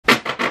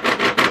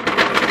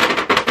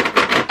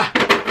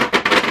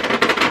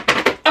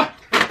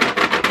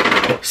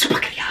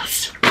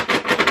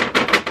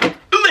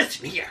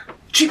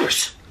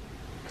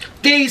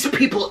these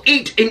people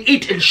eat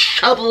and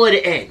shovel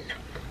it in.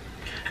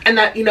 And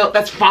that, you know,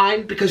 that's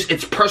fine because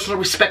it's personal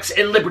respects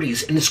and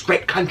liberties in this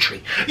great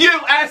country.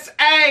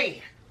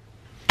 USA!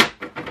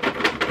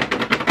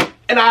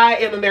 And I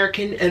am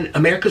American, and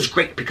America's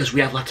great because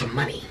we have lots of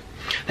money.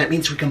 That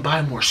means we can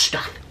buy more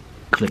stuff.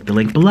 Click the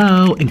link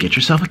below and get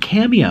yourself a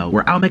cameo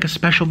where I'll make a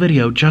special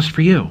video just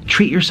for you.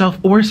 Treat yourself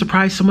or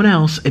surprise someone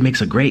else. It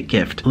makes a great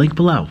gift. Link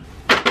below.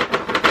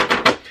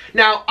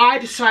 Now, I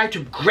decide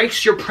to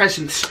grace your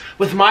presence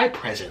with my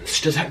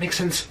presence. Does that make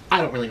sense? I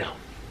don't really know.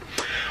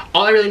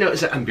 All I really know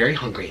is that I'm very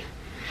hungry.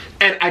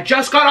 And I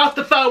just got off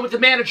the phone with the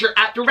manager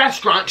at the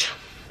restaurant.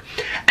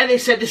 And they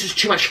said, this is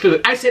too much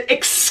food. I said,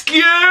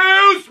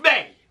 excuse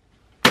me!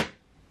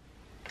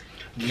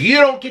 You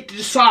don't get to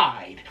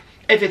decide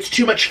if it's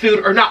too much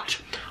food or not.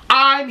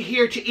 I'm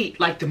here to eat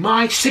like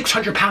my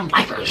 600-pound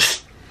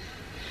lifers.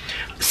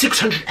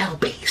 600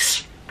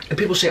 lbs. And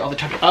people say all the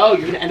time, oh,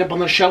 you're going to end up on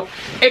the show?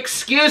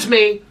 Excuse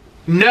me.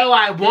 No,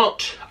 I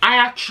won't. I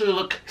actually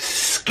look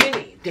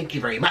skinny. Thank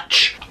you very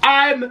much.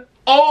 I'm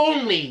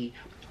only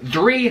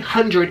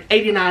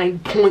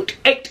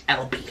 389.8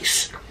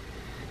 lbs.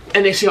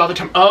 And they say all the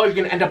time, oh, you're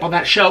going to end up on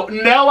that show.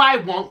 No, I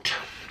won't.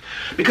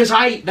 Because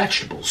I eat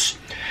vegetables.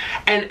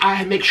 And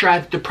I make sure I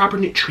have the proper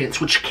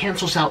nutrients, which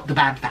cancels out the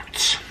bad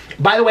fats.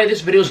 By the way, this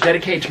video is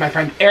dedicated to my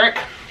friend Erik.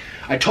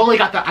 I totally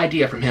got the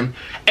idea from him.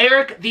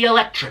 Erik the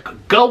Electric.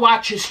 Go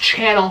watch his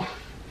channel.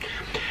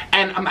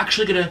 And I'm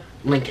actually going to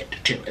link it,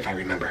 too, if I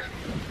remember.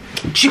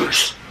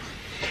 Cheers.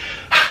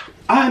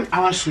 I'm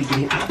honestly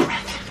getting out of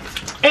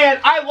breath. And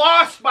I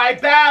lost my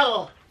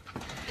bell.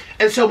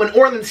 And so when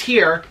Orlin's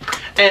here,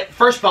 and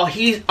first of all,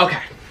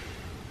 okay.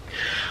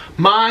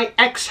 My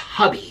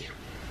ex-hubby,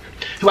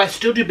 who I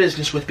still do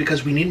business with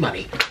because we need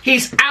money,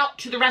 he's out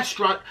to the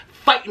restaurant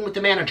fighting with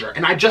the manager.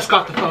 And I just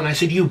got the phone. I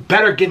said, you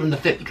better give him the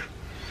food.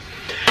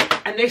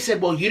 And they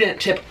said, well, you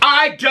didn't tip.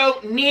 I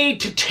don't need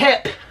to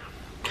tip.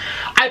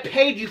 I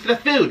paid you for the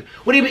food.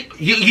 What do you mean?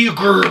 You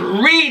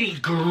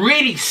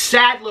greedy,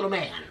 sad little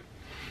man.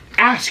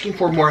 Asking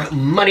for more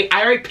money.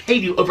 I already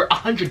paid you over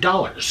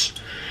 $100.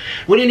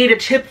 What do you need a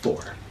tip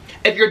for?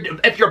 If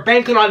you're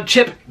banking on a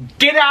tip,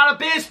 get out of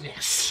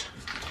business.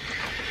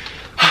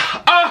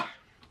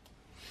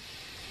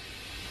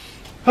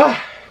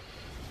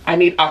 I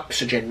need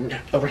oxygen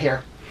over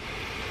here.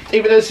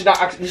 Even though this is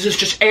not oxygen, this is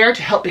just air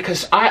to help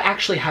because I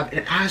actually have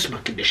an asthma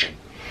condition.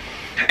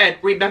 And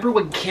remember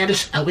when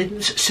Candace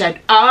Owens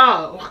said,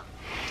 oh,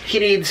 he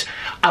needs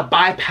a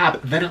BiPAP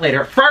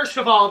ventilator. First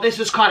of all, this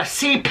is called a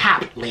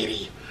CPAP,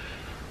 lady.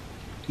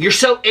 You're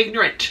so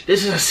ignorant.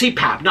 This is a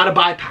CPAP, not a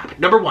BiPAP.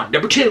 Number one.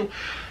 Number two,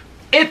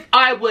 if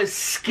I was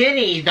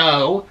skinny,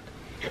 though,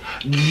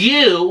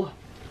 you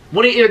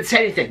wouldn't even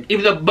say anything.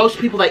 Even though most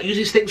people that use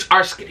these things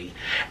are skinny.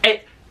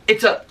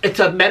 It's a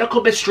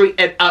medical mystery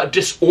and a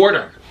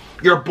disorder.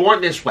 You're born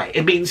this way.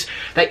 It means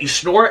that you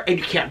snore and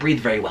you can't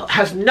breathe very well. It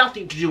has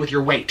nothing to do with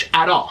your weight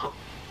at all.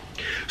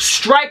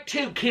 Strike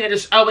two,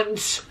 Candace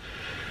Owens.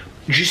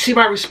 Did you see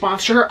my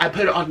response to her? I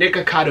put it on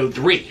Nikocado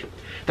 3.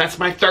 That's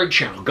my third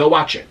channel. Go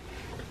watch it.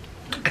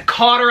 I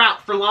called her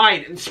out for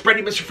lying and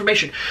spreading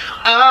misinformation.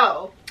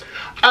 Oh,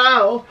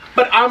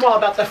 but I'm all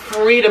about the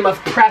freedom of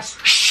press.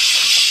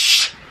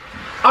 Shh.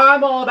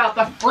 I'm all about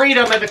the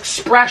freedom of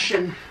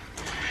expression.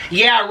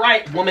 Yeah,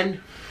 right,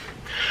 woman.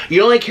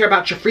 You only care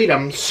about your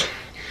freedoms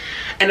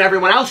and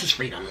everyone else's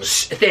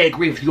freedoms if they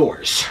agree with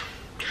yours.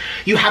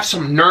 You have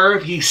some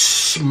nerve, you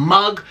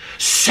smug,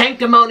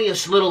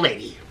 sanctimonious little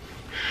lady.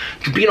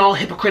 You're being all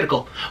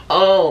hypocritical.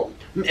 Oh,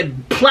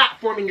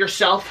 platforming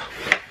yourself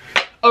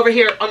over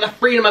here on the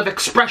freedom of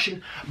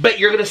expression, but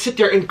you're going to sit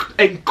there and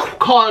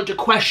call into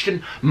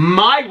question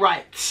my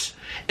rights,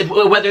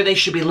 whether they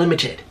should be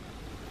limited.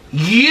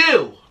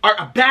 You are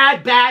a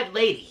bad, bad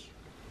lady.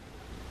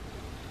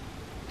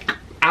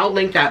 I'll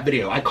link that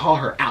video. I call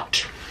her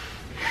out.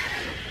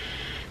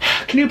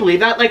 Can you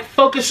believe that? Like,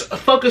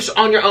 focus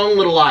on your own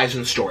little lies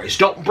and stories.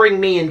 Don't bring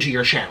me into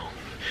your channel.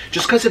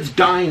 Just because it's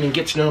dying and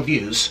gets no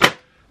views.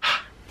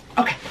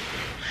 Okay.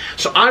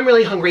 So I'm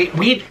really hungry.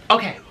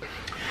 Okay.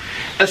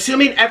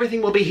 Assuming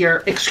everything will be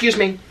here. Excuse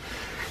me.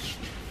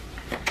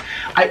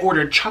 I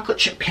ordered chocolate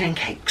chip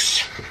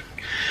pancakes.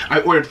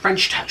 I ordered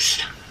French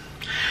toast.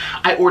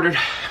 I ordered...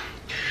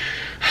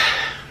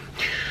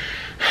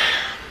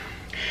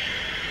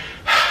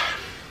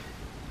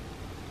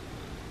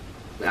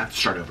 Let's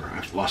start over.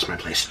 I've lost my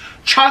place.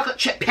 Chocolate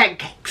chip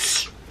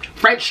pancakes.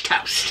 French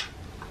toast.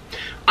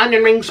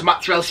 Onion rings,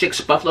 mozzarella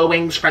sticks, buffalo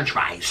wings, French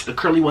fries. The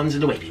curly ones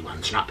and the wavy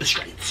ones, not the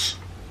straights.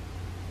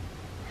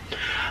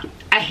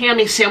 A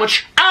hammy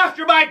sandwich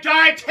after my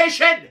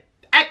dietitian!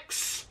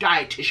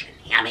 Ex-dietitian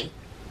hammy.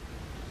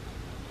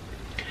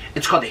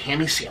 It's called the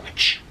hammy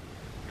sandwich.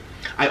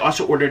 I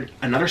also ordered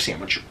another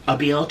sandwich, a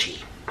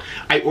BLT.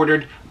 I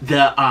ordered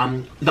the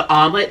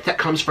omelet that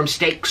comes from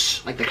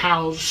steaks, like the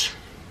cows.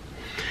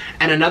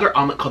 And another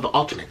omelet called the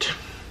Ultimate.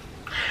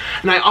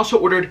 And I also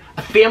ordered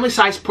a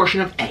family-sized portion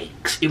of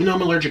eggs, even though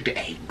I'm allergic to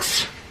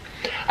eggs.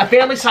 A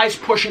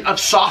family-sized portion of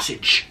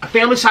sausage. A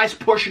family-sized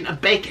portion of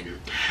bacon.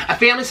 A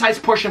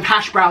family-sized portion of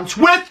hash browns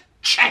with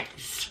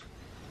cheese.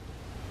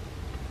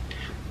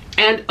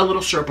 And a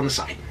little syrup on the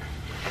side.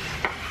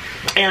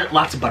 And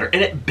lots of butter.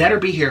 And it better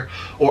be here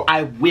or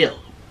I will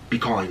be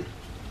calling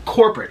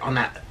corporate on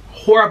that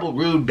horrible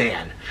rude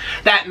man.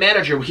 That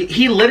manager,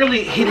 he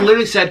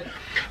literally said,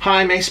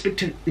 "Hi, may I speak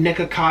to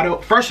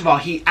Nikocado?" First of all,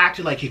 he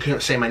acted like he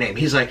couldn't say my name.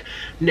 He's like,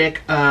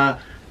 Nick,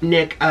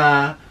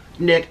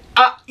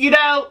 you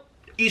know,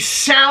 you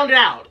sound it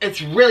out.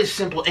 It's really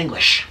simple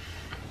English.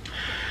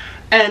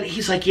 And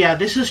he's like, "Yeah,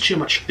 this is too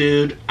much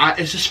food.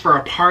 Is this for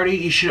a party?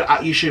 You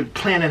should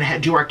plan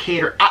and do our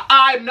cater."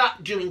 I'm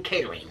not doing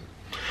catering.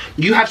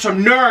 You have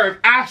some nerve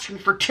asking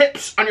for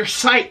tips on your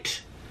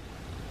site.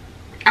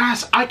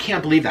 I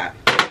can't believe that.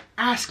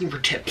 Asking for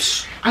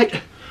tips.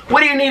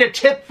 What do you need a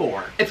tip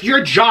for? If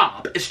your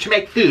job is to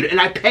make food and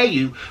I pay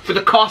you for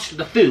the cost of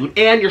the food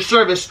and your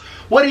service,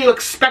 what are you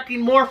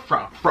expecting more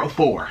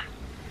for?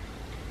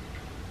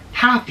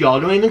 Half y'all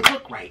don't even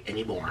cook right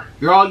anymore.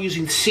 You're all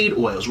using seed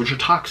oils, which are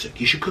toxic.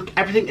 You should cook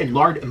everything in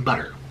lard and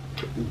butter.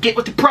 Get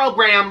with the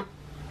program.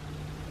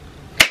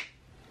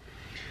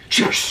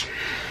 Cheers.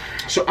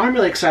 So I'm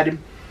really excited.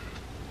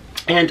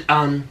 And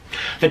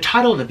the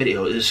title of the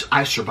video is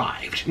I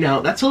Survived.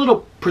 Now, that's a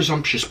little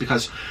presumptuous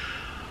because,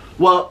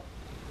 well,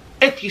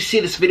 if you see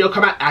this video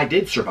come out, I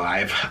did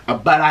survive,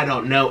 but I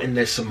don't know in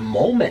this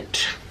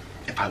moment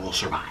if I will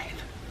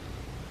survive.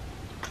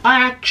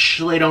 I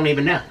actually don't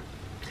even know.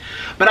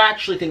 But I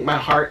actually think my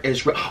heart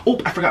is...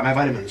 Oh, I forgot my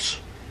vitamins.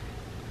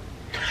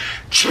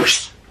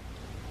 Cheers!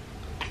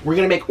 We're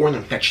going to make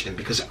Orlin fetch them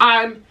because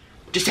I'm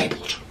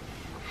disabled.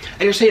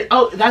 And you're saying,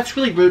 "Oh, that's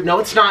really rude." No,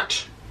 it's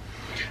not.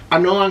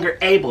 I'm no longer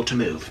able to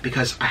move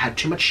because I had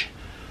too much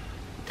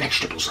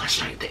vegetables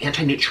last night. The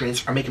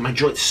anti-nutrients are making my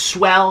joints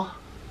swell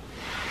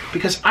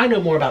because I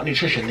know more about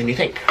nutrition than you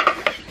think.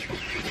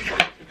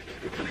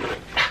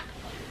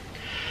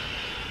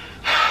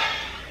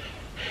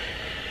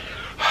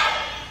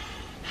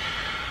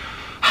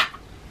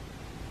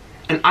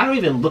 And I don't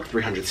even look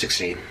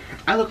 360.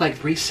 I look like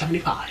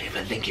 375,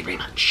 and thank you very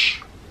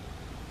much.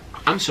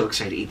 I'm so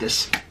excited to eat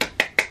this.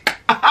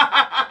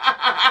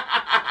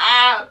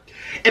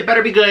 It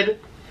better be good,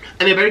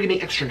 and they better give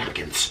me extra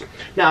napkins.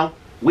 Now,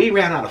 we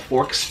ran out of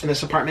forks in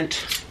this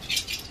apartment,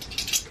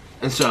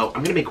 and so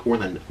I'm gonna make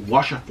Orlin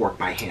wash a fork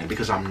by hand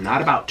because I'm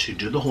not about to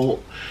do the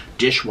whole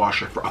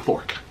dishwasher for a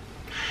fork.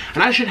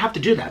 And I should have to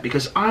do that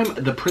because I'm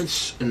the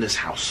prince in this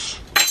house.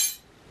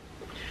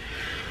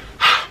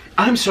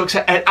 I'm so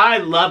excited, and I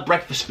love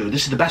breakfast food.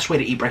 This is the best way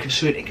to eat breakfast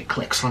food and get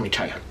clicks, let me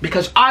tell you.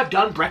 Because I've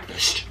done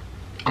breakfast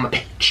on the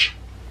page.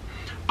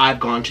 I've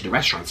gone to the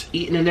restaurants,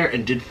 eaten in there,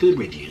 and did food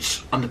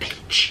reviews on the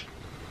page.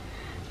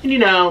 And you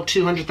know,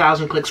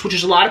 200,000 clicks, which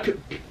is a lot of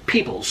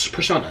people's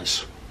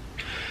personas.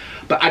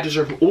 But I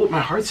deserve, oh, my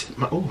heart's,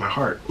 my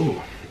heart,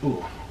 ooh,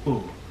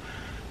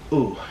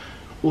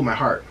 my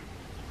heart.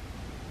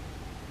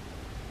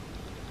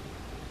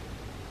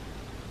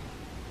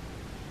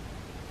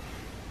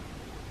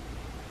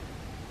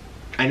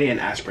 I need an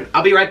aspirin.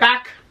 I'll be right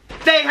back.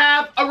 They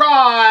have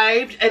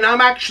arrived, and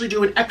I'm actually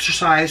doing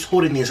exercise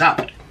holding these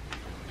up.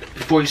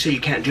 Before you say you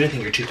can't do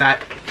anything, you're too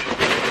fat,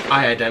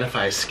 I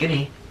identify as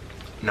skinny,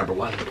 number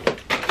 1.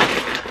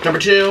 Number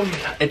 2,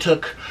 it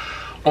took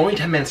only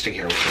 10 minutes to get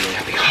here, which I'm really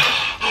happy.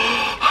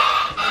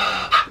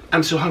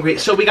 I'm so hungry.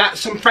 So we got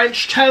some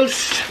French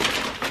toast.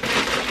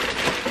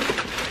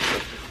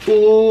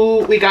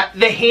 Ooh, we got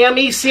the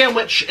hammy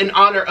sandwich in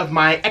honor of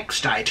my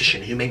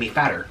ex-dietitian who made me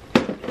fatter.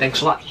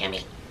 Thanks a lot,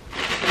 Hammy.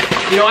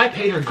 You know, I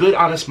paid her good,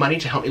 honest money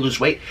to help me lose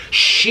weight.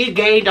 She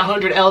gained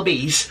 100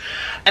 lbs,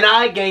 and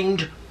I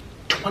gained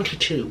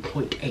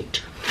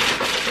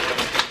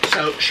 22.8.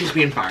 So she's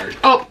being fired.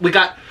 Oh, we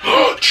got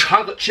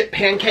chocolate chip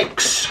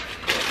pancakes.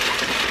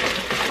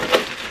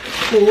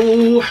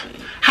 Ooh,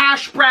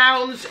 hash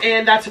browns,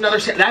 and that's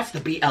another set. That's the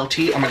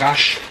BLT. Oh my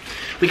gosh.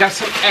 We got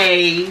some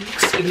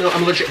eggs, even though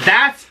I'm allergic.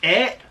 That's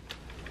it.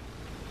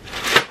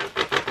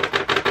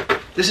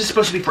 This is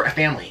supposed to be for a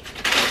family.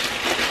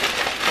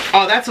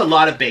 Oh, that's a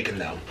lot of bacon,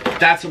 though.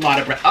 That's a lot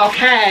of bread.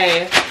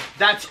 Okay.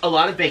 That's a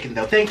lot of bacon,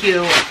 though. Thank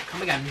you.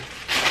 Come again.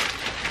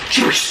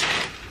 Cheers.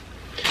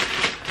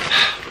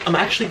 I'm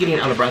actually getting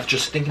out of breath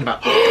just thinking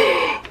about...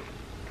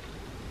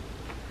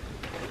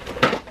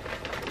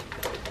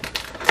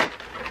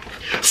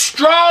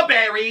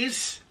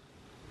 Strawberries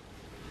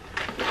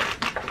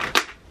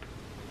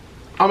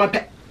on my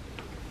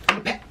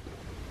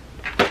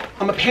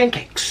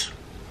pancakes.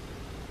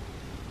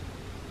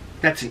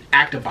 That's an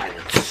act of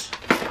violence.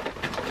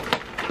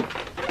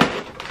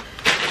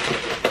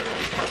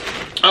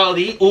 Oh,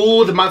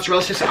 the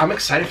mozzarella sticks. I'm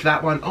excited for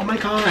that one. Oh my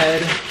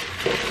god.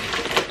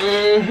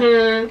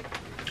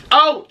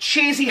 Oh,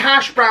 cheesy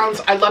hash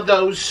browns. I love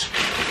those.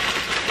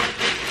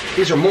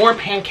 These are more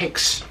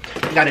pancakes.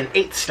 We got an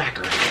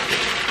 8-stacker.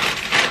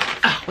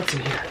 Ah, what's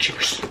in here?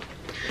 Cheers.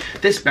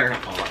 This better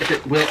not fall off. If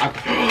it will,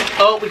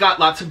 oh, we got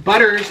lots of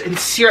butters and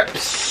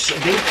syrups.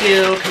 Thank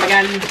you. Come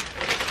again.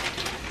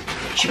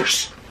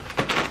 Cheers.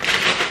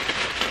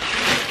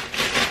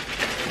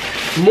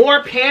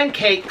 More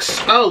pancakes.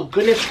 Oh,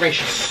 goodness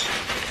gracious.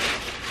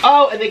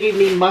 Oh, and they gave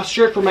me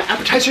mustard for my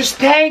appetizers.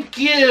 Thank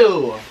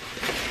you.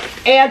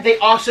 And they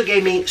also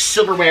gave me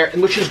silverware,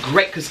 and which is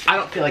great because I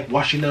don't feel like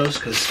washing those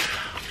because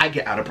I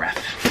get out of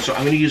breath. So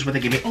I'm going to use what they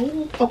gave me.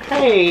 Oh,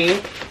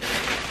 okay.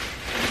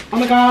 Oh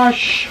my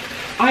gosh.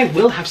 I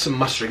will have some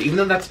mustard, even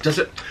though that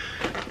doesn't...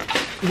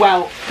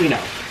 Well, you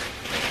know.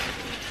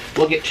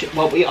 We'll get to...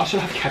 Well, we also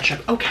have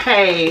ketchup.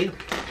 Okay.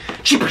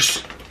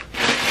 Jeepers.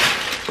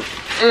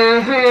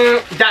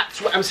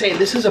 That's what I'm saying.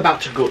 This is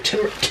about to go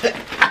timber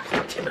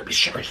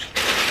shivers.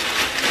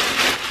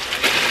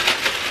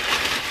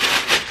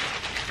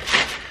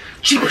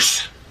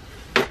 Jeepers.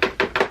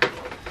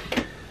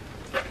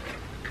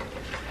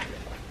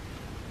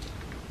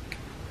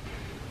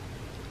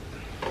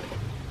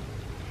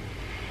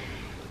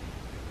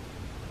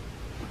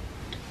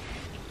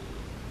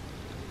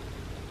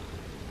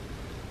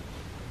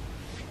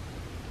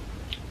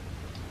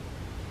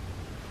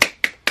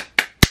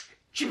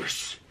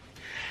 Jeepers.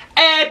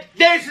 And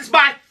this is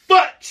my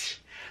foot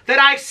that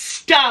I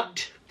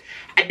stubbed,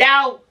 and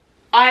now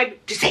I'm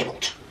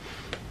disabled.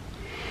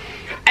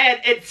 And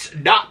it's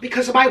not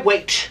because of my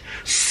weight.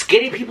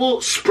 Skinny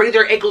people sprain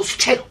their ankles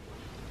too.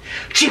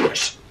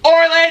 Jeepers.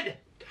 Orlin!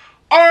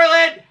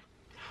 Orlin!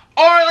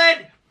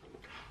 Orlin!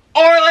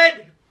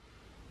 Orlin!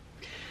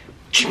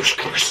 Jeepers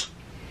creepers.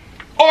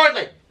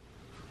 Orlin!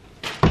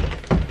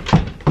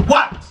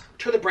 What?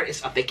 Turn the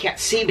brightness up. They can't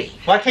see me.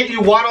 Why can't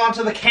you waddle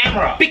onto the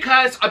camera?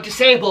 Because I'm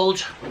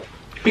disabled.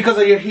 Because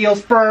of your heel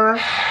spur?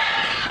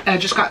 And I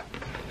just got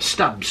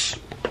stubs.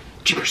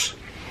 Jeepers.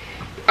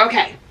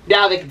 Okay,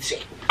 now they can see.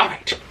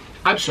 Alright.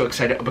 I'm so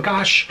excited. Oh my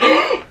gosh.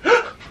 It's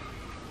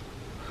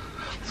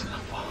gonna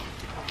fall.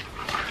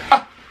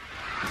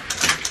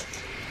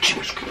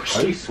 Jeepers creepers.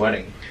 Why are you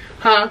sweating?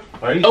 Huh?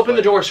 Why are you Open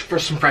the sweating? doors for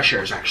some fresh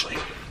airs, actually.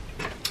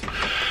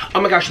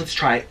 Oh my gosh, let's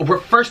try it.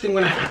 First thing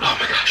we're gonna... Oh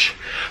my gosh.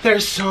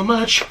 There's so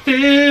much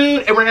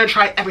food. And we're gonna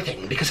try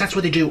everything. Because that's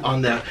what they do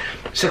on the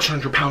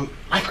 600-pound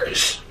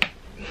lifers.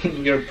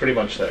 You're pretty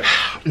much there.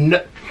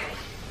 No.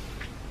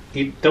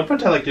 You don't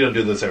pretend like you don't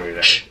do this every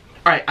day.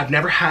 Alright, I've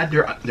never had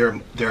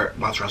their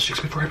mozzarella sticks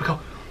before. Here we go.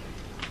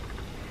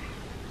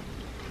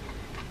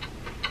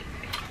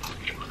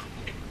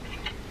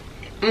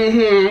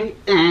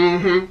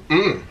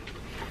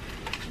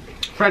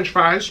 French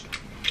fries.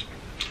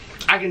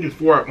 I can do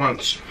 4 at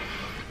once.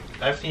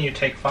 I've seen you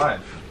take 5.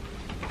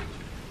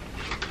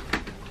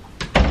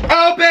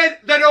 Open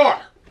the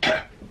door!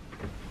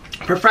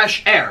 For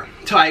fresh air,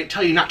 till I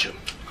tell you not to.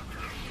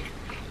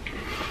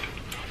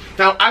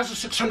 Now, as a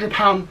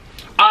 600-pound,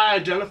 I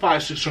identify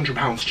as 600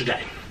 pounds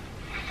today.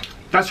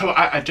 That's how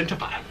I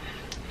identify.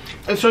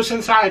 And so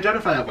since I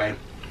identify that way,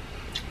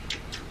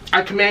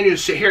 I command you to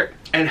sit here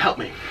and help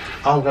me.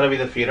 Oh, I'm gonna be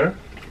the feeder?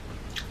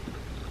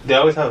 They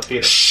always have a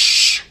feeder.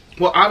 Shh!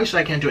 Well, obviously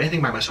I can't do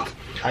anything by myself.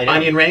 I know.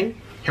 Onion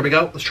ring. Here we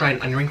go. Let's try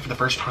an onion ring for the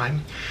first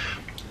time.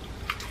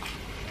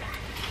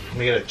 Let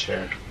me get a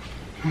chair.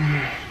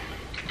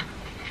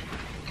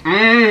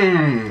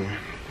 Mmm.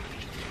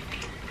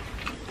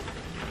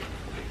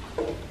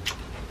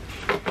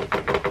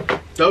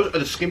 Those are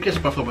the skim kiss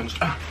buffalo wings.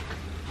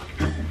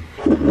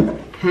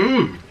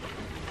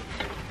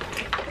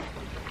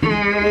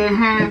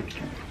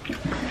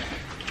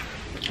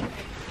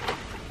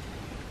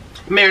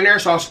 Marinara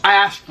sauce. I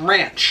asked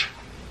ranch.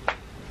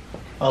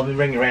 I'll be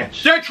bringing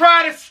ranch. They're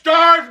trying to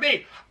starve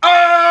me.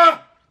 I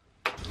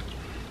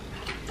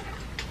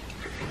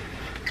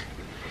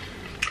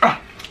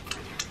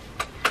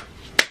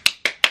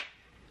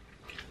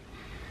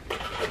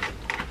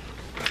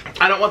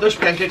don't want those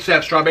pancakes to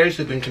have strawberries.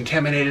 They've been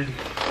contaminated.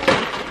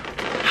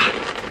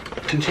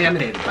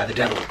 Contaminated by the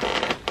devil.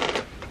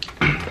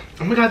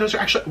 Oh my god, those are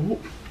actually... Ooh.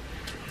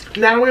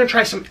 Now we're going to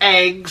try some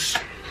eggs.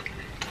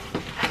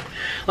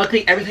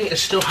 Luckily, everything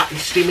is still hot and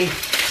steamy.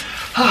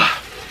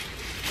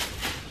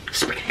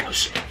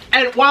 Spaghettios.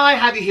 And while I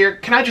have you here,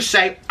 can I just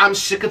say, I'm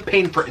sick of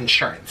paying for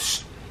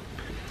insurance.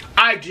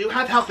 I do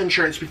have health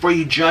insurance before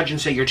you judge and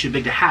say you're too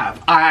big to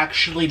have. I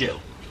actually do.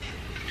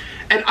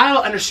 And I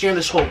don't understand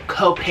this whole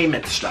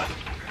co-payment stuff.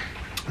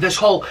 This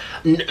whole,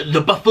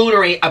 the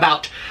buffoonery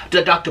about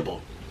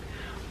deductible.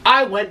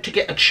 I went to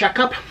get a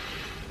checkup,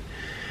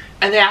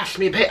 and they asked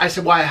me to pay. I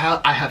said, well,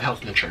 I have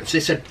health insurance. They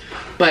said,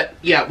 but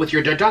yeah, with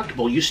your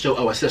deductible, you still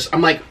owe us this.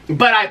 I'm like,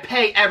 but I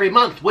pay every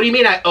month. What do you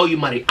mean I owe you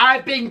money?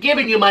 I've been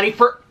giving you money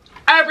for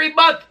every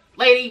month,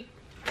 lady.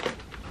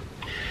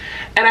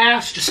 And I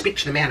asked to speak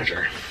to the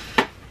manager.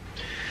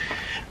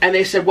 And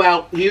they said,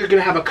 well, you're going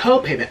to have a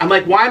co-payment. I'm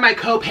like, why am I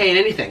co-paying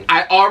anything?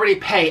 I already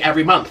pay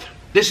every month.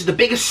 This is the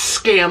biggest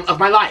scam of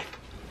my life.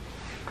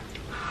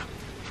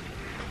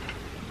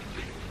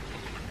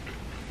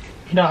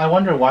 You know, I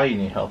wonder why you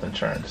need health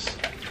insurance.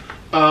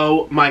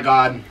 Oh my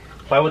god.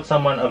 Why would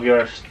someone of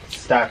your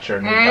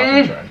stature need health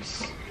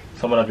insurance?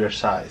 Someone of your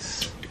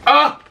size.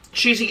 Oh,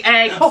 cheesy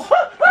eggs.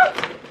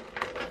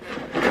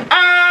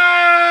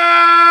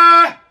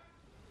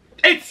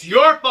 It's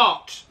your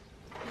fault.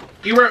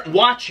 You weren't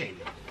watching.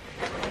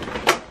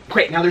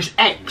 Great, now there's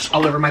eggs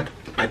all over my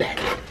bed.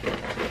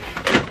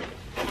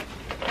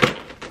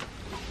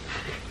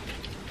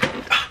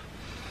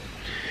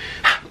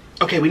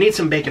 Okay, we need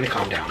some bacon to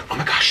calm down. Oh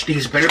my gosh,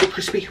 these better be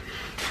crispy.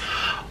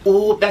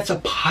 Oh, that's a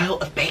pile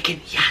of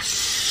bacon.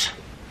 Yes.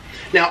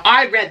 Now,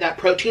 I read that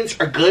proteins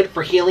are good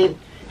for healing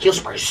heel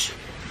spurs.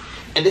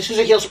 And this is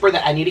a heel spur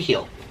that I need to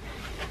heal.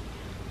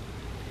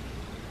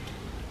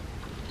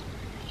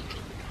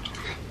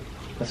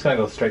 That's gonna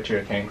go straight to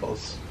your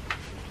ankles.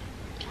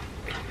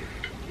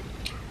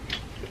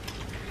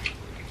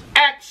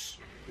 X!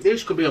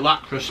 These could be a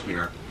lot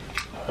crispier.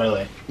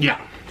 Really? Yeah.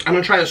 I'm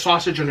gonna try the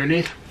sausage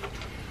underneath.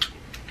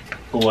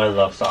 Oh, I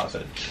love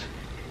sausage.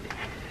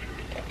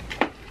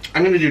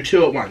 I'm gonna do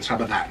 2 at once. How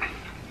about that?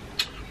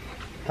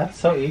 That's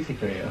so easy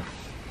for you.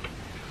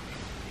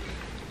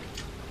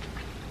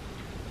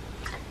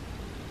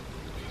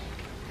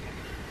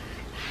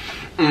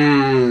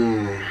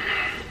 Mmm.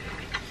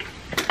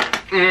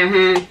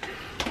 Mm-hmm.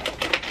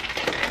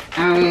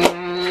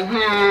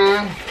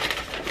 Mm-hmm.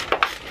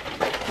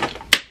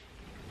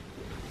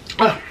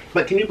 Oh,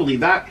 but can you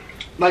believe that?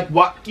 Like,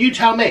 what? You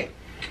tell me.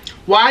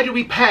 Why do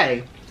we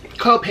pay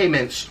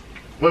co-payments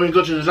when we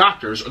go to the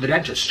doctors or the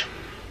dentist?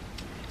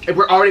 If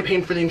we're already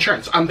paying for the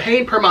insurance. I'm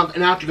paying per month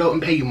and I have to go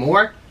and pay you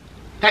more?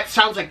 That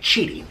sounds like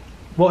cheating.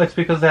 Well, it's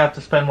because they have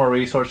to spend more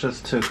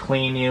resources to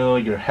clean you.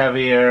 You're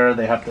heavier.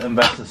 They have to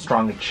invest in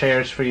stronger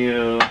chairs for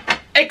you.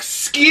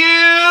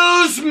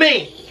 Excuse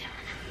me!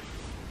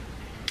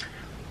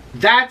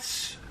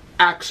 That's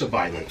acts of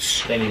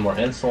violence. They need more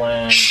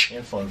insulin. Shh.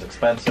 Insulin's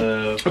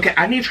expensive. Okay,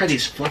 I need to try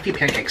these fluffy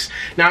pancakes.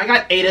 Now, I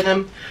got 8 of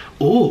them.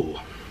 Ooh.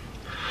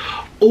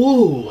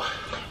 Ooh.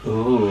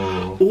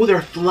 Ooh. Ooh,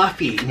 they're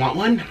fluffy. You want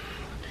one?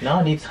 No,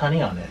 it needs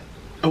honey on it.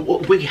 Oh, well,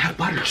 we have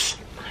butters.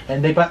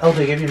 And they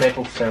give you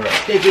maple syrup.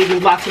 They gave you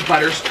lots of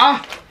butters.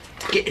 Ah!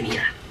 Get in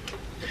here.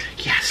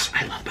 Yes,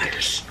 I love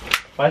butters.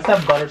 Why is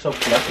that butter so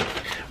fluffy?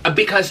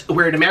 Because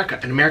we're in America.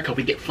 In America,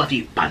 we get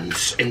fluffy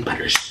buns and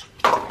butters.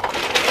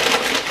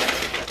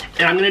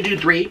 And I'm gonna do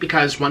 3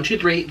 because 1, 2,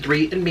 3,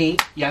 3 and me.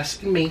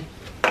 Yes, and me.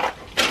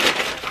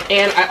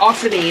 And I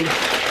also need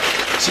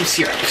some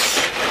syrups.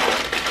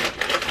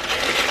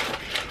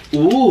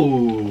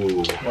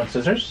 Ooh. Want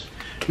scissors?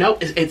 No,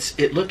 it's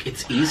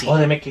easy. Oh,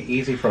 they make it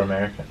easy for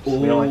Americans. Ooh.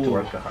 We don't like to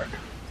work that hard.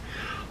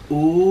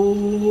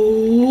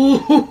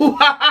 Ooh.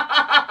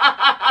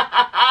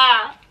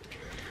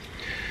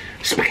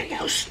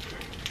 SpaghettiOs.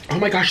 Oh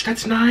my gosh,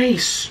 that's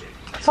nice.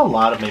 That's a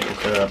lot of maple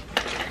syrup.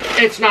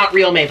 It's not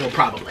real maple,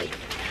 probably.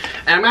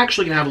 And I'm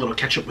actually gonna have a little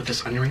ketchup with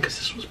this onion ring because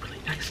this was really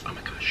nice. Oh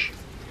my gosh.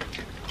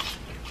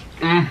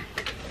 Mmm.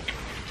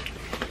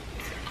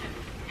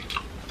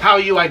 How are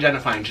you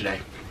identifying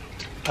today?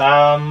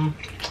 I'm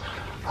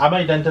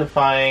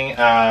identifying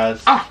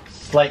as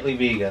slightly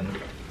vegan.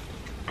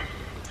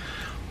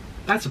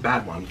 That's a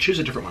bad one. Choose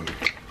a different one.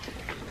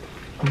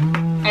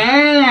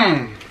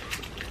 Mmm.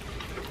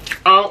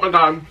 Oh my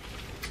god.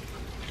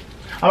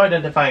 I'm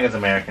identifying as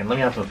American. Let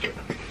me have some food.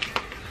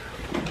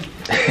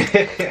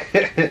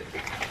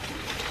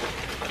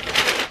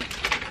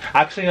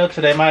 Actually, no,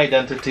 today my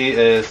identity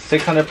is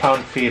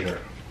 600-pound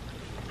feeder.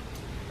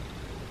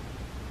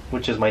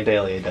 Which is my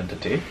daily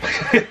identity.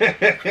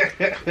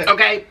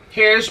 Okay,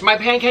 here's my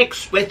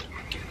pancakes with...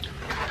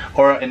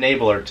 Or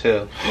enabler,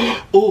 too.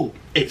 Ooh,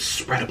 it's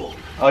spreadable.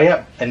 Oh,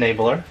 yeah,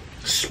 enabler.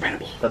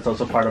 Spreadable. That's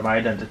also part of my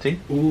identity.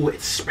 Ooh,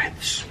 it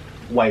spreads.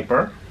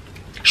 Wiper.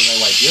 Can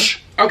I wipe you?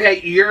 Okay,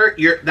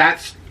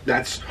 that's,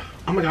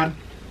 oh my god.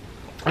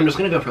 I'm just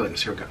gonna go for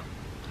this. Here we go.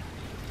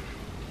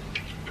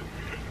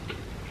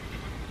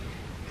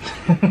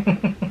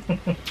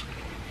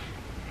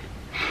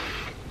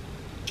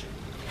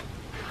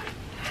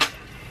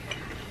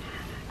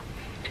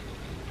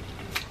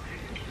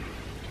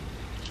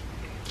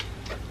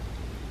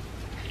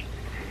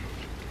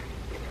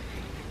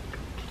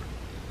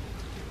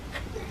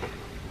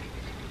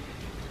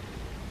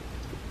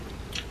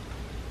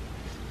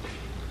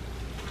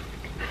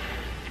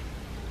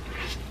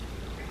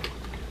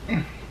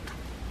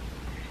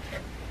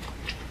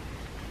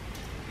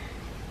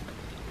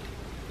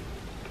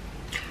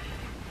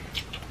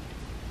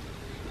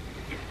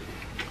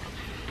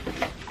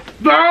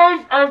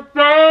 Those are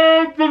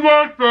so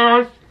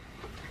delicious!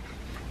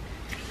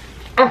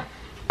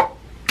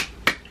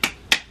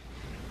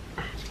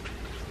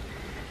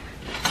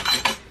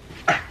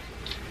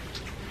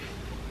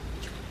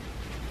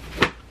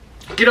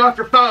 Get off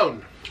your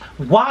phone!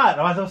 What?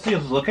 Am I supposed to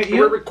just look at you?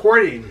 We're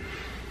recording.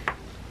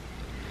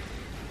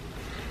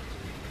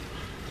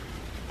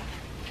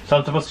 So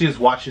I'm supposed to just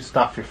watch you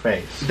stuff your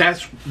face.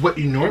 That's what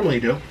you normally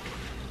do.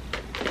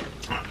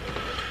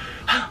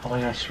 Oh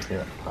my gosh, you're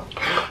here. Oh.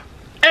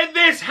 And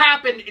this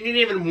happened and you didn't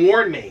even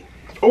warn me.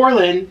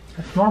 Orlin.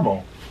 It's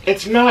normal.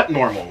 It's not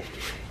normal.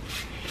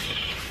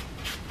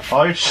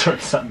 All your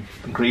shirts have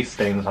grease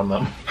stains on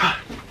them.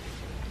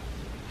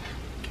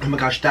 Oh my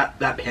gosh, that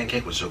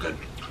pancake was so good.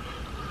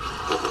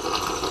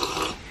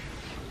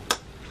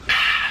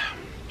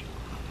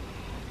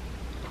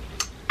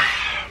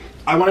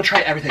 I want to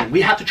try everything. We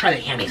have to try the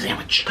hammy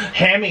sandwich.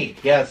 Hammy!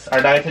 Yes,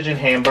 our dietitian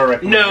Hamber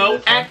recommended No,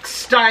 this one.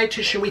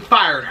 ex-dietitian, we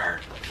fired her.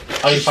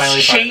 Oh, you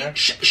finally fired her?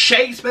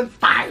 Shay's been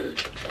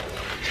fired.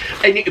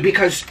 And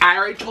because I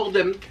already told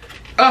them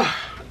My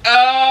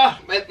ow,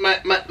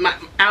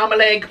 my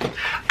leg.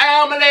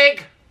 Ow, my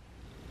leg.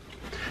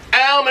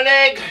 Ow, my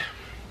leg.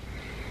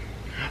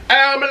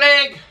 Ow, my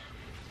leg.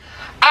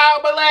 Ow,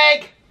 my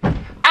leg.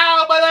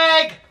 Ow, my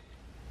leg.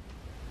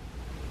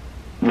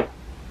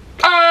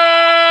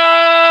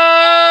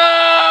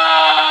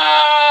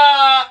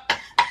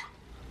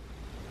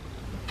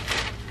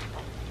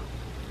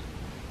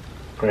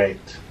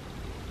 Great.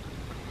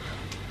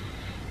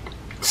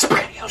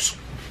 Spaghettios.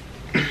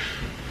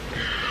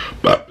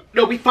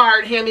 No, we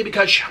fired Hammy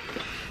because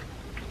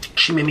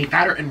she made me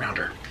fatter and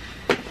rounder.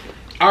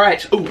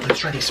 Alright, ooh, let's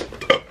try these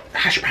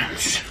hash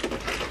browns.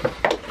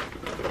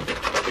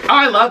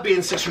 I love being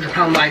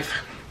 600-pound life.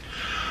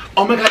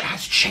 Oh my god, it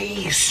has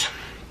cheese.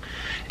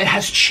 It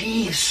has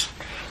cheese.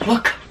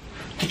 Look,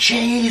 the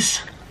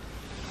cheese.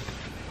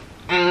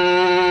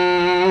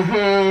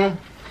 Mm-hmm.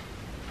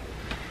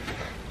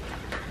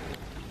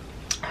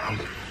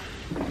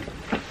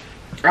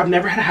 I've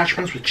never had a hash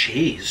browns with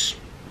cheese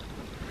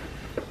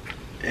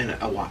in a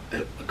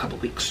couple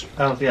weeks.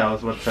 Oh, yeah, I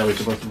was about to say, we're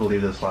supposed to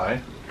believe this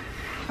lie.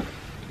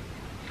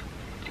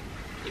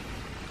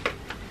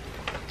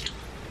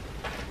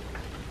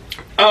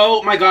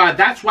 Oh my god,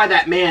 that's why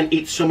that man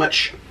eats so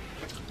much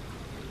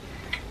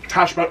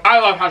hash browns. I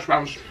love hash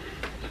browns.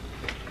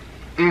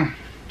 Mmm.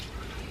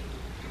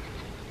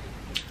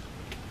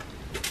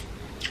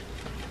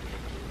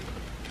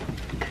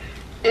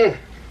 Mmm.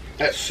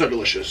 That's so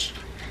delicious.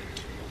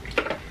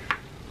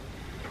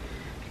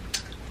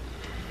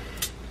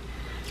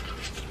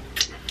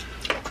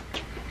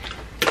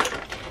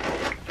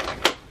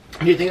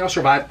 Do you think I'll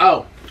survive?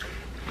 Oh,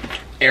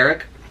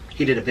 Erik,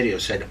 he did a video,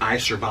 said I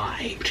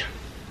survived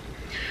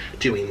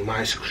doing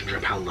my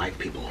 600-pound life,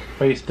 people.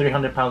 But he's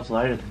 300 pounds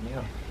lighter than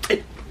you.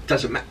 It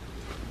doesn't matter.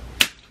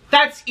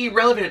 That's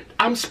irrelevant.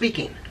 I'm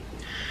speaking.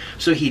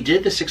 So he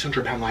did the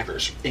 600-pound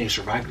lifers, and he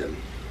survived them.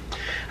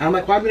 And I'm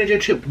like, well, I'm going to do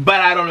it too.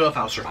 But I don't know if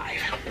I'll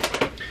survive.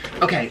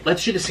 Okay,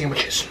 let's do the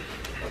sandwiches.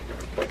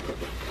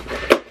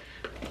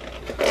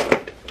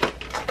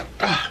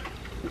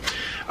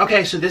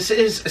 Okay, so this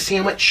is a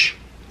sandwich.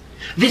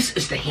 This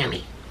is the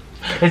hammy.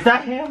 Is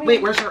that hammy?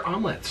 Wait, where's our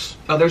omelets?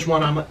 Oh, there's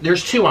one omelet.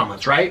 There's two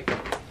omelets, right?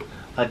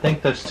 I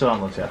think there's two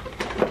omelets, yeah.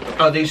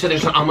 Oh, you said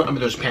there's an omelet under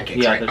those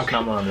pancakes, yeah, right? there's Okay.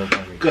 an omelet under those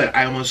pancakes. Good,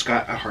 I almost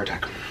got a heart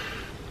attack.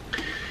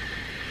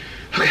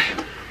 Okay,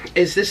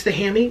 is this the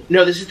hammy?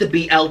 No, this is the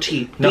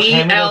BLT. No,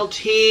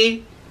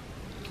 BLT.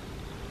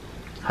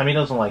 Hammy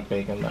doesn't like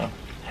bacon, though.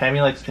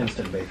 Hammy likes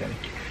instant bacon.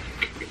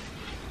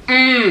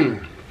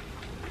 Mmm.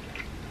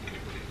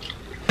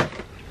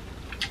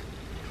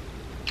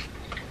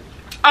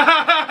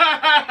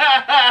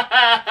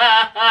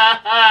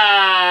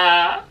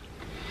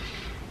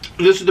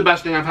 This is the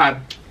best thing I've had.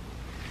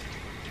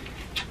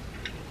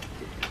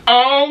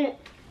 Oh,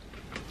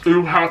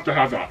 you have to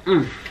have that.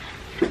 Mm.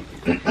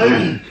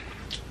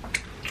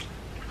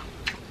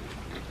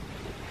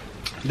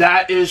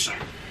 That is.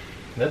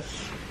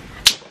 This?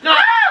 No,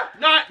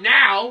 not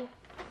now.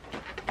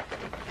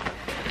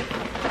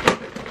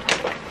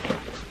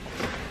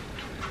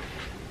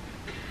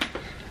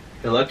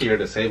 You're lucky you're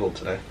disabled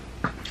today.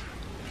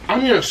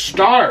 I'm gonna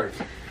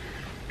starve.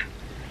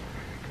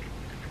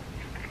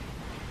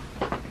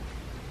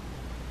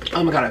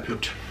 Oh my god, I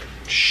pooped.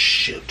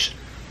 Shoot.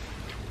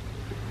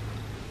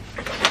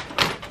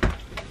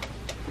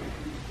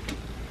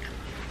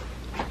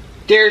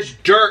 There's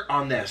dirt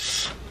on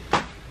this.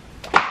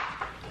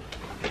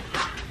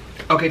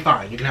 Okay,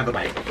 fine. You can have a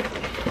bite.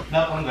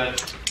 No, I'm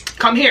good.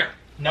 Come here.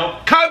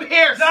 Nope. Come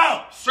here.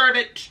 No.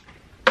 Servant.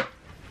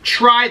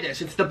 Try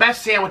this. It's the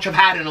best sandwich I've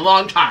had in a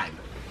long time.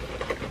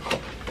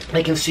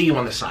 I can see you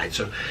on the side,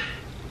 so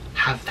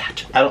have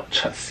that. I don't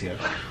trust you.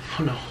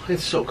 Oh no,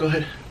 it's so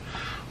good.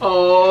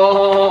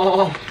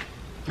 Oh.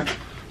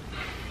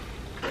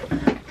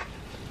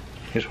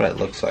 Here's what it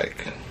looks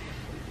like.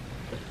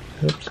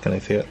 Oops, can I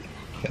see it?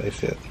 Can I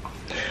see it?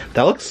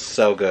 That looks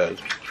so good.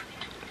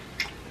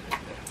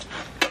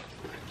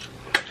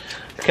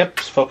 I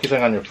kept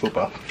focusing on your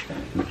fupa.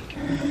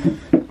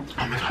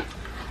 Oh my god.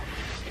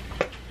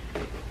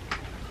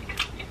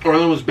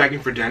 Orlin was begging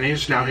for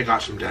Denny's, now he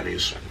got some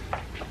Denny's.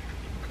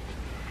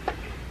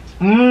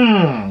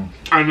 Mmm.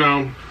 I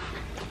know.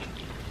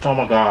 Oh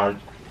my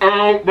god.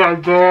 Oh my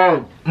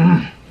god.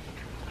 Mm.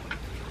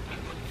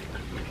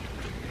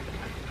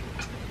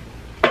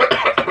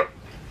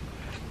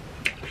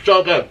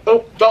 So good.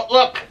 Oh, don't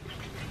look.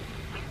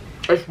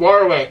 It's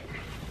water weight.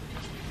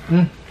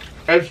 Mm.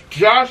 It's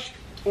just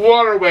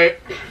water weight.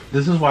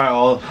 This is why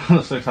all the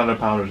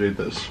 600-pounders eat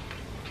this.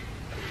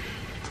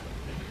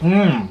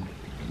 Mmm.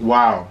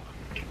 Wow.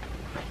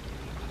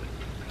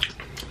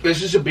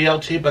 This is a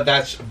BLT, but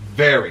that's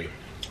very,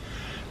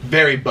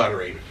 very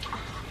buttery.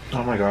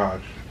 Oh my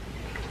god.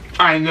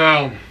 I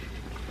know.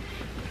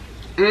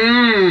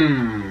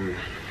 Mmm.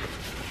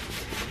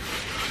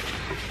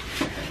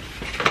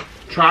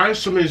 Try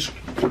some of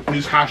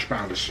these hash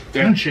browns. They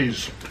have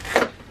cheese.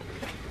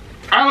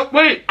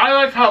 Wait, I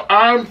like how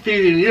I'm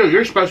feeding you.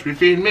 You're supposed to be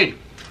feeding me.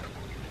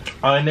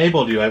 I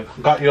enabled you. I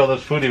got you all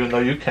this food even though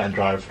you can't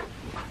drive.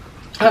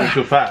 You're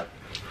too fat.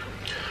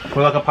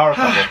 We're like a power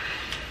couple.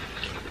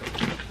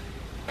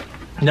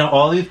 Now,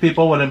 all these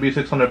people wouldn't be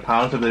 600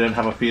 pounds if they didn't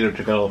have a feeder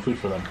to get all the food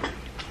for them.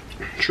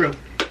 True.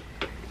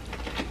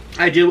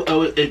 I do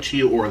owe it to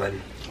you,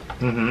 Orlin.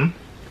 Mm-hmm.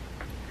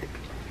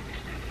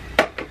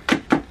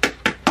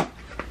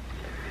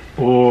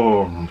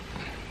 Oh.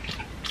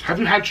 Have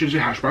you had cheesy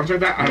hash browns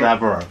like that?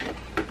 Never.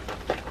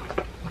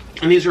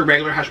 And these are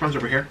regular hash browns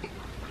over here?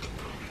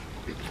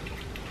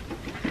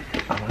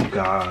 Oh my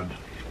god.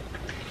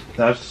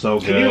 That's so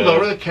good. Can you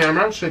lower the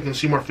camera so you can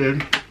see more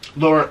food?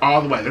 Lower it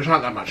all the way. There's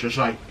not that much. There's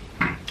like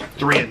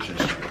 3 inches.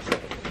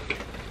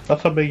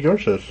 That's how big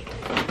yours is.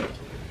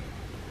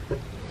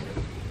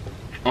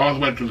 All the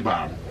way to the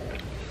bottom.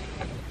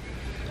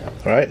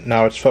 Alright,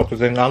 now it's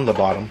focusing on the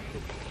bottom.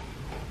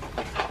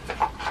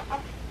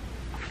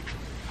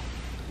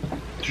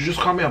 Did you just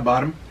call me a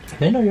bottom?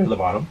 They know you're the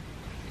bottom.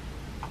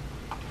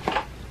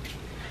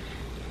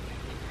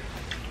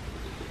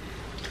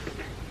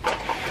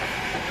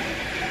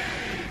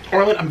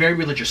 Orlin, I'm very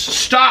religious.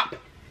 Stop!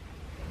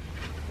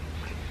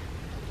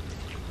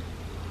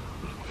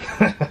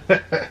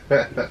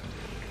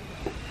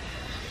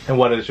 And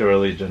what is your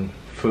religion?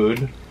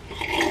 Food?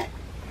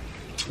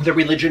 The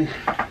religion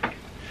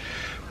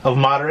Of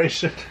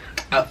moderation?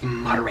 of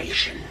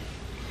moderation.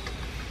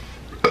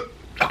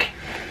 Okay.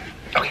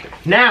 Okay.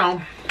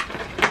 Now,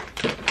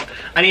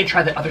 I need to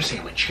try the other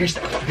sandwich. Here's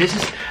the.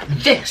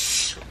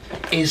 This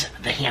is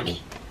the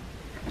hammy.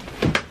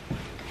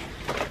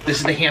 This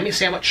is the hammy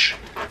sandwich.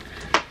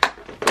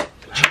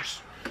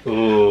 Cheers. Ooh.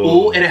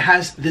 Ooh, and it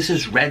has. This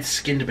is red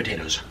skinned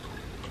potatoes.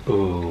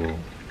 Ooh.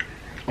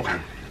 Okay.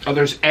 Oh,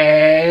 there's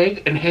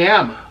egg and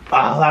ham.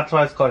 Oh, that's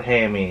why it's called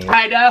hammy.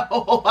 I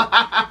know.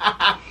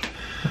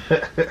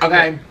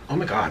 Okay. Oh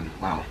my god.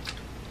 Wow.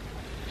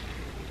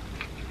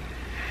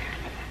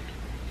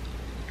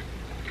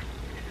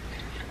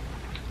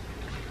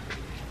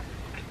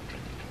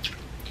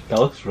 That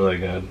looks really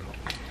good.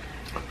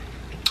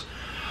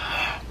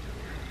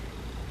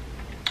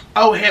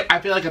 Oh, hey, I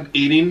feel like I'm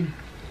eating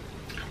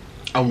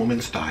a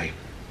woman's thigh.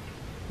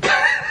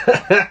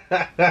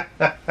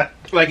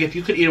 Like, if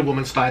you could eat a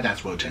woman's thigh,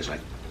 that's what it tastes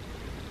like.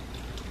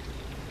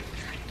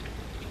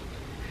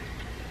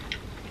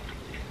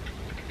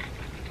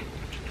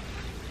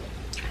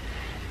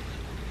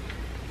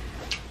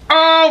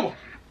 Oh!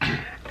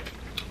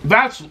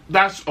 That's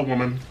a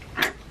woman.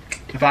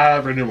 If I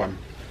ever knew one.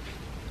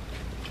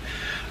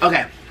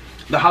 Okay.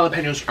 The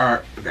jalapenos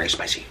are very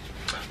spicy.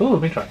 Ooh,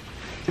 let me try.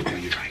 Okay,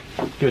 you try.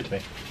 Give it to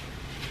me.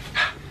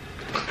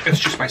 It's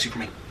just spicy for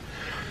me.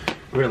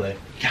 Really?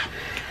 Yeah.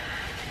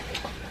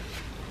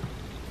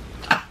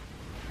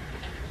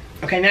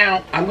 Okay,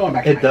 now I'm going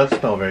back to It does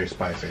smell very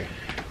spicy.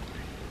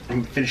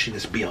 I'm finishing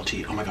this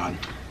BLT. Oh my god.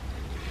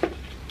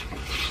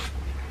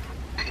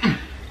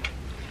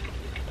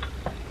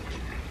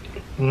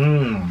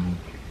 Mmm.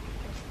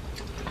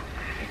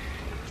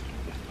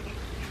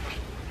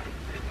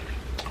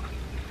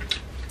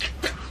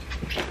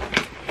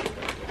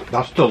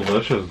 That's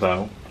delicious,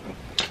 though.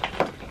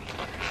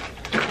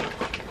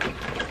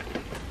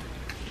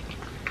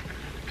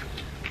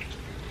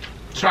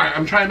 Sorry,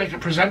 I'm trying to make it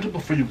presentable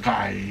for you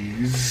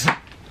guys.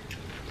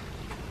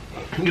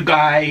 You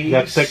guys You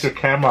have to take your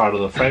camera out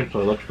of the frame so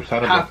it looks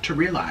presentable. have to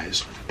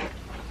realize.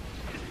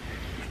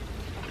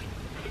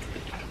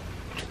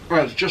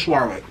 Well, it's just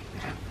Warwick.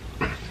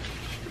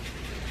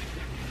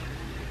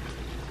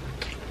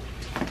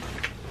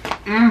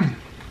 Mmm.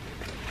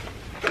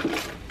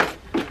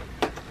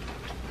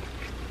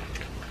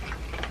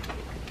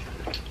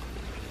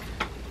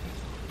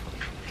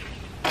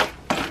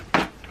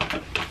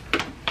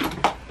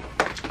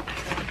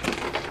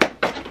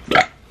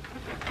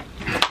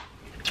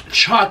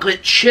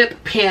 Chocolate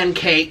chip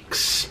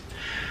pancakes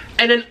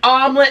and an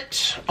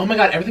omelet. Oh my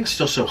god, everything's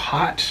still so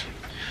hot.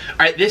 All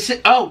right, this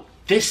is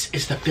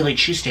the Philly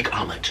cheesesteak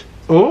omelet.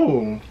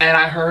 Ooh. And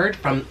I heard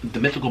from the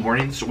Mythical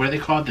Mornings, what are they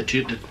called? The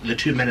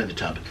two men in the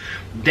tub.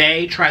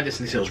 They tried this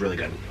and they said it was really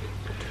good.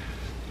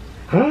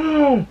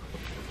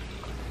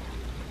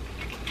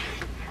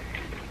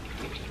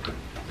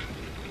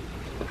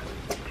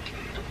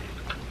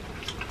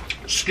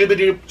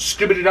 Scooby-doo,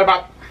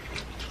 scooby-doo-bop.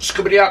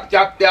 Scooby-doo, yap,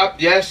 yap,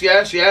 yes,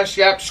 yes, yes,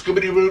 yap,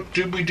 Scooby-doo,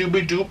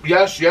 dooby-dooby-doop,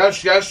 yes,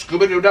 yes, yes,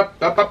 Scooby-doo, up,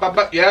 up, up,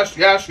 up, yes,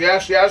 yes,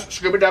 yes, yes,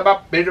 Scooby-doo,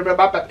 up,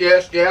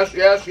 yes, yes,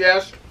 yes,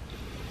 yes.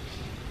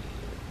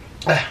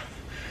 That's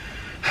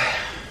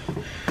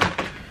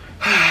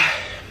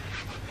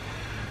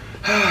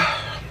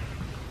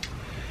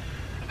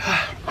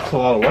a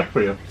lot of work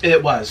for you.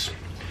 It was.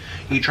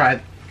 You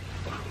tried.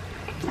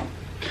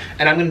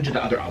 And I'm going to do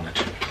the other omelet.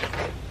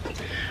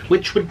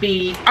 Which would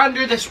be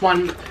under this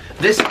one.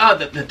 This,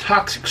 the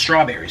toxic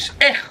strawberries.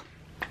 Ugh.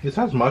 This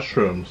has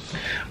mushrooms.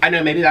 I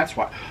know, maybe that's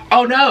why.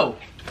 Oh no!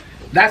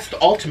 That's the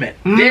ultimate.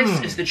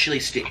 This is the chili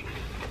steak.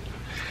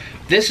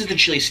 This is the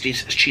chili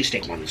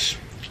cheesesteak ones.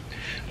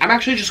 I'm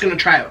actually just going to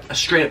try a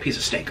straight up piece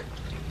of steak.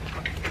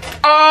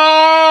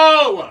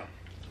 Oh!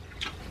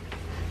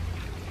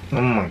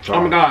 Oh my god.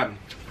 Oh my god.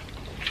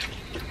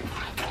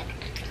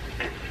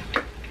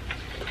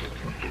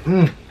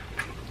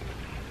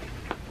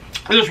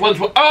 This one's,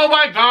 oh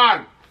my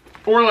God.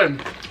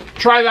 Orlin,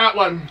 try that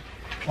one.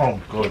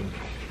 Oh, good.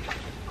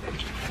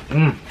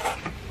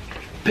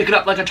 Pick it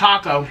up like a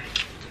taco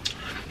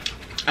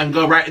and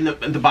go right in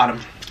the bottom.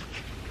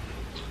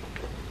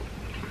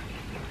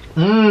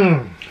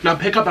 Now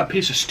pick up a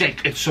piece of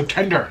steak. It's so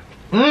tender.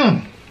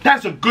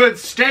 That's a good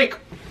steak.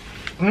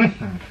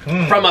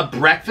 From a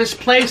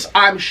breakfast place,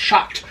 I'm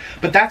shocked.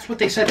 But that's what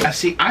they said.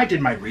 See, I did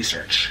my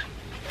research.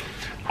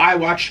 I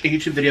watched a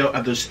YouTube video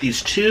of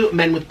these two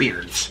men with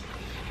beards.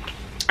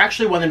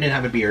 Actually, one of them didn't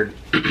have a beard.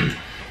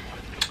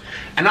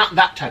 And not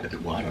that type of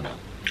beard. Well, I don't know.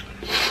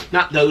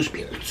 Not those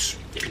beards,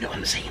 if you know what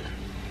I'm saying.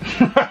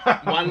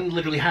 One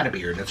literally had a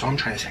beard. That's all I'm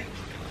trying to say.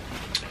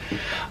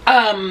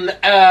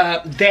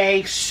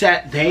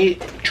 They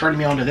turned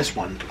me on to this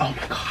one. Oh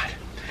my God.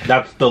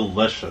 That's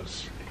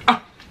delicious.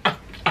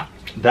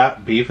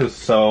 That beef is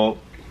so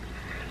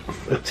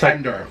it's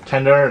tender. Like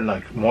tender and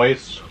like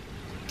moist.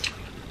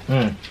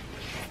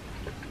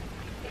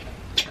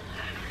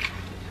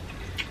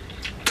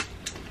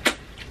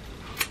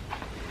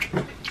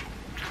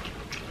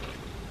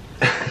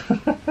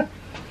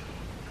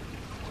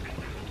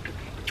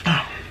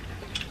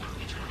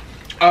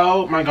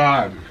 Oh my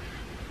God.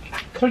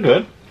 They're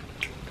good.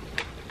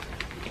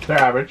 They're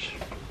average.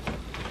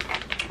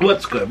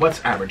 What's good?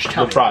 What's average?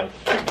 Tell me. Fried.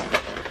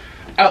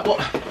 Well,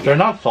 they're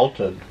not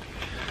salted.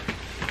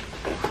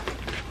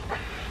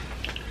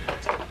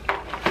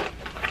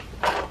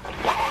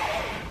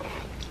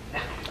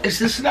 Is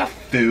this enough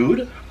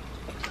food?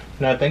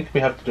 No, I think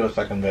we have to do a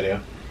second video.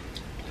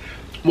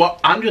 Well,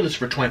 I'm doing this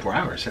for 24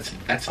 hours. That's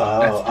the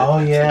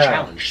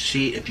challenge.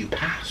 See if you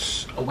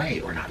pass away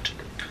or not.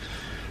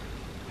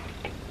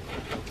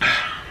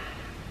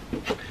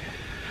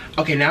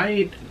 Okay, now I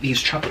need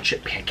these chocolate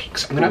chip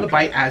pancakes. I'm gonna have a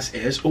bite as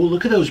is. Oh,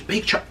 look at those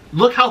big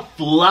look how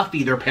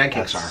fluffy their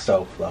pancakes are.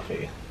 So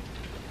fluffy.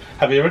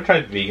 Have you ever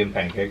tried vegan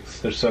pancakes?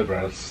 They're so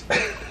gross.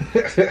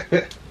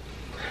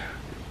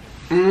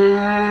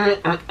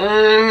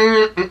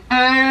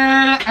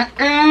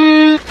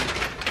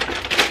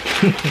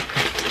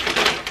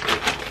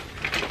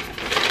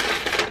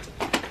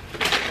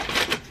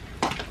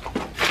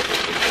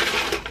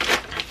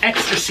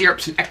 Extra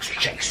syrups and extra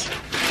chase.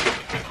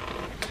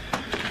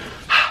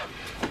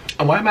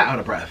 And why am I out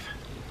of breath?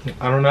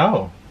 I don't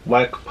know.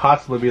 What could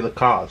possibly be the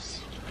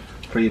cause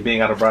for you being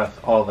out of breath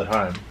all the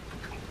time?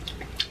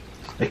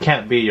 It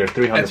can't be your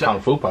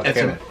 300-pound fupa,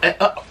 can it?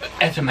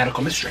 It's a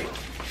medical mystery.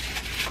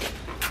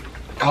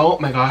 Oh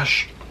my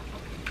gosh.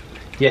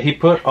 Yeah, he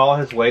put all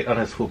his weight on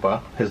his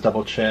fupa, his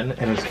double chin,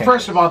 and his cancer.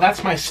 First of all,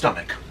 that's my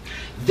stomach.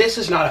 This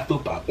is not a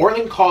fupa.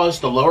 Orlin calls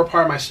the lower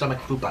part of my stomach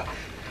fupa.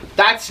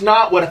 That's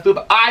not what a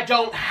fupa. I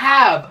don't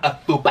have a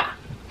fupa.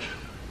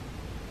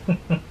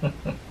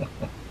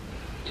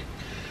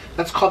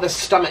 That's called the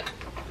stomach.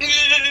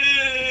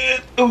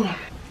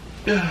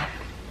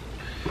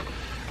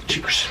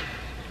 Cheers.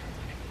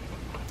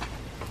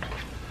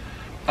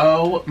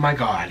 Oh my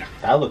God.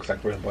 That looks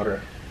like real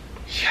butter.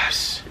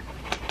 Yes.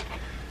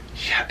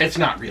 Yeah, it's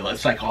not real.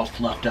 It's like all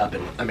fluffed up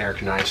and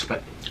Americanized,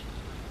 but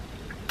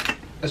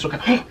it's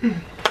okay.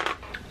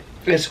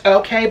 It's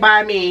okay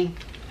by me.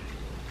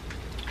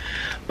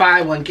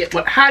 Buy one, get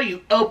one. How do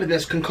you open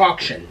this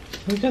concoction?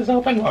 You just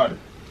open one.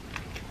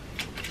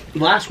 The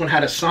last one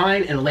had a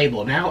sign and a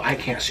label. Now I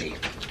can't see.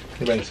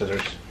 You bring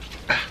scissors.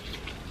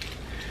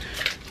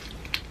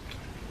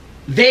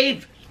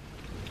 Dave,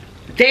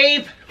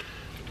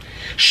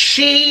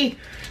 she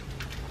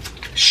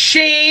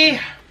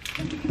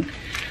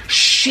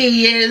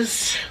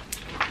is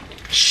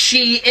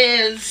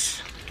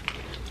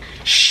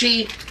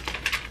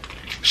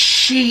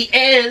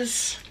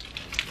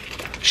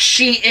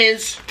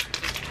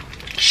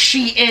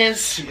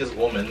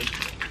woman.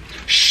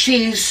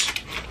 She's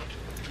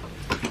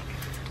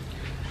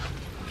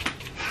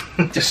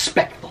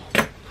disrespectful.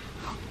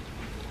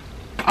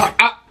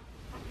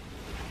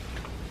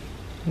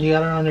 You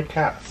got it on your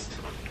cast.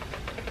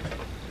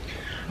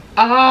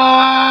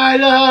 I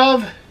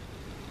love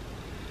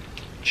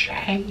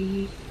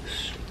Chase.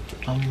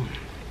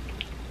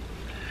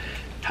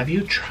 Have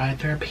you tried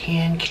their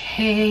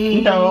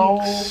pancakes?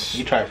 No.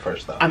 You try it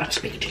first, though. I'm not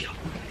speaking to you.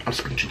 I'm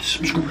speaking to the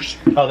subscribers.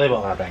 Oh, they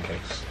won't have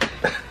pancakes.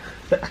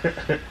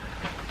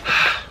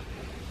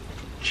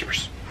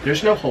 Cheers.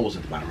 There's no holes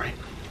at the bottom, right?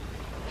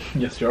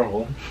 Yes, your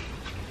hole.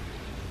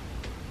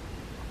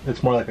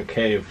 It's more like a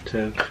cave,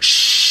 too.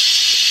 Shh.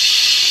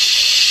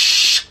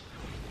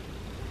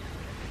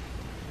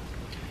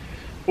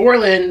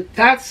 Orlin,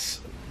 that's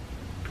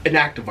an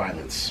act of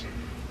violence.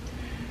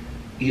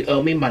 You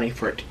owe me money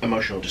for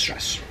emotional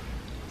distress.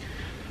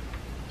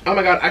 Oh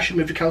my God, I should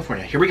move to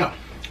California. Here we go.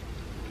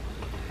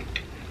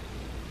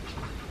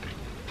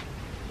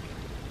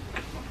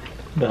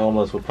 The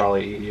homeless would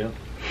probably eat you.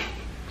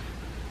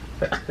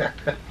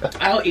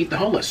 I'll eat the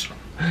homeless.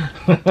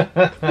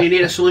 You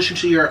need a solution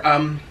to your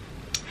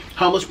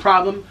homeless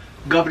problem?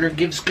 Governor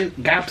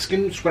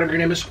Gapskins, whatever your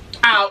name is.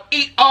 I'll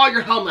eat all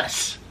your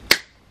homeless.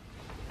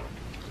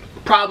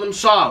 Problem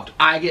solved.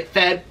 I get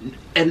fed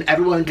and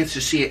everyone gets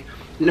to see it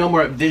No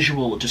more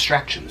visual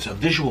distractions, of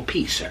visual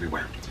peace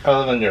everywhere.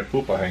 Other than your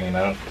fupa hanging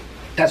out.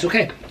 That's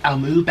okay. I'll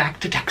move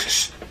back to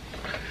Texas.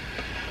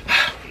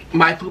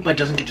 My fupa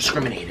doesn't get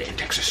discriminated in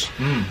Texas.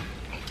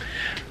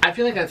 I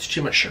feel like that's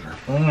too much sugar.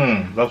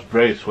 That's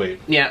very sweet.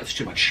 Yeah, it's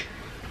too much.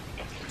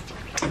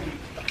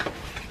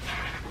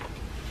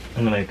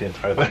 I'm gonna eat the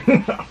entire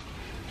thing.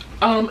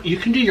 You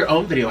can do your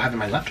own video having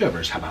my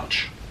leftovers. How about?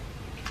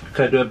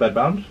 Could I do it bed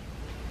bound?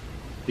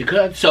 You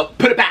could. So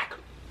put it back.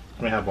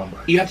 Let me have one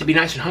bite. You have to be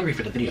nice and hungry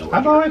for the video.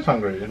 I'm always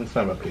hungry. You can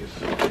smell my piece.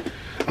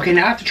 Okay,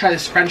 now I have to try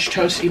this French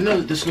toast, even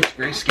though this looks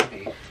very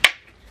skimpy.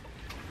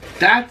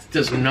 That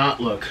does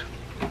not look.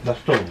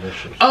 That's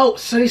delicious. Oh,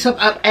 Sunny set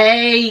up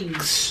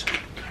eggs.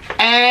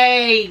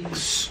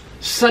 Eggs.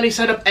 Sunny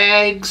set up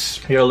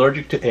eggs. You're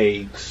allergic to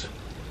eggs.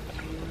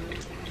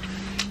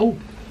 Oh.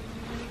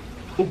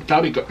 Oh,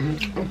 that'll be good.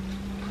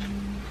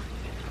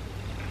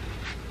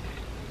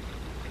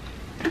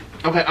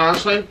 Okay,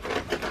 honestly,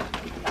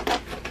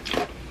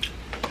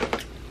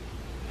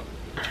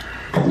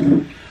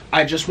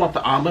 I just want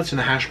the omelets and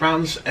the hash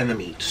browns and the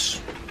meats.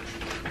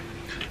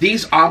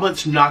 These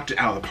omelets knocked it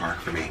out of the park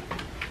for me.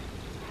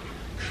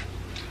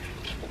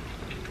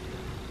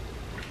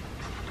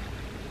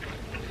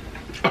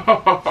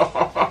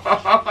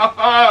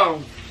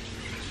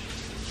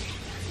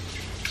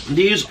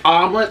 These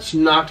omelets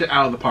knocked it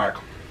out of the park.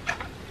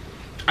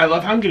 I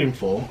love how I'm getting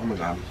full. Oh my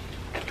god.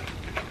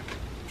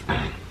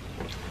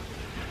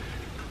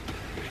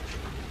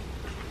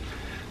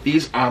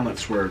 These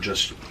omelets were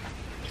just...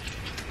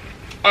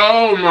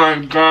 Oh my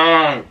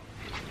god.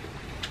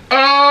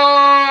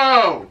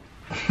 Oh!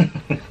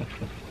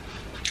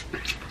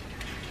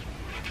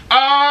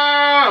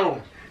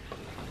 Oh!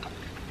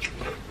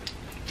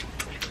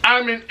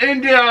 I'm in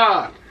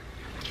India!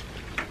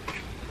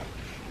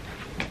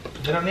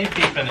 They don't eat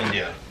beef in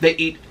India. They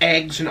eat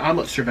eggs and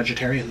omelets. They're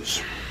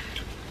vegetarians.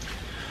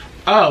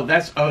 Oh,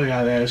 that's... Oh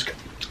yeah, that is...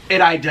 It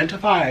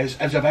identifies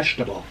as a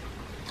vegetable.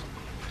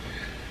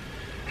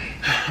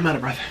 I'm out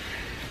of breath.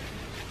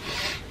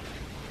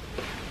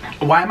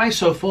 Why am I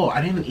so full? I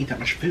didn't even eat that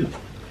much food.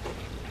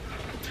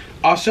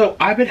 Also,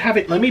 I've been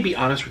having... Let me be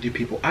honest with you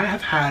people. I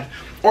have had...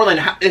 Orlin,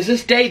 is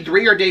this day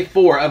 3 or day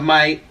 4 of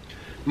my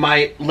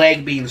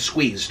leg being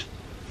squeezed?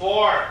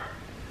 4.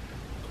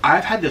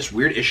 I've had this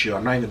weird issue.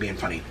 I'm not even being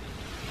funny.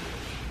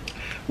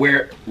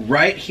 Where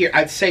right here,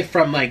 I'd say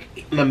from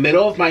like the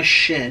middle of my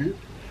shin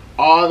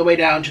all the way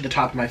down to the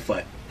top of my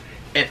foot,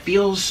 it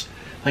feels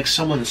like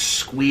someone's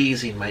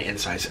squeezing my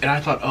insides. And I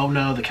thought, oh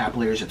no, the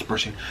capillaries, it's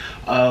bursting.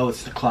 Oh,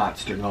 it's the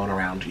clots, they're going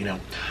around, you know.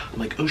 I'm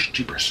like, oh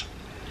jeepers.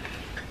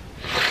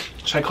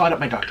 So I called up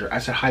my doctor. I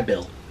said, hi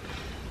Bill,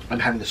 I'm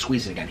having the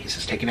squeezing again. He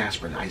says, take an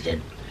aspirin. I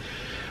did.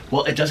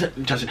 Well, it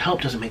doesn't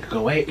help, doesn't make it go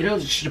away. You know,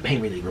 it's just a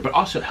pain reliever, but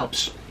also it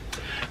helps.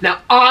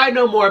 Now, I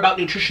know more about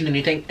nutrition than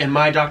anything, and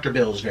my Dr.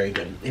 Bill is very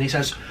good. And he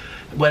says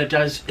what it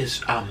does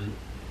is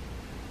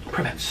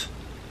prevents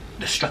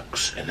the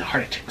strokes and the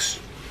heart attacks.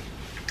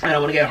 I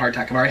don't want to get a heart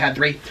attack. I've already had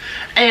 3.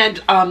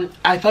 And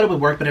I thought it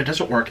would work, but it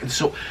doesn't work. And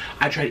so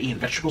I tried eating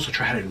vegetables. I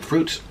tried it in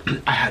fruits.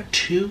 I had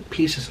 2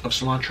 pieces of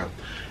cilantro.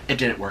 It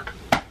didn't work.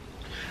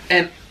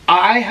 And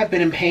I have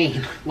been in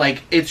pain.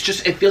 Like, it's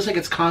just, it feels like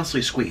it's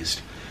constantly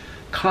squeezed.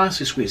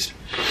 Constantly squeezed.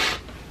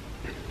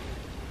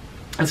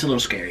 It's a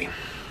little scary.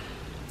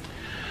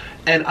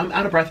 And I'm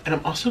out of breath, and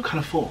I'm also kind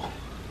of full.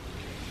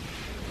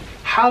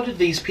 How did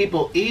these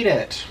people eat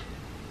it?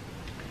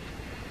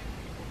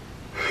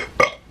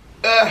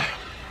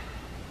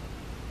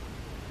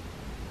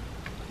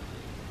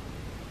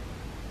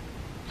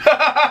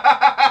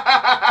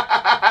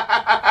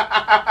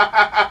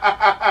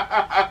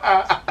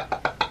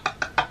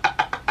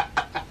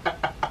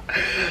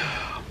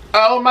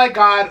 Oh my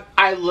god,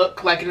 I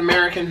look like an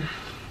American.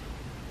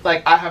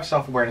 Like, I have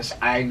self-awareness.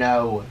 I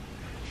know.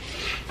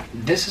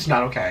 This is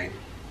not okay.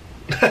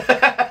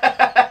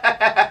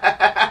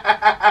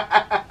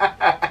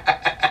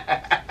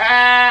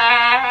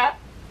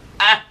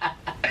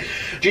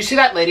 Do you see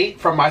that lady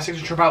from My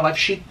Signature Wild Life?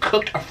 She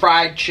cooked a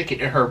fried chicken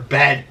in her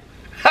bed.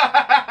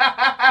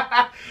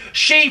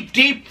 She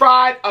deep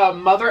fried a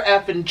mother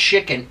effing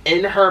chicken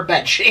in her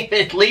bed. She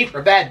didn't leave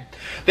her bed.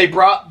 They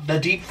brought the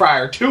deep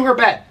fryer to her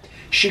bed.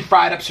 She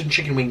fried up some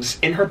chicken wings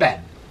in her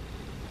bed.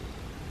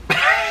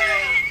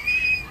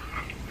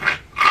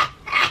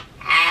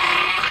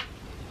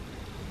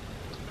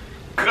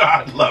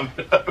 God love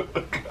it. Oh,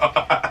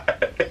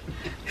 God.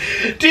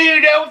 Do you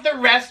know what the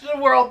rest of the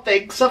world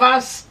thinks of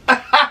us?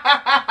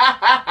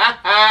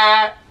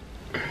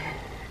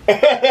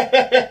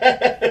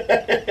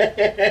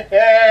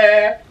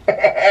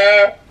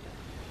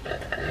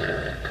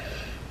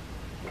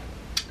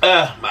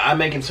 I'm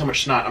making so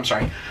much snot. I'm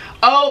sorry.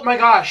 Oh my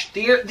gosh.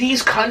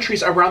 These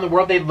countries around the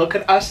world, they look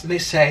at us and they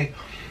say,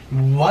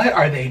 what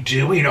are they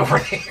doing over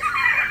there?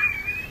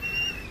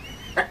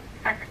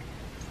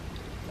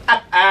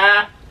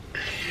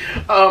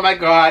 Oh my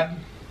god.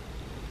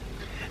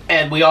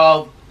 And we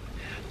all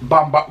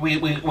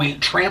we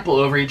trample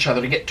over each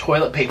other to get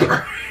toilet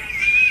paper.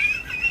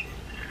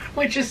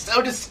 which is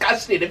so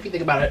disgusting if you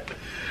think about it.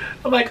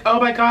 I'm like, oh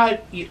my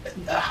god,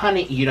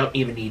 honey, you don't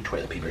even need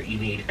toilet paper. You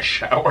need a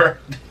shower.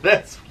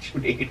 That's what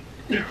you need.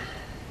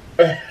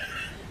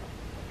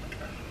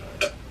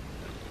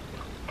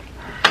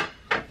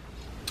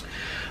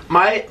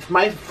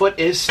 My foot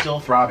is still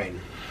throbbing.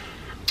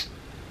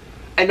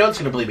 And no one's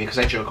gonna believe me because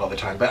I joke all the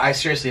time, but I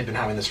seriously have been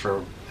having this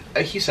for,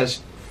 he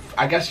says,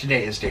 I guess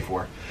today is day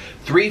 4.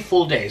 3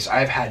 full days.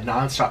 I've had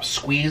non-stop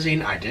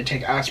squeezing. I did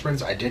take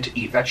aspirins. I did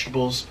eat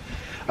vegetables.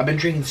 I've been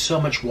drinking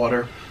so much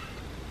water.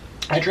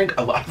 I drink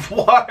a lot of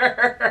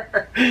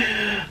water.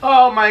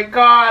 Oh my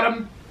god,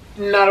 I'm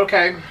not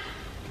okay.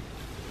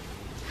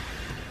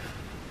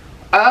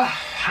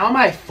 How am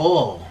I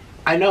full?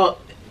 I know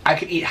I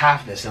could eat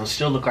half of this and it'll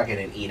still look like I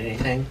didn't eat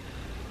anything.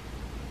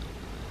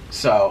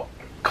 So,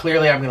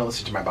 clearly I'm gonna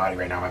listen to my body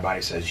right now. My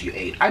body says you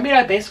ate. I mean,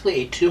 I basically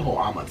ate 2 whole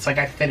omelets. Like,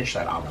 I finished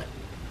that omelet.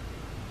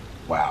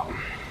 Wow.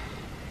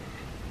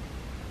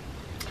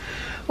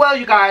 Well,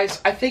 you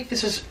guys, I think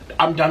this is,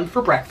 I'm done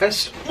for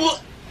breakfast.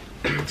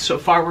 So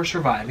far we're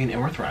surviving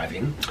and we're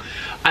thriving.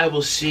 I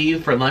will see you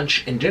for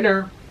lunch and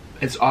dinner.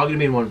 It's all gonna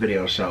be in one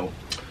video, so.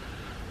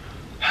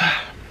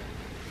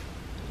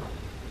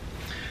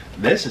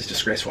 This is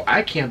disgraceful.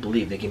 I can't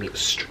believe they give me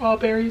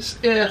strawberries.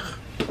 Ugh.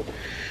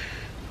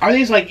 Are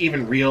these like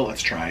even real?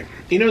 Let's try.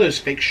 You know those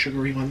fake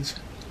sugary ones?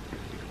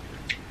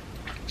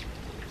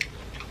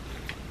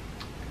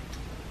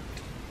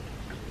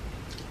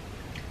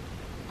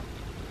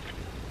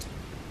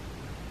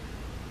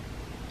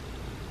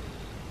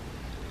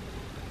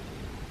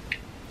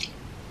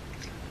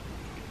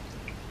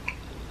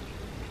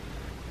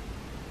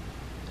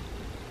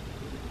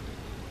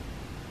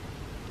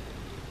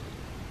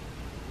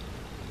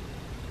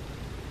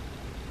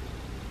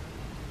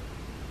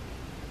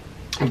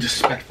 I'm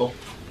disrespectful.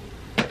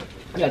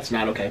 That's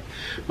not okay.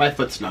 My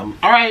foot's numb.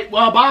 Alright,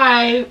 well,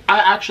 bye! I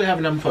actually have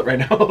a numb foot right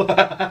now.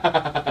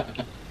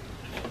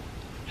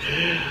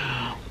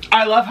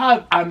 I love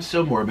how I'm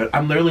so morbid.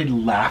 I'm literally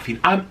laughing.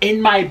 I'm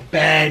in my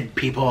bed,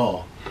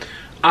 people.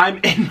 I'm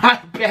in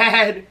my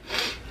bed.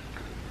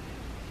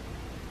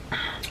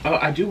 Oh,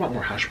 I do want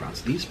more hash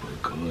browns. These were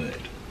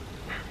good.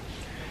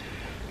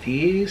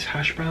 These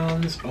hash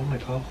browns. Oh my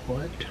god,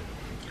 what?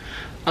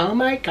 Oh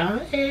my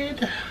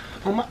god.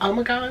 Oh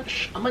my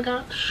gosh, oh my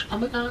gosh, oh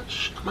my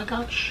gosh, oh my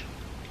gosh.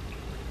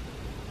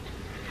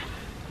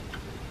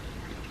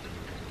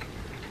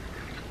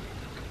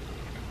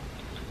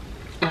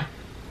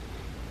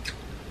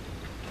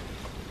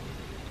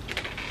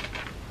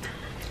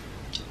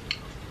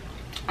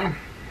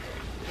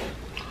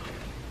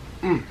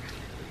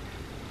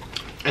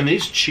 And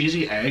these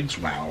cheesy eggs,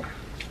 wow.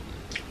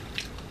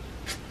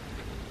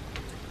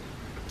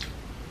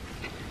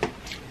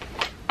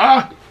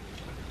 Ah!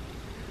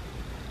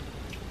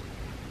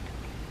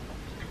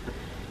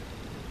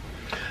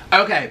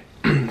 Okay,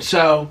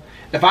 so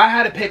if I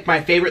had to pick my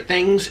favorite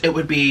things, it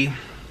would be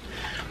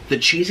the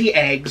cheesy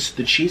eggs,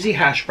 the cheesy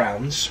hash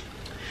browns,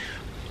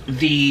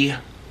 the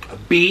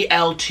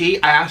BLT.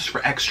 I asked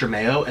for extra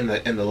mayo in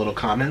the little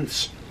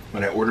comments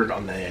when I ordered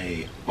on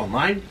the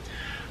online.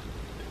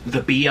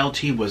 The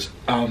BLT was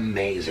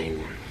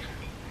amazing,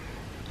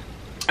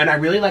 and I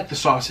really like the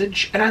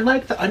sausage, and I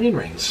like the onion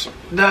rings,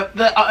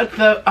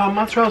 the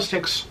mozzarella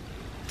sticks.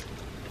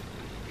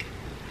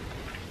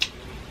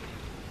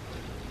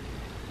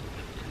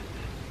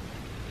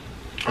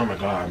 Oh my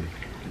god,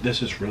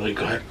 this is really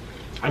good.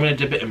 I'm gonna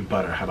dip it in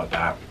butter. How about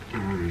that?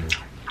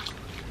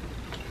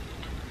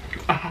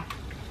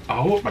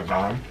 Oh my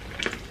god.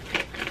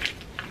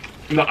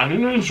 The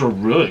onion rings are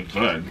really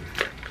good.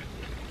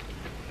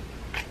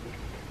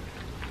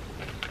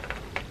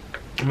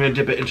 I'm gonna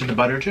dip it into the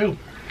butter too.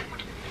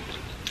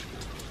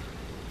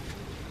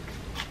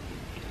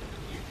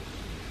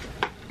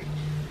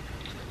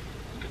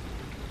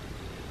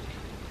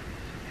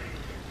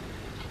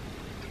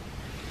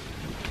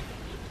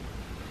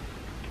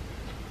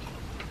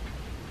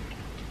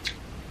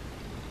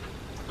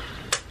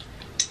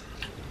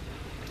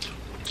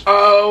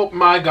 Oh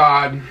my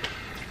god.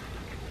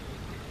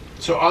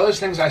 So all those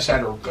things I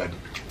said are good.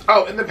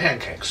 Oh, and the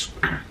pancakes.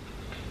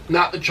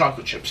 Not the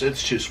chocolate chips,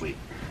 it's too sweet.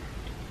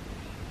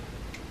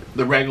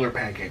 The regular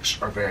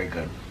pancakes are very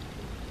good.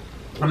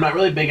 I'm not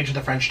really big into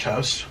the French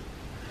toast.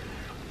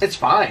 It's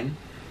fine.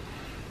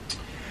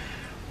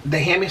 The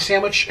hammy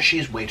sandwich,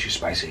 she's way too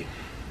spicy.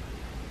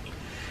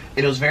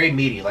 It was very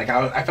meaty. Like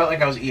I felt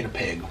like I was eating a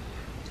pig.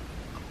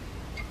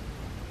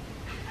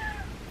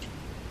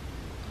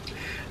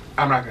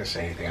 I'm not going to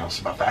say anything else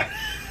about that.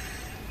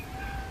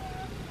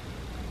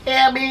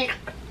 Hammy.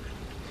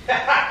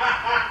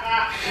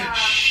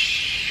 Shh.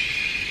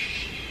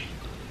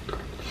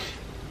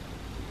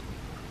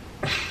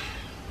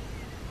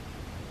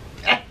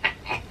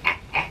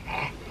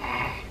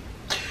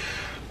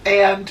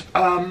 And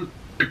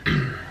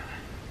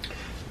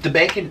the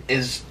bacon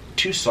is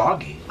too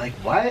soggy. Like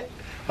what?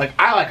 Like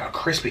I like a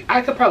crispy.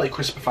 I could probably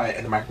crispify it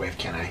in the microwave,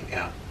 can I?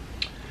 Yeah.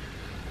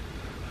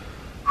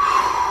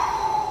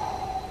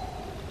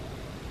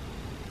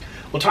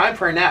 Well, time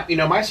for a nap. You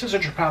know, my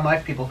 600-pound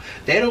life people,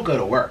 they don't go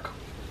to work.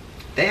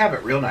 they have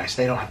it real nice.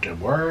 They don't have to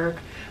work.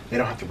 They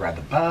don't have to ride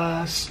the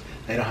bus.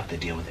 They don't have to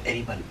deal with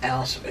anyone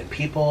else and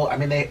people. I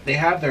mean, they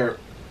have their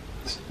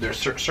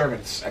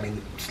servants. I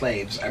mean,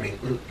 slaves. I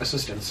mean,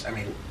 assistants. I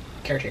mean,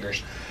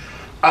 caretakers.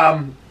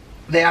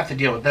 They have to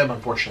deal with them,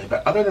 unfortunately.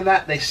 But other than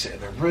that, they sit in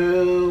their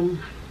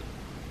room.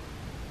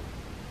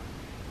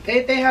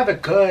 They have a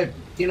good,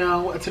 you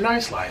know, it's a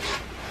nice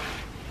life.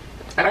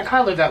 And I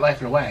kind of live that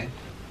life in a way.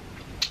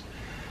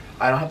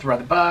 I don't have to ride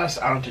the bus.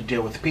 I don't have to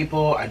deal with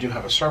people. I do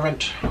have a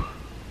servant.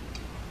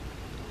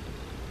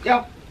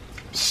 Yeah.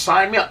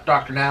 Sign me up,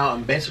 doctor, now.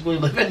 I'm basically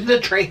living the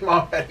dream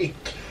already.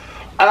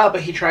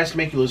 But he tries to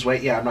make you lose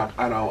weight. Yeah,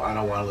 I don't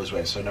want to lose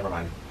weight, so never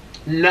mind.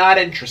 Not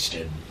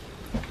interested.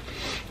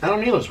 I don't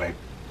need to lose weight.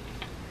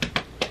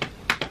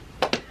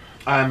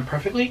 I'm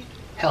perfectly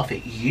healthy.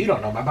 You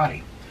don't know my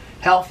body.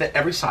 Health at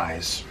every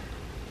size.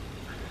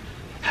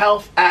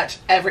 Health at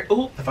every...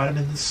 Ooh, the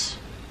vitamins.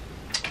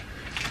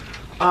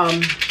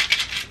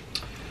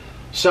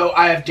 So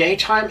I have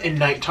daytime and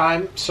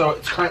nighttime. So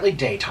it's currently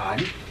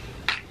daytime.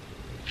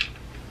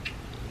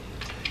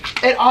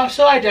 It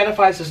also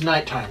identifies as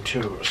nighttime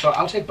too. So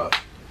I'll take both.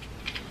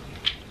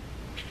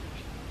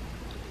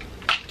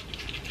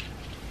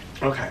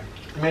 Okay.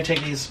 I'm going to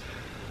take these.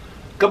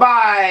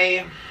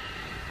 Goodbye.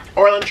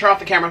 Orlin, turn off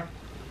the camera.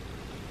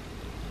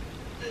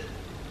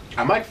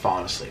 I'm like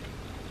falling asleep.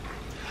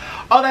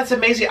 Oh, that's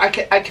amazing. I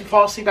can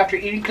fall asleep after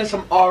eating because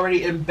I'm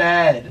already in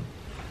bed.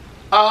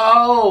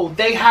 Oh,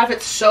 they have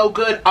it so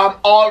good. I'm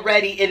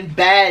already in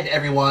bed,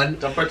 everyone.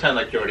 Don't pretend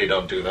like you already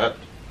don't do that.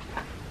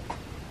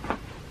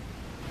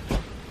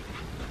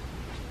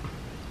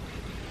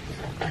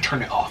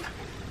 Turn it off.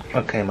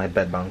 Okay, my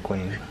bedbound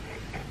queen.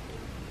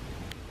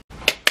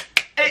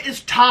 It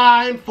is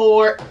time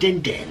for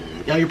Din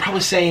Din. Now you're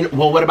probably saying,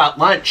 well, what about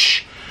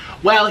lunch?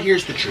 Well,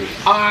 here's the truth.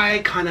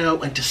 I kind of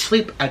went to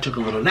sleep. I took a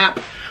little nap.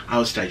 I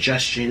was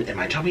digesting in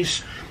my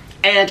tummies.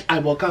 And I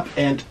woke up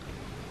and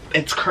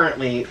it's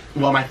currently,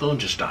 well, my phone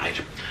just died.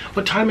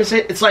 What time is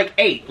it? It's like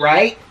 8,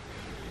 right?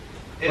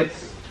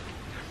 It's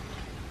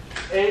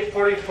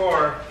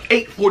 8:44.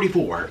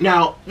 8:44.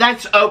 Now,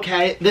 that's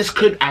okay. This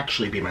could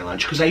actually be my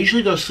lunch because I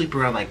usually go to sleep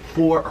around like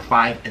 4 or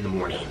 5 in the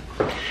morning.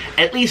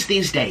 At least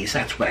these days,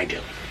 that's what I do.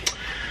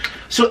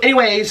 So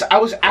anyways, I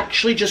was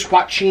actually just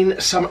watching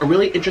some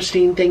really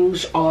interesting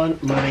things on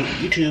my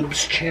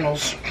YouTube's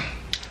channels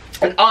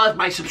and all of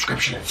my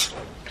subscriptions.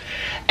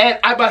 And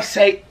I must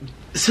say,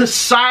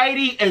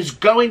 society is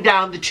going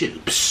down the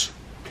tubes.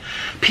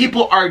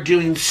 People are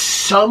doing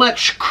so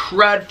much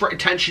crud for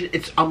attention,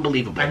 it's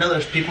unbelievable. I know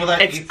there's people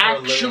that eat for a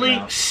living now. It's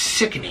actually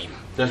sickening.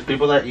 There's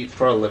people that eat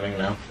for a living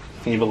now.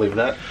 Can you believe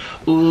that?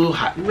 Ooh,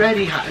 hot and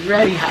ready, hot and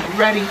ready, hot and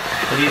ready.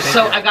 What do you think?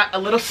 So I got a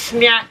little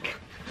snack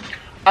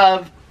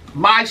of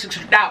my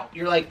 600. Now,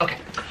 you're like, okay.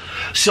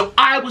 So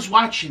I was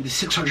watching the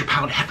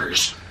 600-pound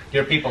heifers.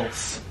 Your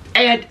peoples.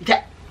 And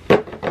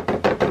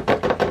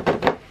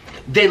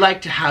they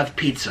like to have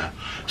pizza.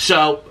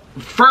 So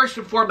first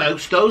and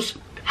foremost, those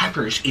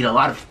heifers eat a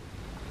lot of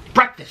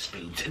breakfast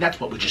foods, and that's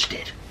what we just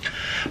did.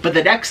 But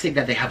the next thing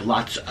that they have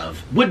lots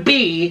of would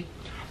be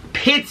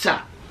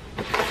pizza.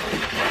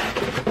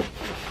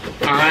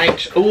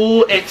 Alright.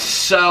 Ooh, it's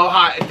so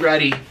hot and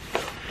ready.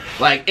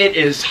 Like, it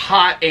is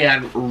hot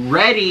and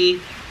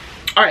ready.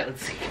 Alright,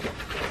 let's see.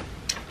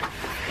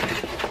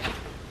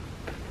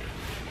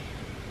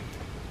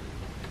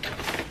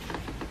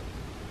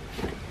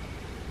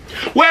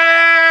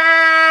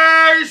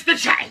 Where's the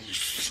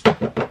cheese?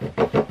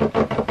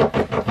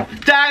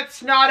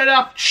 That's not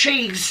enough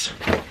cheese.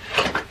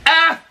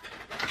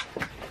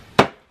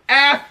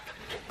 F.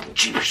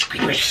 Jeepers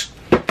creepers.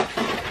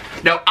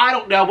 Now, I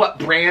don't know what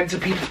brands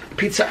of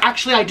pizza.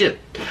 Actually, I do.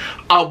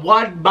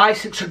 One My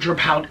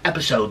 600-Pound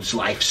Episodes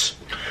Life's.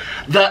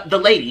 The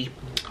lady,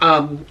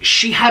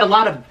 she had a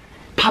lot of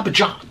Papa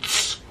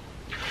John's.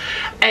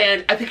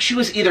 And I think she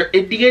was either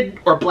Indian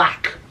or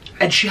black.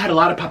 And she had a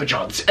lot of Papa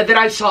John's. And then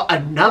I saw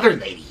another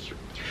lady.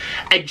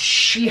 And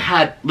she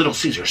had Little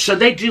Caesars. So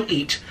they do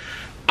eat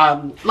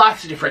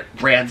lots of different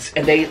brands.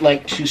 And they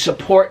like to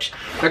support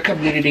their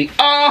community.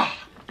 Oh,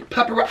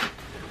 pepperoni.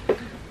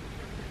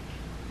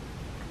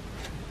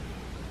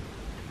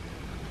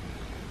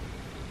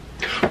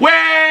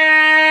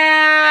 Where's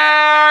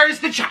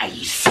the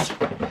cheese?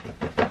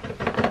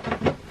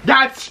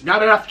 That's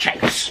not enough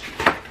cheese.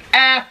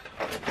 F.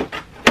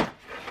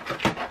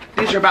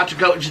 These are about to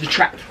go into the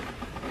trap.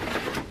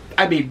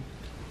 I mean,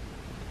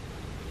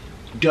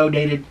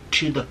 donated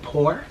to the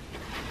poor.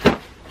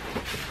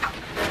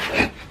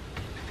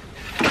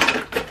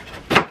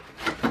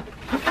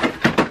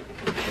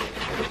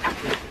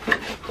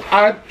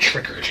 I'm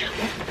triggered.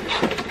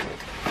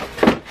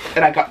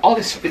 And I got all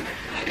this food.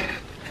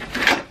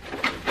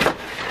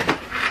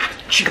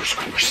 Cheers,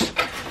 creepers.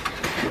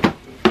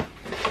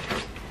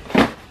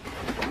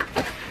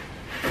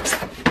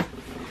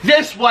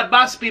 This one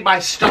must be my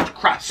stuffed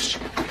crust.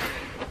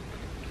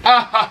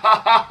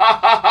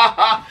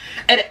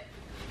 And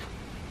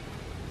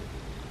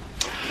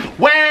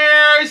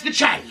where's the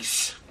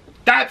cheese?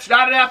 That's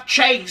not enough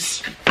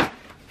cheese.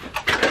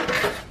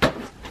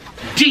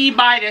 D-.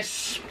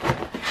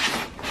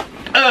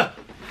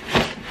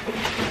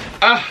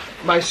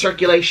 My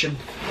circulation.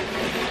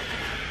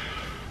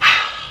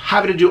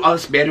 Having to do all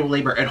this manual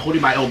labor and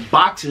holding my own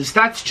boxes,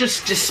 that's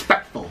just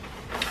disrespectful.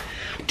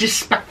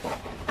 Disrespectful.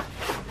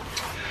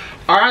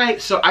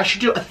 Alright, so I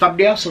should do a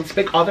thumbnail, so let's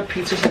make all the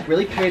pizzas look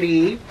really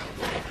pretty.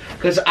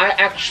 Because I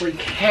actually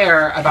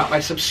care about my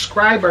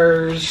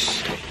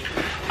subscribers.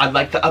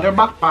 Unlike the other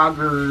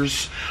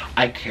mukbangers,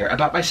 I care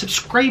about my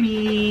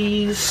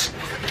subscribees.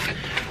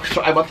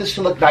 So I want this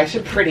to look nice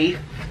and pretty.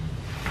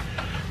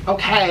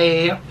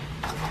 Okay.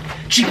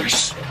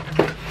 Jeepers.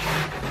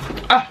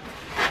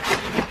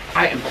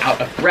 I am out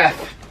of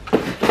breath.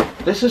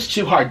 This is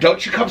too hard.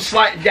 Don't you come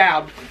sliding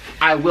down.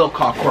 I will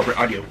call corporate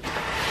on you.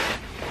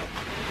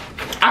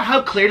 I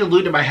have cleared a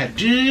loot in my head.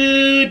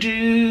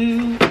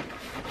 Do.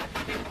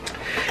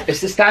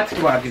 Is this that?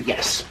 Do I do?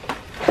 Yes.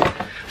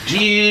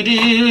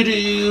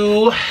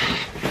 Do.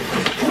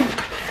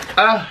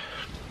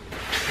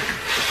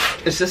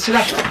 Is this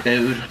enough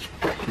food?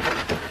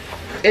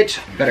 It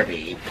better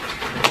be.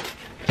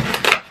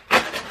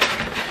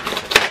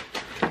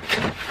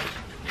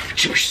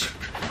 Cheers.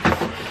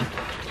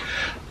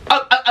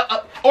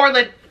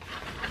 Orlin.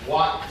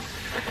 What?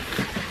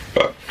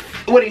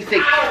 What do you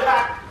think?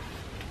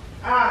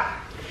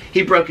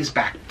 He broke his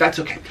back. That's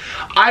okay.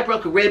 I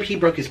broke a rib. He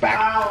broke his back.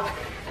 Ow.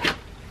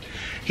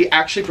 He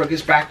actually broke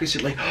his back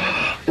recently.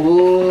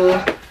 Ooh.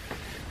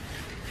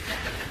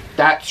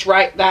 That's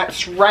right.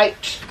 That's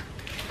right.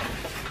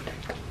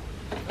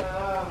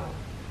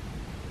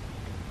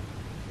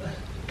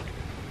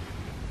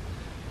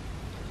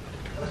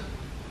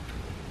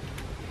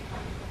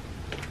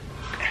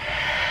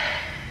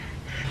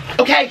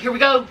 Okay, here we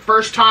go.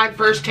 First time,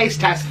 first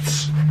taste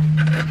tests.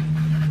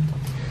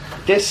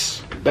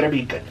 This better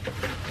be good.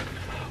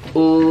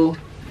 Ooh.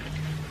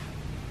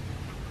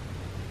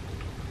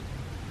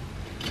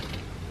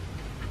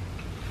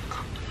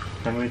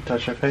 Can we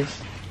touch your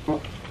face?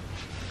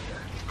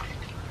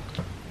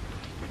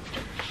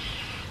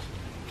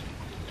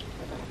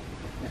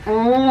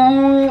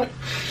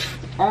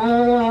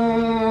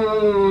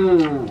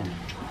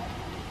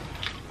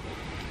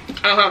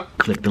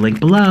 Click the link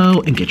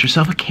below and get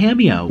yourself a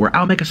cameo where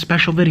I'll make a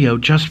special video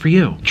just for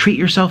you. Treat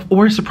yourself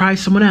or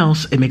surprise someone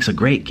else. It makes a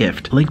great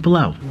gift. Link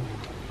below.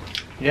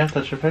 Yeah,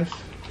 touch your face.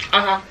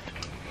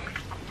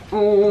 Do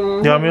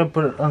You want me to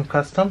put it on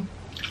custom?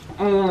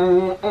 You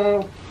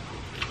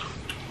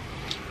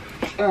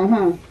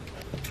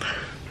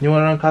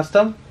want it on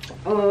custom?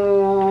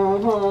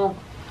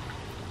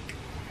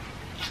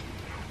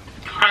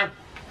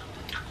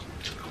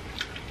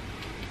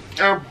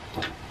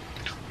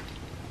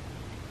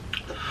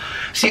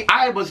 See,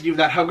 I wasn't even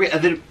that hungry,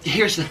 and then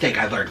here's the thing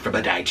I learned from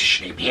a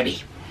dietitian named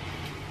Denny.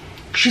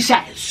 She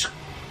says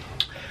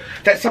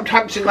that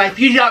sometimes in life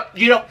you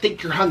don't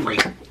think you're hungry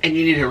and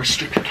you need to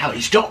restrict your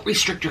calories. Don't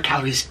restrict your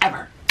calories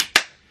ever,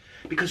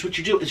 because what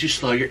you do is you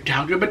slow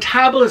down your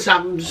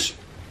metabolisms,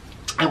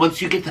 and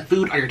once you get the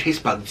food on your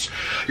taste buds,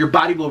 your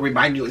body will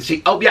remind you and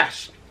say, "Oh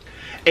yes,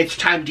 it's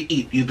time to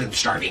eat. You've been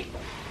starving."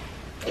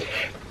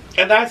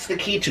 And that's the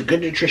key to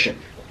good nutrition.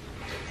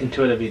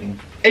 Intuitive eating.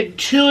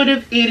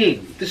 Intuitive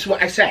eating. This is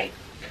what I say.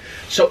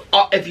 So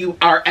if you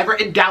are ever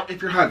in doubt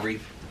if you're hungry,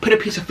 put a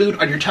piece of food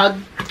on your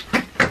tongue,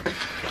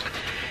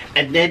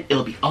 and then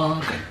it'll be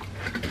all good.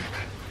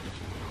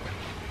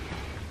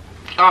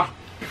 Ah.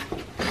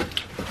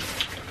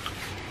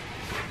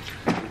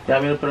 You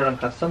want me to put it on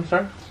custom,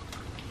 sir?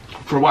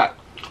 For what?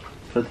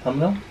 For the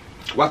thumbnail?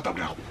 What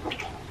thumbnail?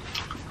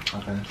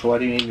 Okay, so what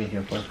do you need me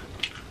here for?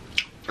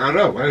 I don't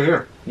know. Right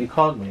here. You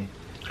called me.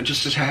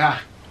 Just to say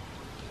hi.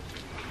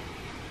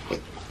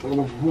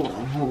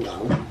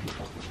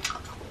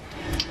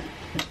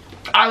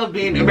 I love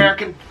being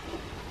American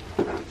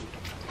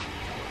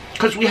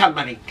because we have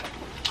money.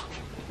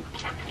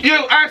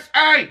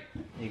 USA!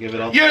 You give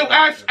it all.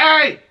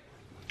 USA!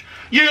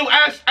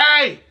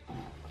 USA!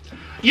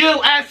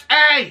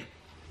 USA!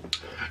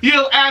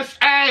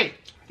 USA!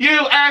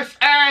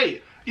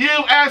 USA!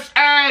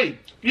 USA!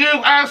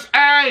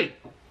 USA!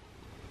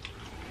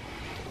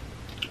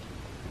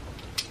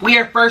 We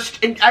are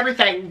first in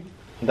everything.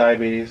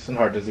 Diabetes and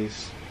heart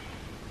disease.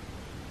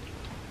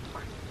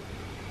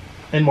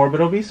 And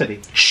morbid obesity.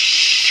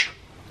 Shh!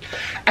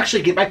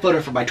 Actually, get my photo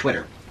from my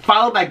Twitter.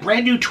 Follow my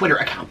brand new Twitter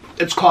account.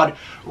 It's called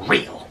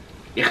Real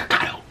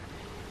Nikocado.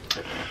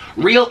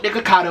 Real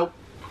Nikocado.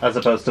 As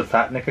opposed to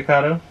Fat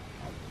Nikocado?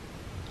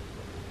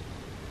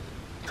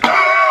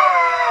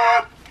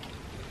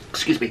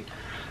 Excuse me.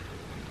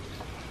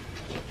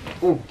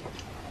 Ooh.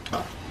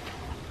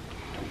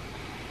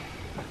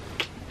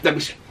 Let me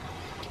see.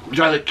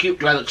 Do I look cute?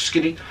 Do I look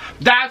skinny?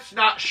 That's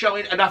not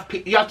showing enough.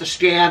 You have to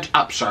stand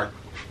up, sir.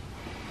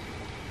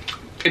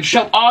 And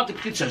show all the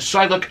pizzas so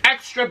I look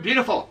extra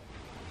beautiful.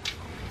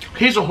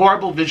 He's a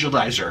horrible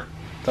visualizer.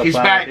 He's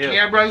bad at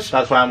cameras.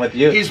 That's why I'm with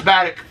you. He's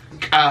bad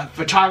at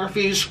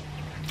photographies.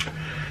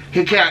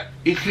 He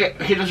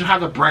doesn't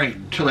have a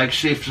brain to like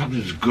see if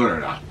something's good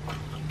or not.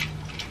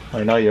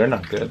 I know you're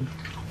not good.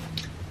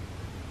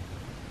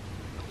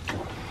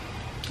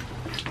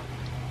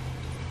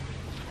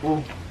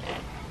 Look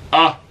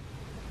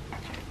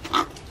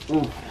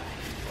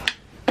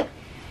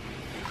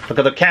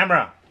at the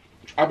camera.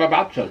 I'm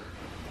about to.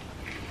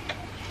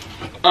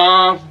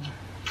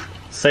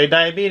 Say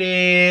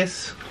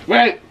diabetes.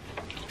 Wait.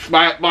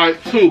 My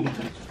tube.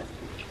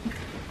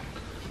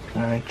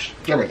 Alright.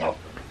 There we go.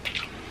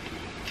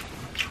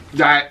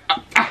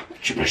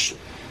 Jeepers.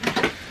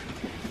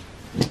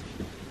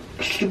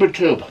 Stupid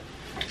tube.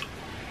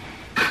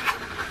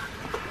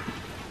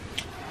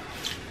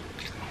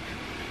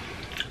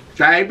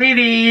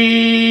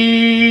 Diabetes.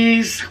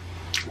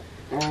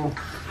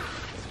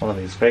 It's one of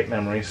these great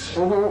memories.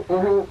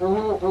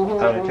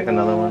 Let me take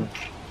another one.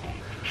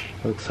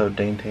 It looks so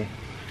dainty.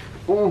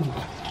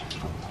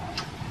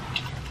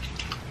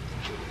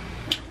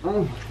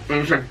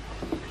 Interesting.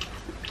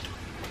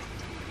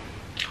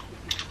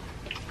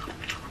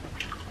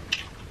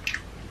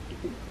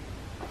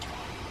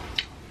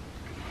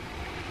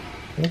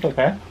 It's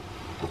okay.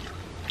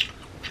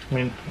 I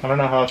mean, I don't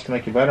know how else to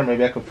make you better.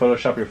 Maybe I could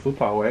Photoshop your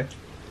fupa away.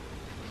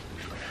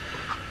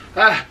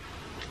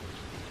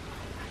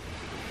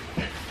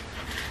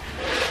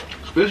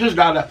 This is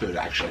not enough food,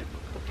 actually.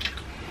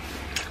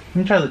 Let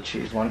me try the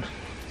cheese one.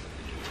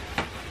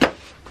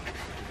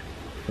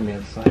 Give me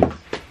a slice.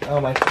 Oh,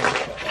 my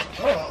face.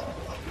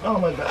 Oh,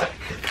 my back.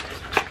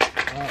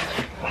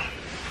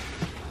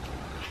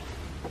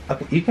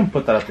 Okay, you can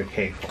put that up your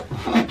cake.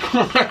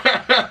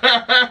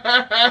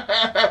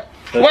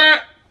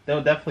 What?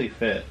 They'll definitely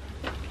fit.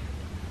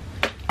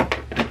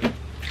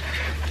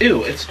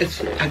 Ew, it's you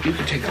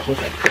can take the whole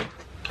thing.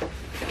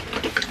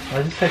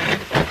 I just take it.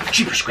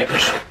 Jeepers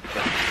scrapers.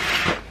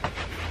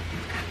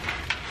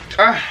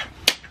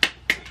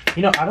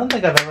 You know, I don't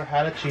think I've ever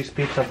had a cheese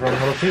pizza from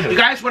Little Caesars. You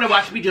guys want to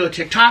watch me do a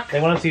TikTok? They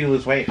want to see you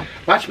lose weight.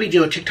 Watch me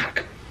do a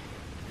TikTok.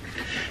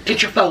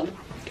 Get your phone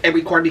and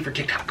record me for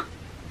TikTok.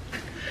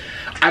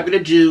 I'm going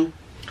to do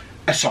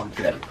a song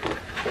for them.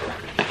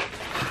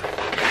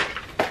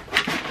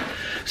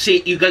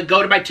 See, you can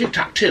go to my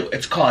TikTok too.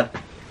 It's called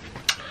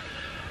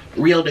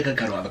Real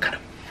Nikocado Avocado.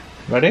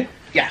 Ready?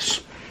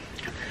 Yes.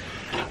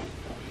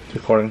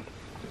 Recording.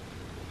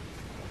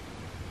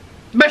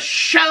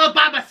 Michelle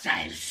Obama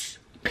says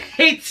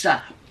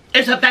pizza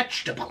is a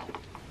vegetable.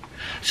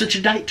 So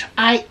tonight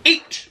I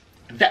eat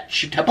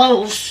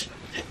vegetables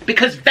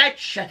because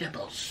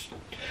vegetables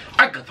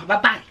are good for my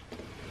body.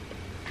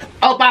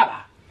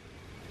 Obama.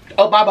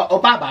 Obama,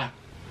 Obama.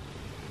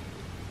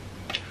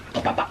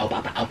 Obama,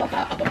 Obama,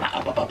 Obama, Obama,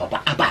 Obama,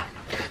 Obama,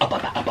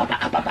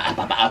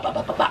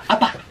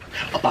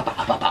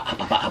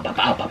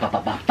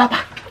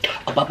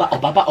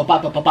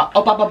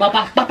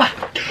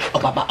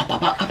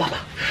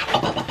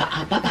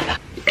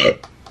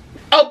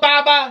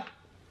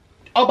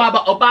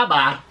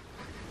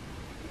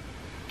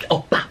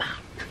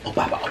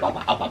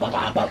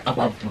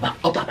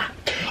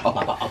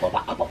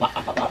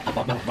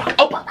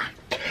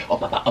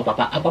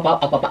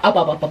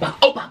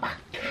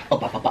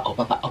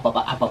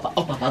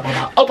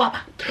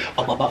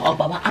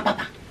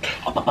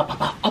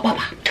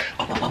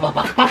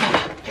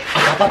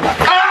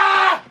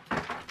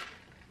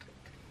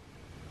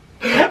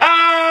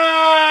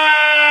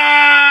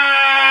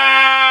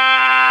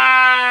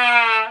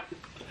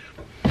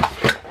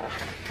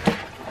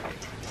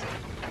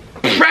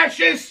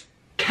 Precious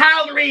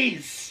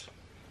calories.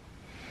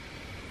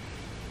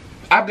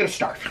 I'm gonna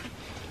starve.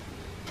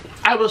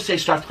 I will say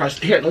stuffed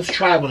crust. Here, let's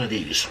try one of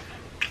these.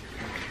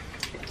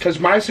 Because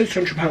my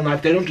 600-pound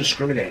life, they don't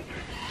discriminate.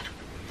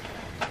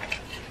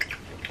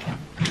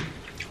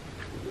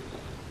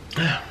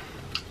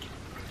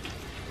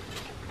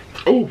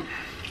 Oh.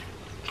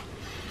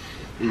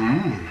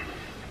 Mmm.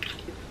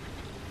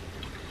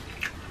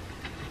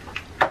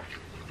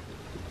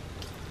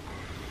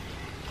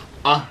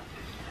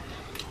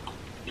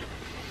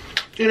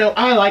 You know,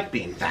 I like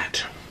being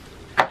fat.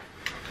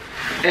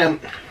 And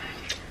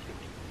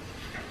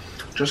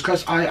just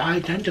because I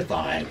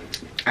identify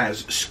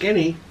as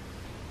skinny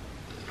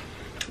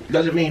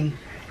doesn't mean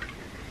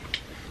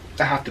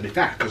I have to be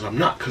fat, because I'm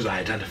not, because I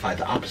identify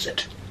the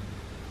opposite.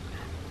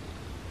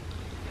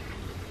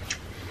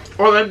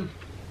 Orlin.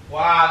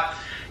 What?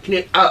 Can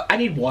you, I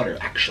need water,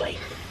 actually.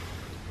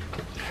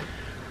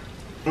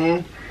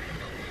 The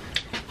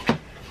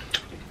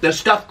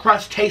stuffed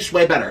crust tastes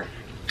way better.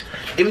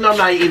 Even though I'm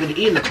not even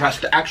eating the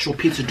crust, the actual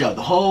pizza dough,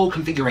 the whole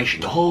configuration,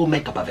 the whole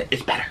makeup of it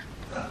is better.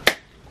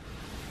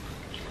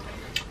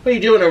 What are you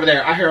doing over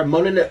there? I hear a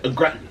moaning and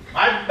grunting.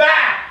 My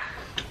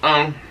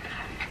back!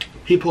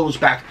 He pulled his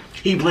back.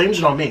 He blames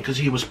it on me because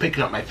he was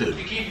picking up my food.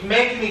 You keep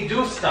making me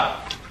do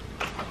stuff.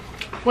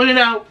 Well, you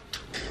know,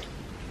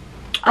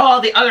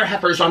 all the other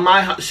heifers on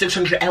my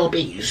 600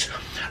 lbs,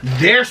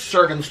 their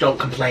servants don't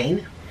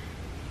complain.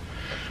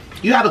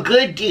 You have a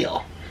good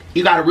deal.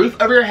 You got a roof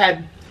over your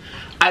head.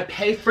 I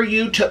pay for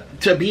you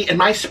to be in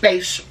my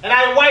space. And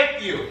I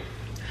wipe you.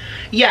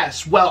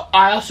 Yes, well,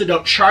 I also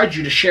don't charge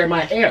you to share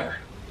my air.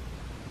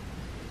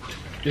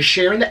 You're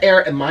sharing the air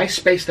in my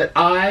space that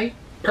I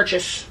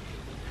purchase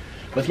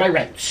with my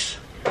rents.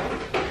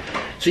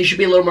 So you should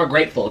be a little more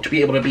grateful to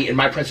be able to be in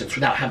my presence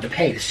without having to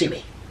pay to see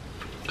me.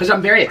 Because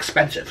I'm very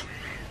expensive.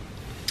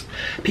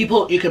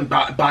 People, you can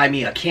buy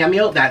me a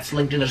Cameo. That's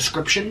linked in the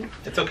description.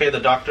 It's okay.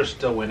 The doctor's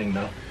still winning,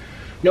 though.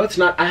 No, it's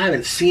not. I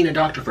haven't seen a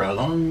doctor for a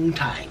long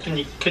time. And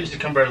you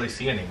can barely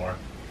see anymore.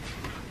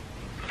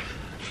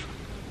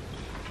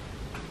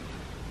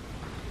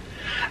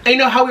 And you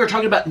know how we were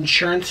talking about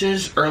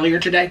insurances earlier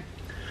today?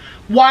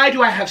 Why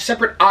do I have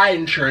separate eye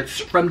insurance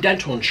from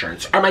dental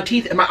insurance? Are my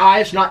teeth and my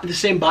eyes not in the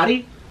same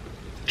body?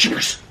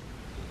 Jeepers.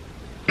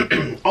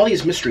 All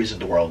these mysteries of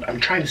the world I'm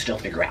trying to still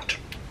figure out.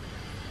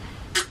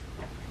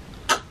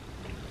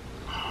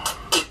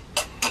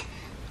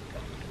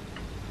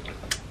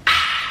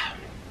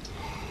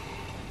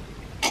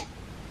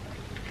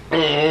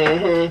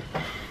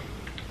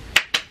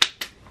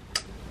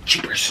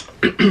 Jeepers.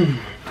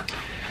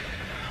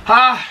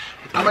 Oh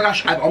my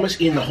gosh, I've almost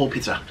eaten the whole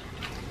pizza.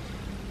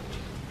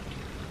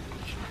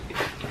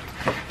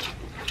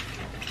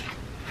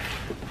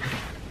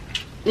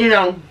 You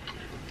know,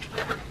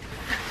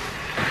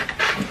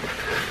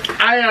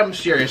 I am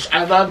serious.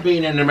 I love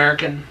being an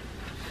American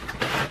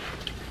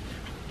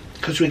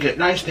because we get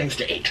nice things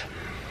to eat.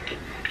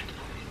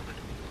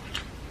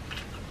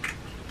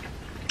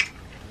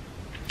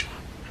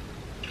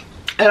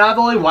 And I've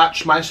only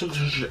watched my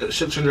 600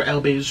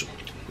 LBs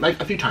like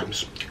a few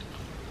times.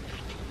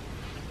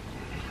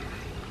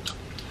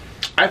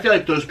 I feel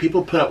like those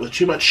people put up with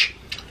too much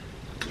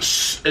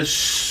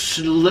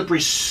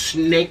slippery,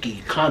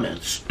 snaky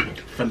comments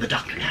from the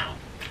doctor now.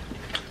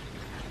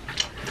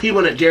 He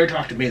wouldn't dare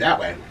talk to me that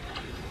way.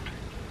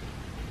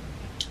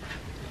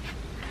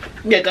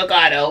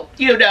 Nikocado,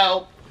 you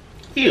know,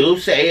 you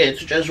say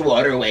it's just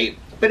water weight,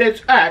 but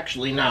it's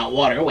actually not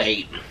water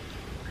weight.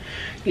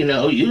 You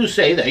know, you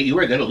say that you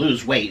were going to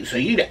lose weight, so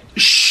you...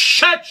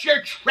 Shut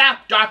your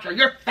trap, doctor!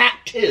 You're fat,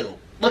 too!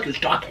 Look who's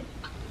talking.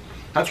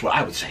 That's what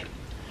I would say.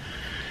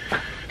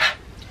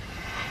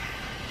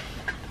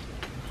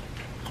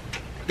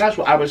 That's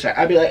what I would say.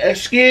 I'd be like,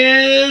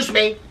 excuse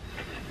me.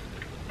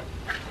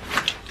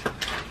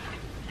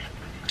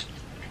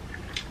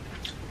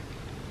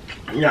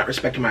 You're not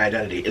respecting my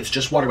identity. It's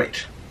just water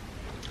weight.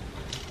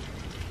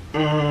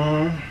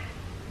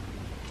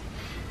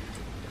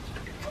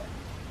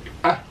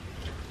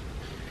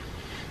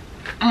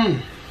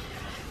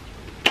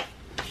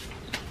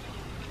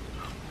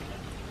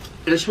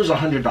 This was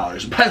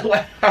 $100, by the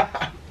way.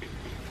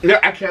 No,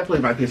 I can't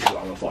believe my pizza's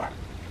on the floor.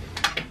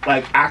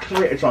 Like,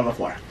 actually, it's on the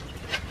floor.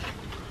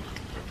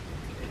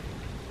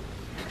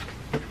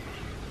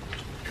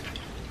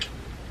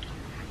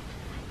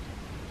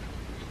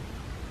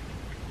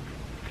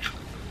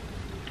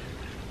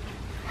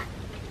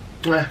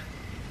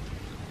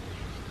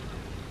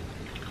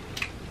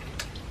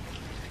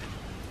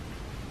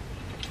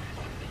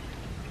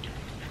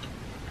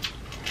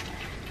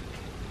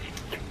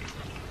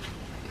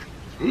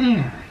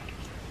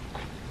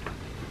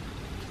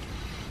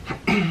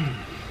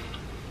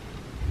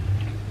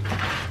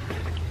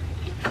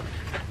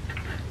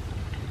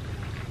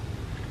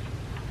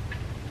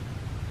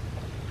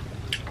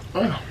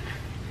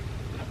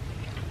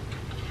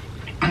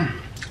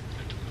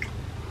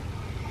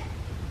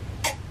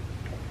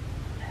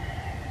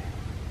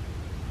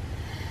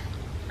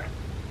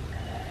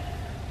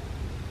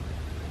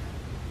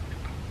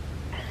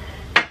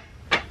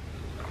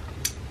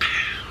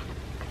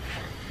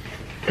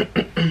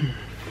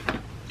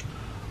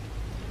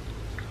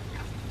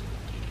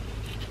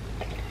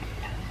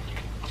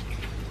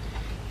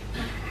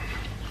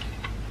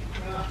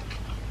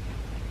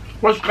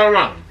 What's going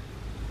on?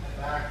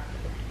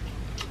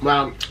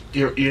 Well,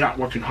 you're not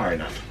working hard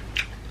enough.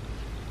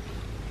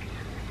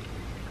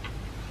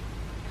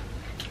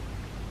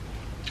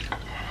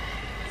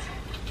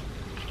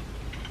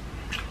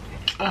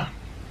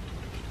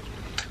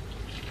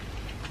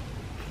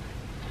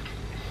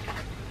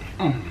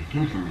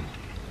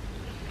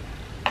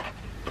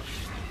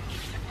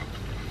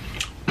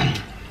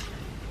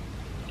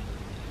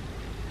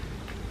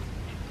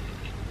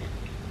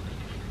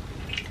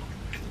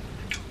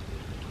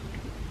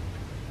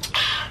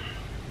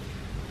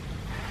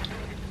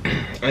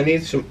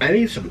 I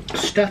need some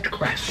stuffed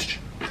crust.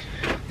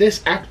 This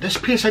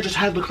piece I just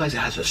had looks like it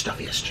has the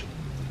stuffiest.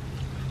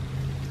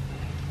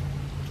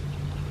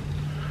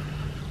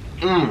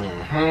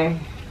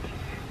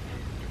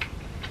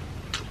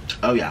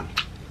 Oh yeah.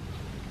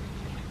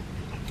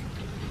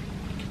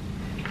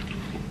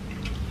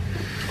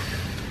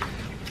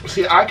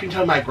 See, I can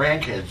tell my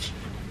grandkids.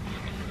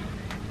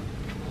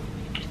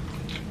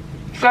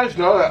 You guys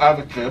know that I have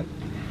a kid?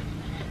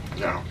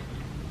 No.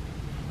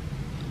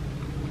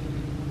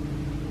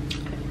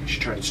 She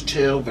turns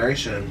 2 very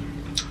soon.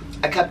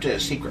 I kept it a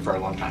secret for a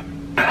long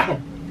time.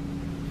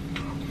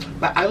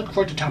 But I look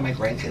forward to telling my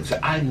grandkids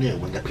that I knew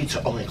when the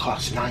pizza only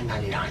cost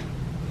 $9.99.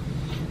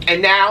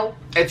 And now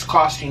it's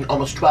costing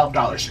almost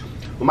 $12.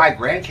 When my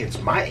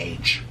grandkids my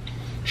age,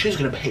 she's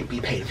going to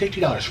be paying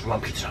 $50 for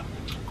one pizza.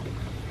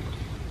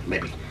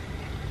 Maybe.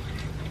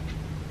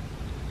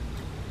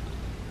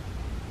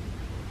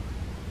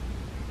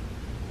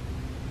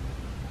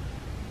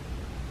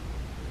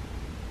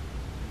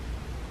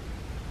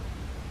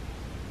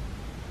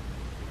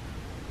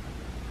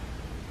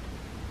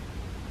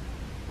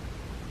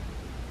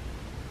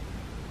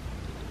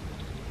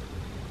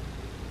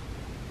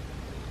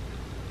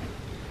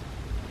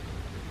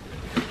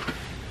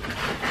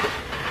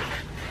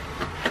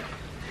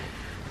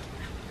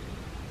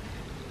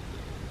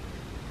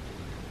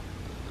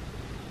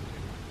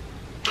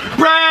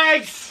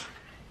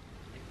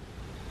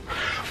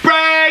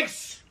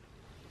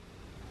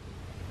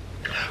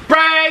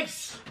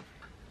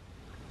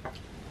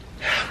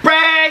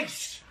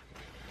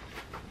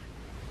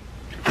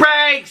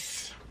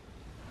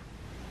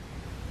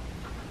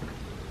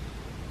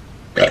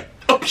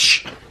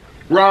 Whoops.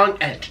 Wrong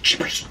end.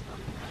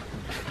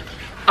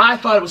 I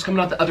thought it was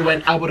coming out the other way,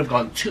 and I would have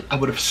gone too. I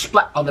would have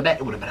splat on the bed.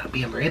 It would have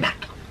been very bad.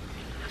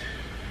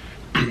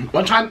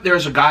 One time, there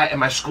was a guy at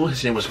my school.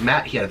 His name was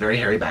Matt. He had a very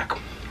hairy back.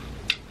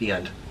 The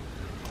end.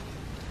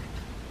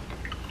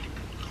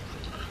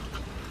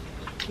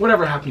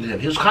 Whatever happened to him?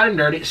 He was kind of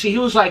nerdy. See, he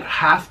was like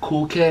half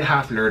cool kid,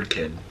 half nerd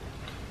kid.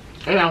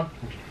 You know.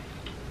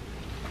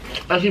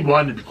 And he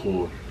wanted to be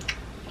cool.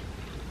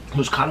 He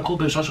was kind of cool,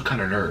 but he was also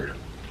kind of nerd.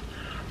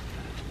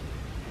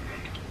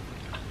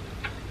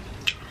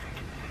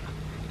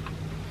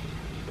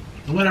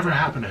 Whatever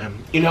happened to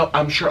him? You know,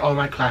 I'm sure all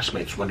my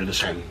classmates wonder the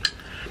same.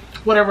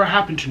 Whatever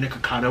happened to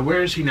Nikocado?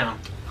 Where is he now?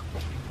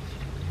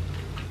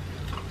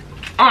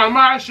 Oh,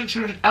 my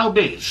 600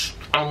 LBs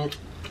on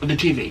the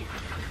TV.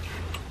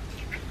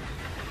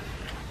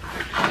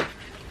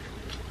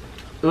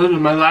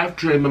 Living my life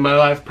dream and my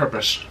life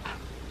purpose.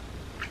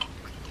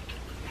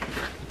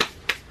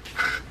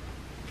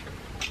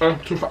 Oh,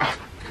 too far.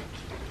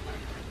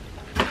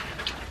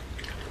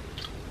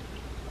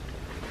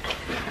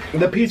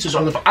 The pizza's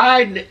on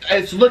the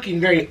it's looking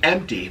very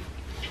empty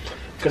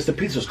because the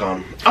pizza's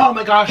gone. Oh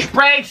my gosh,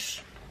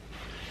 brace!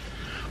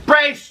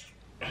 Brace!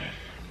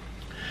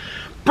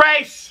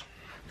 Brace!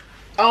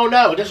 Oh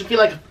no, it doesn't feel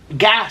like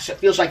gas, it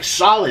feels like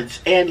solids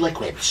and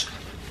liquids.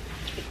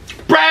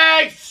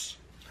 Brace!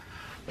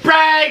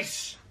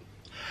 Brace!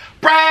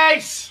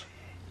 Brace!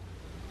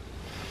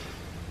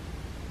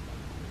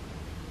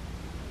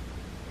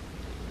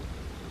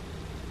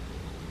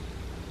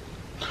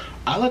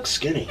 I look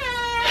skinny.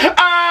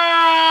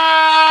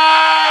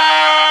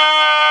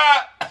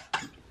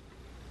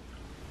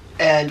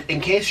 And in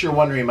case you're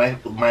wondering,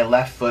 my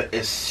left foot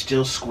is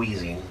still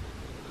squeezing.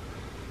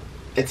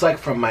 It's like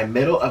from my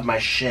middle of my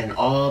shin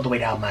all the way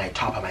down my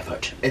top of my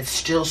foot. It's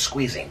still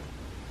squeezing.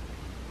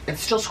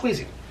 It's still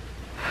squeezing.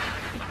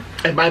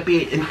 It might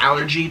be an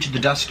allergy to the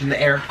dust in the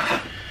air.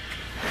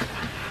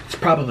 It's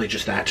probably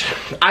just that.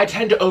 I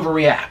tend to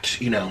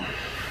overreact, you know.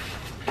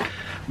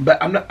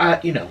 But I'm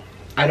not, you know,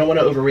 I don't want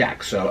to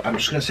overreact, so I'm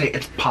just going to say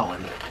it's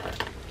pollen.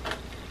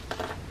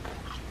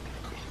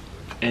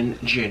 In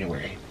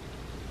January.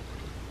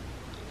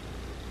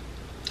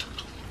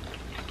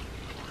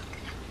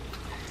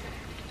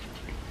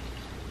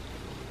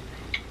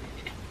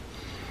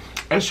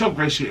 It's so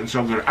greasy and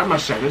so good. I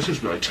must say, this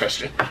is really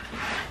tasty.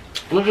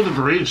 Look at the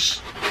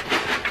grease.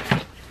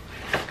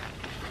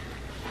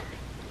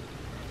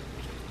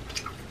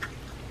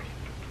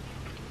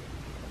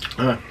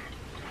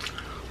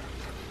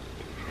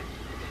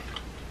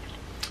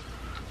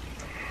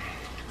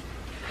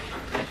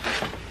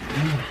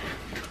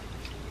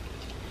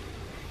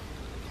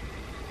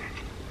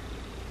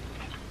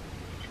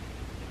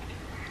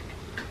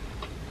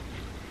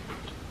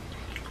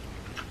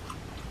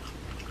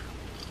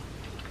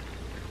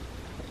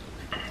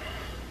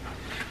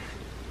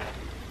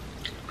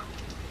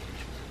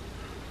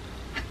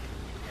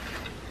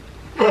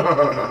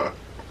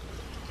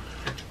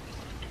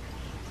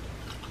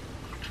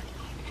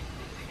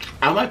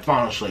 I like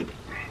falling asleep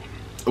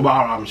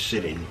while I'm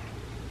sitting.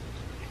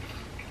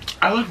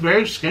 I look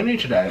very skinny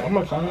today. Oh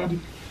my god.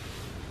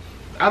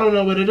 I don't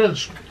know what it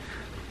is.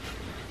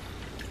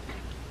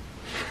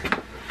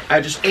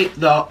 I just ate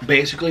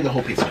basically the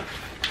whole pizza,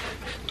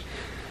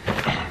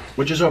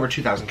 which is over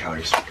 2,000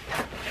 calories.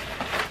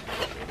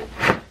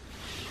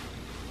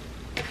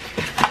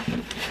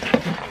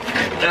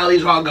 Now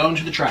these all go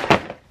into the trash.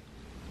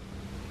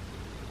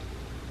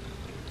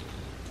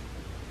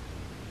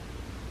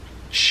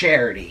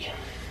 Charity.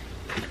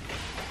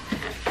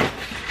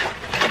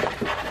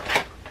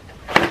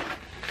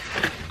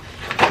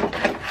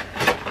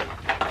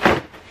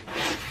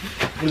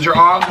 These are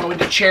all going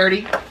to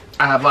charity.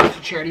 I have lots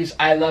of charities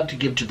I love to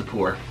give to the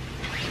poor.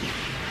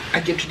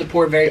 I give to the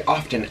poor very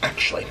often,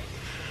 actually.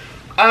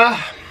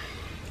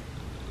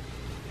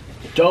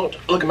 Don't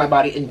look at my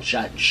body and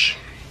judge.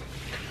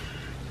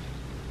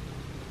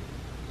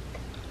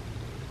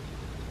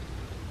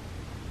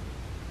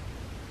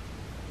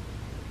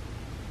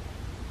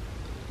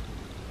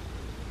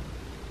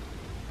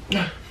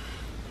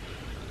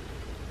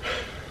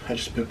 I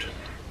just pooped.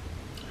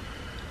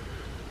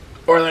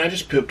 Orlin, I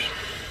just pooped.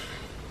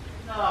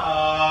 No.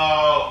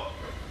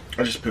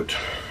 I just pooped.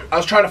 I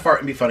was trying to fart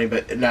and be funny,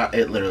 but now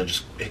it literally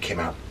just came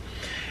out.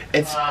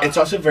 It's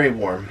also very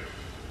warm.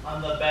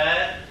 On the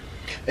bed?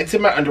 It's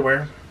in my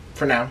underwear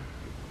for now.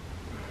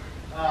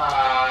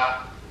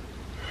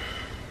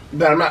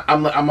 But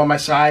I'm on my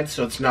side,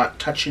 so it's not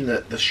touching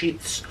the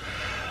sheets.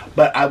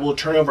 But I will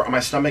turn over on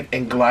my stomach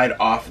and glide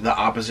off the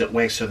opposite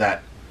way so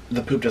that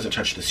the poop doesn't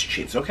touch the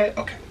sheets. Okay?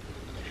 Okay.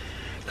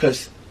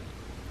 Because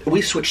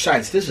we switch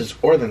sides. This is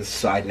Orlin's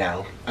side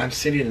now. I'm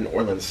sitting in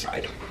Orlin's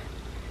side.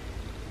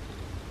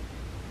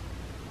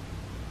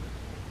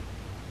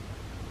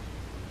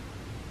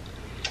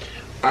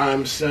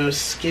 I'm so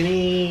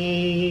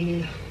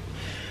skinny.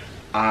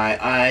 I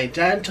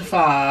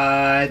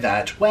identify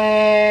that way.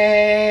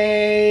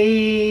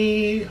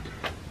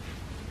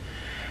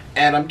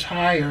 And I'm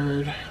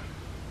tired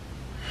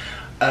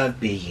of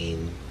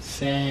being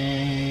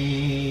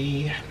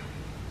Beyonce.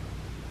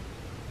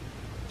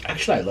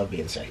 Actually, I love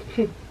Beyonce.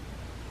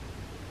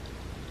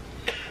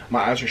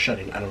 My eyes are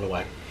shutting. I don't know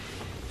why.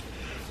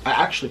 I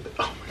actually,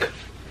 oh my god.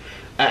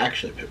 I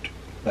actually pooped.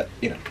 But,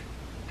 you know.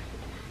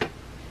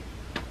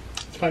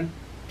 It's fine.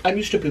 I'm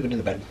used to pooping in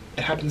the bed.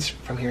 It happens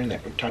from here and there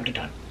from time to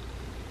time.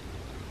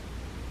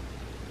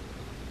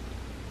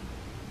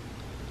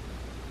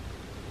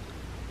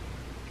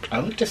 I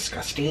look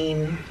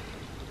disgusting.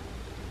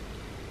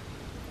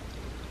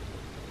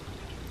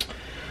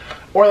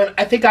 Orlin,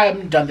 I think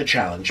I'm done the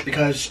challenge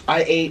because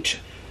I ate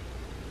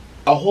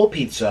a whole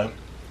pizza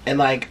and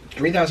like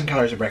 3,000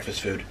 calories of breakfast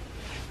food,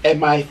 and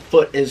my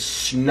foot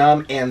is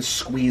numb and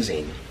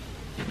squeezing.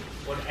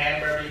 Would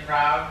Amber be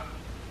proud?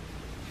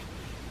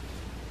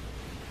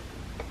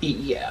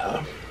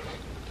 Yeah.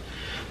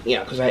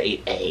 Yeah, because I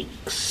ate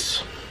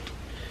eggs.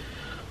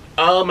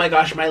 Oh my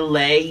gosh, my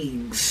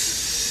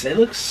legs. They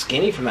look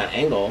skinny from that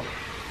angle.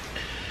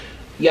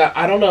 Yeah,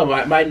 I don't know.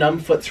 My numb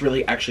foot's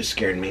really actually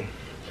scared me.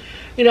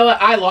 You know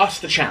what? I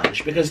lost the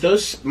challenge because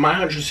my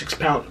 106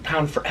 pound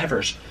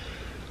forevers,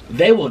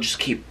 they will just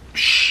keep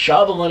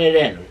shoveling it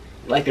in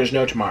like there's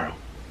no tomorrow.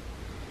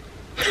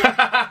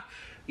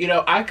 You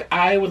know,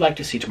 I would like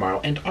to see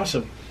tomorrow, and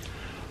also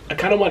I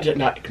kind of want to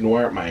not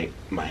ignore my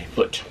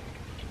foot.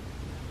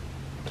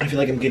 I feel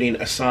like I'm getting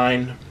a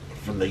sign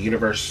from the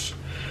universe,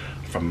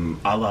 from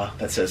Allah,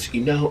 that says,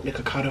 you know,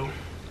 Nikocado,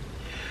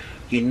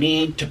 you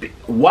need to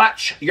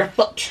watch your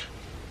foot.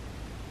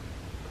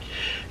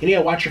 You need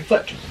to watch your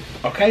foot,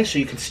 okay? So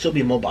you can still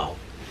be mobile.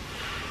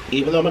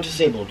 Even though I'm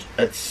disabled,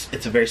 it's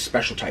a very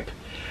special type.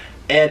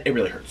 And it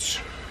really hurts.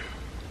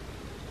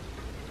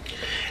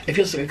 It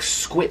feels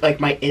like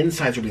my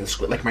insides are being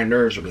squeezed, like my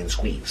nerves are being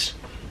squeezed.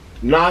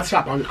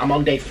 Non-stop. I'm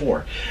on day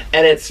 4.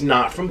 And it's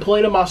not from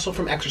pulling a muscle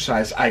from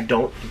exercise. I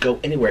don't go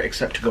anywhere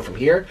except to go from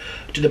here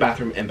to the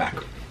bathroom and back.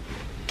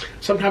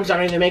 Sometimes I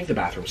don't even make the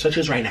bathroom, such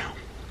as right now.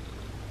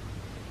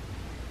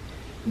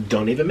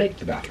 Don't even make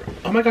the bathroom.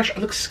 Oh my gosh, I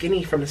look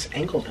skinny from this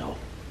angle though.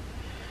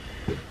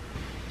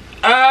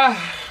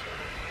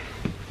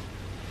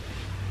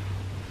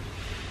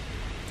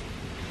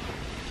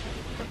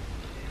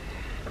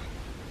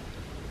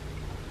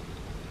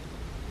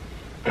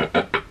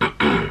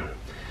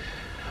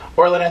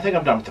 Orlin, I think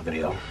I'm done with the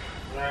video.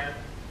 Right.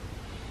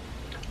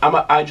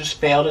 I just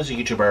failed as a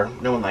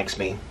YouTuber. No one likes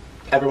me.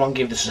 Everyone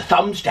gave this a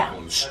thumbs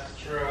downs.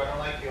 That's true. I don't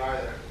like you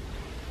either.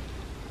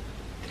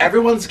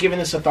 Everyone's giving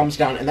this a thumbs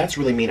down, and that's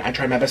really mean. I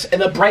tried my best.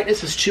 And the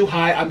brightness is too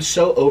high. I'm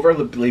so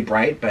overly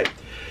bright, but,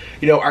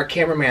 you know, our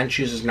cameraman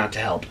chooses not to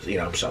help, you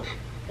know, so.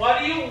 What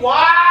do you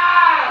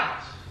want?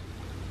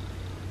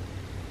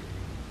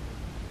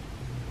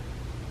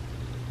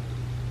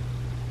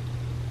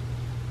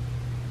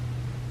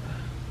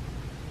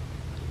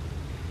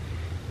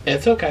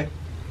 It's okay.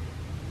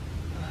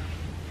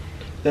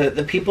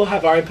 The people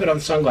have already put on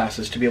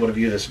sunglasses to be able to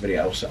view this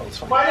video, so it's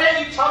fine. Why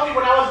didn't you tell me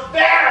when I was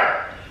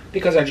there?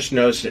 Because I just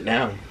noticed it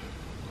now.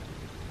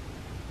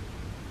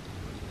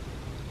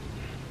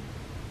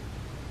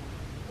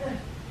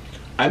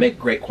 I make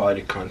great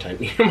quality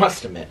content, you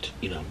must admit,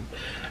 you know.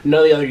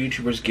 None of the other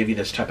YouTubers give you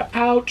this type of,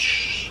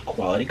 ouch,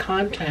 quality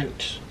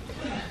content.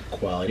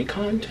 Quality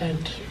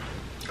content.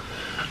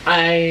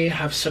 I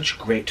have such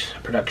great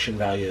production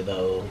value,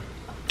 though.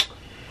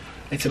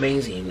 It's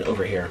amazing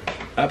over here.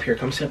 Up here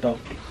comes Hippo.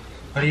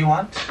 What do you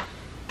want?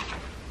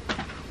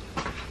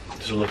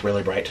 Does it look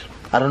really bright?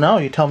 I don't know.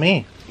 You tell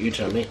me. You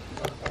tell me.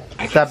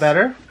 Is that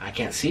better? I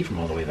can't see from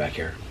all the way back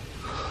here.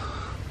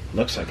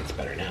 Looks like it's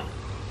better now.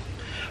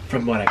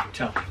 From what I can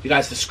tell. You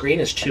guys, the screen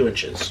is 2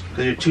 inches.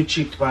 Because you're too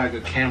cheap to buy a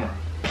good camera.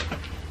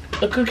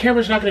 A good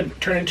camera's not going to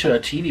turn into a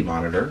TV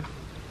monitor.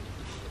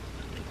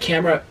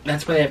 Camera,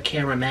 that's why they have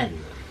cameramen.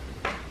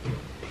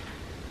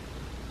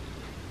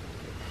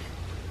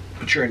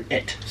 But you're an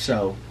it,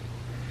 so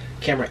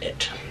camera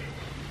it.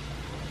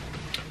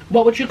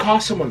 What would you call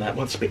someone that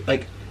wants to be,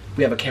 like,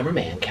 we have a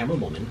cameraman,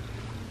 camerawoman,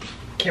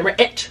 camera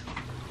it.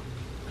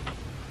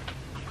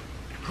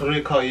 What do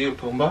we call you,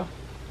 Pumbaa?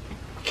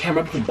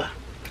 Camera Pumbaa.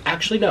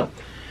 Actually, no.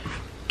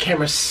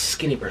 Camera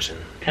skinny person.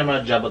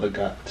 Camera Jabba the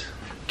Gut.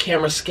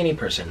 Camera skinny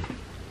person.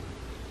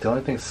 The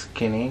only thing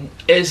skinny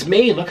is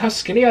me. Look how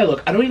skinny I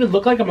look. I don't even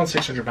look like I'm on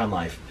 600 Pound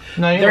Life.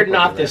 No, they're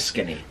not this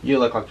skinny. You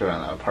look like you're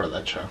on a part of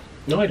that show.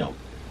 No, I don't.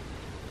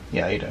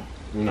 Yeah, you do.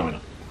 No, I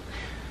don't.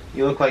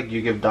 You look like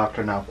you give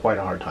Dr. Now quite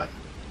a hard time.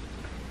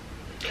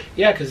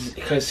 Yeah, because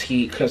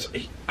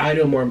I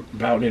know more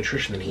about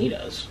nutrition than he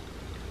does.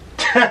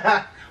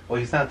 Well,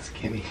 he's not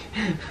skinny.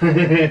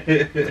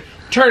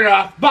 Turn it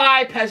off.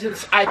 Bye,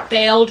 peasants. I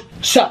failed.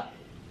 So,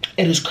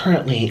 it is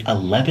currently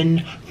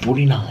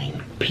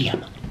 11:49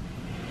 p.m.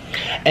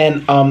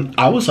 And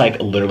I was like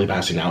literally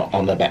passing out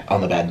on the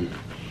bed.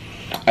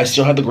 I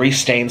still have the grease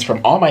stains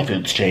from all my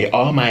foods today,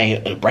 all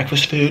my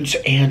breakfast foods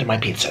and my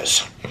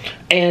pizzas.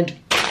 And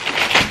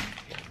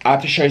I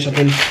have to show you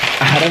something.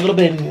 I had a little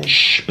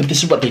binge, but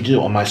this is what they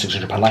do on my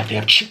 600 Pound Life. They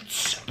have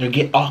cheats. They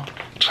get off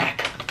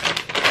track.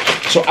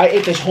 So I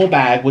ate this whole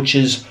bag, which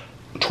is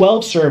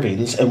 12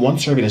 servings, and one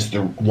serving is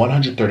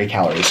 130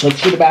 calories. So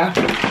let's do the math.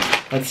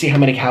 Let's see how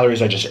many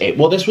calories I just ate.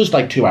 Well, this was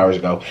like 2 hours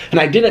ago. And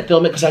I didn't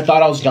film it because I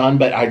thought I was done,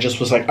 but I just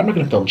was like, I'm not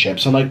going to film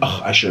chips. I'm like,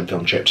 oh, I should have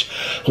filmed chips.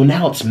 Well,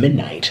 now it's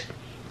midnight.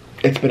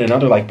 It's been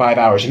another like 5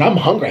 hours, and I'm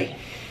hungry.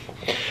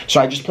 So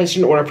I just placed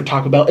an order for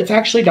Taco Bell. It's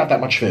actually not that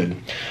much food.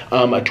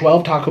 A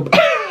 12 Taco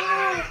Bell.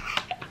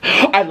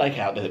 I like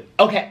how the...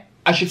 Okay,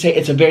 I should say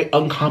it's a very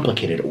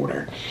uncomplicated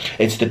order.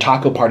 It's the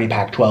Taco Party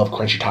Pack 12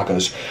 crunchy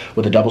tacos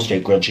with a double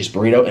steak grilled cheese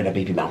burrito and a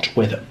baby melt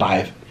with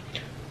 5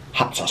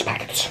 hot sauce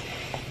packets.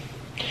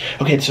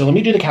 Okay, so let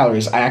me do the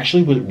calories. I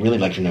actually would really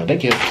like to know.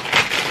 Thank you.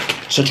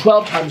 So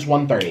 12 times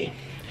 130.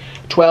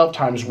 12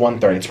 times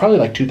 130. It's probably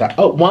like 2,000.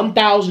 Oh,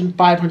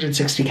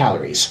 1,560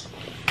 calories.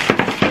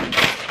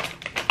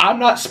 I'm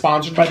not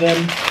sponsored by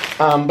them,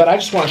 but I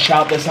just want to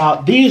shout this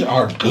out. These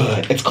are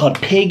good. It's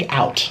called Pig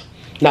Out.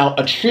 Now,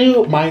 a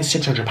true, my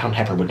 600-pound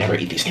heifer would never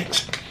eat these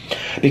things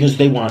because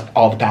they want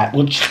all the fat,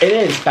 which it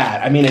is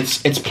fat. I mean,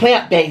 it's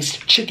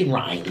plant-based chicken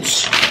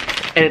rinds.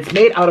 And it's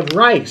made out of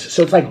rice,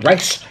 so it's like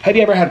rice. Have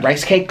you ever had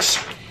rice cakes?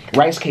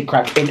 Rice cake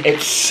crack, and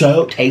it's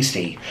so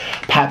tasty.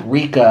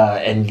 Paprika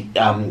and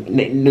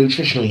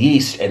nutritional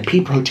yeast and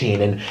pea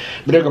protein and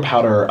vinegar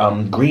powder,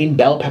 green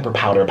bell pepper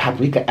powder,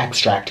 paprika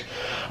extract,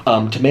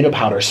 tomato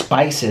powder,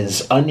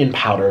 spices, onion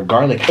powder,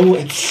 garlic. Oh,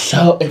 it's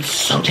so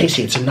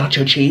tasty. It's some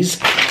nacho cheese,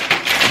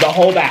 the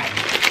whole bag.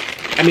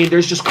 I mean,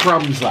 there's just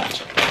crumbs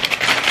left.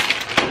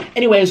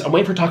 Anyways, I'm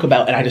waiting for Taco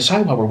Bell, and I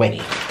decided while we're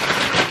waiting,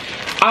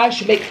 I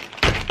should make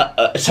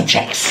some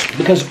checks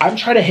because I'm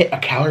trying to hit a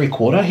calorie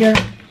quota here.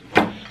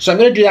 So I'm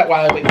going to do that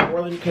while I wait for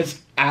Orlin because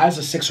as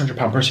a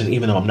 600-pound person,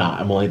 even though I'm not,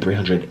 I'm only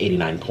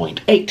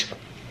 389.8.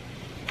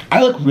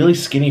 I look really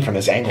skinny from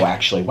this angle,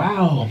 actually.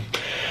 Wow.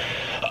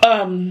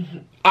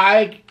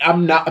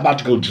 I'm not about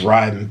to go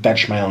drive and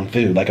fetch my own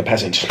food like a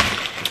peasant.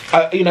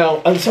 You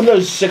know, some of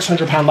those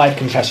 600-pound life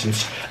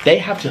contestants, they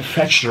have to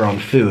fetch their own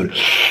food.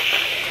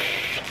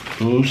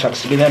 Ooh,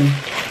 sucks to be them.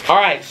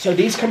 Alright, so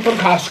these come from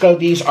Costco.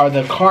 These are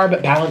the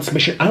Carb Balance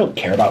Mission. I don't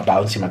care about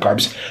balancing my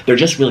carbs. They're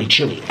just really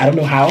chewy. I don't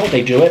know how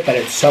they do it, but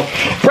it's so...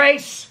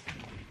 Brace!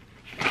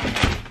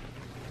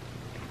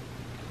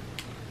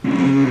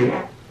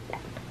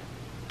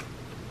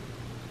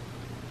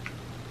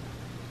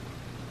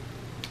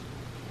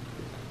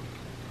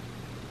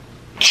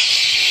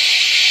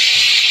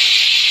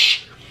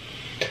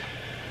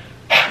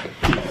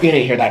 You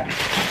didn't hear that.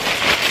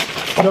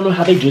 I don't know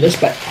how they do this,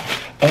 but...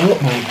 Oh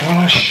my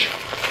gosh.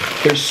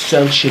 They're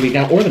so chewy.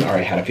 Now, Orlin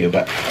already had a few,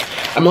 but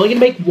I'm only going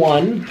to make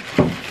one.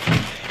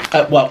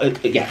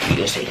 Yeah,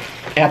 you'll see.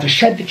 I have to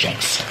shred the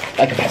chicks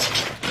like a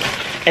peasant.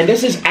 And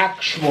this is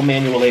actual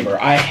manual labor.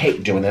 I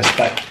hate doing this,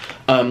 but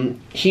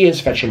he is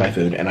fetching my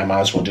food, and I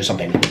might as well do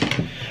something. All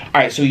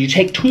right, so you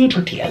take 2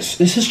 tortillas.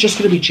 This is just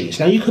going to be cheese.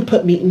 Now, you could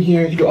put meat in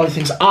here. You can do all these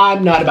things.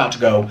 I'm not about to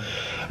go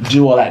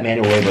do all that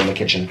manual labor in the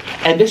kitchen.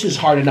 And this is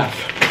hard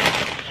enough.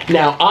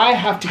 Now, I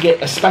have to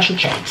get a special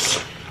cheese.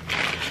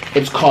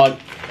 It's called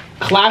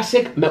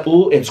Classic Melt.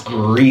 Ooh, it's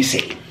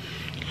greasy.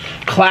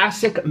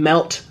 Classic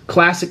Melt,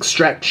 Classic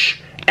Stretch,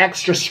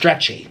 Extra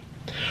Stretchy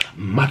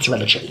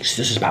mozzarella cheese.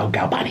 This is about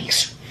gal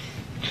bodies.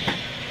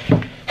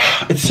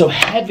 It's so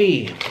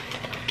heavy.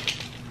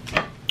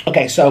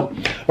 Okay, so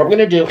what we're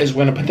gonna do is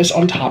we're gonna put this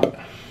on top.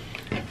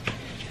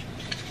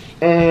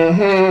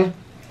 And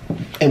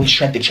we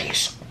shred the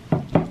cheese.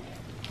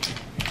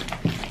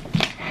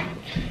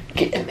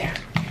 Get in there.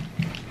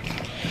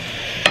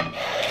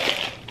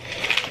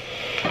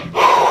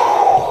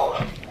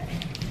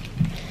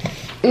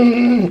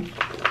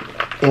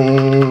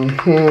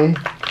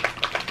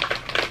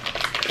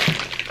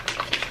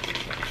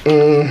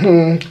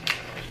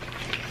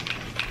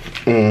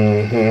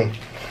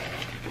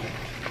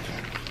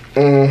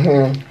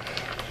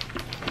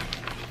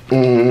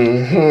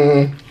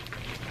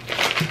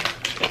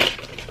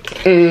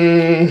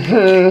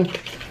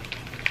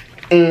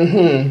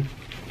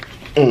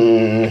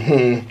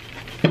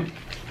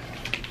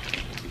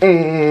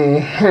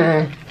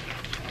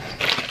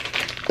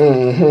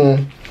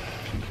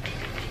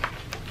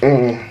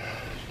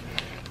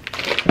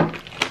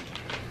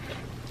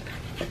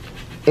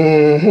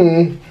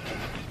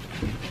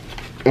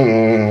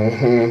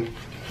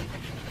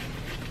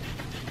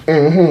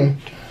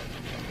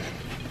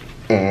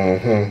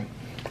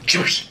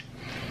 Cheers.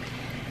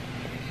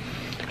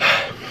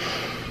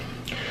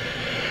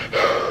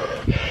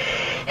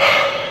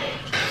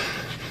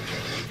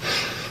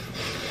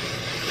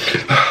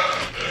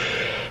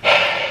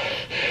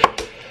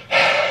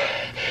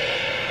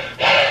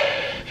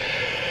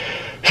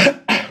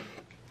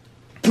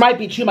 Might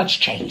be too much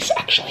cheese,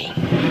 actually,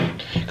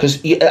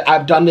 because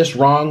I've done this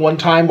wrong one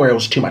time where it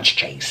was too much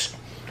cheese.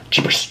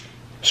 Cheapers.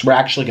 So we're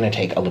actually going to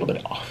take a little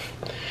bit off.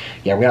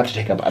 Yeah, we have to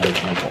take a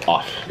bit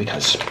off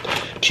because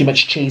too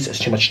much cheese is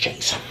too much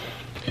cheese.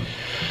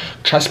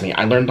 Trust me,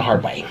 I learned the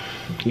hard way.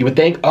 You would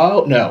think,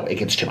 oh no, it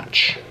gets too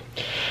much,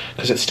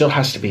 because it still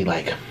has to be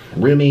like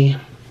roomy.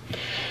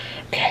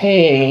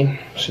 Okay,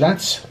 so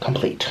that's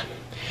complete.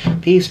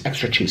 These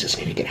extra cheeses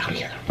need to get out of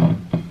here.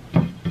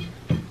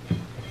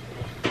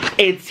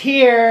 It's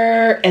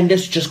here, and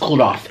this just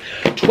cooled off.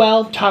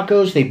 12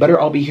 tacos, they better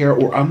all be here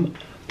or I'm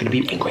gonna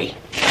be angry.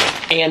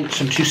 And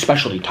some 2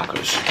 specialty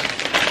tacos.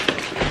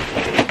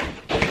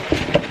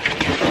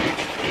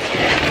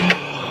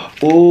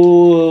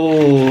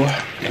 Ooh,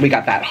 we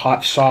got that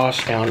hot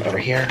sauce down over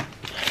here.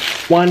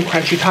 1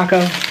 crunchy taco.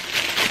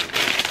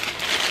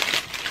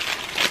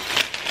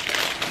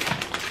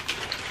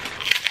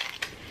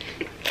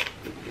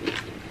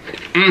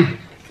 Mmm.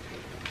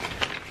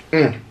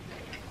 Mmm.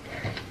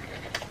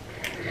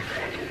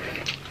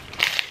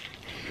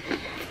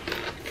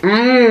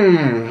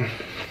 Mmm.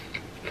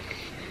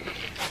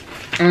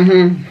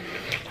 Mm-hmm.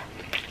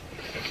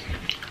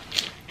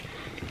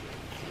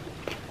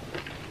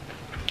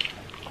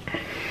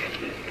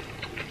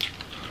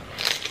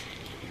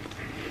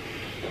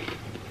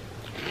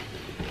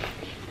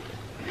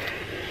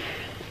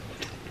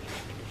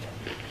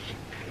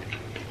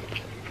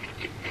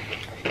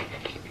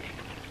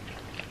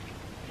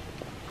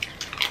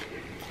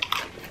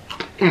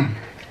 Mm.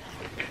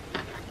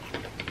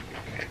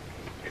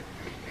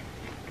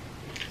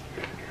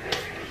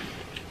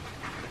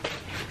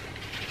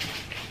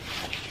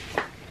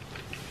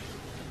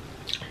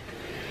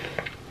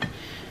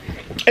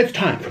 It's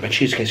time for my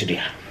cheese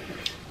quesadilla.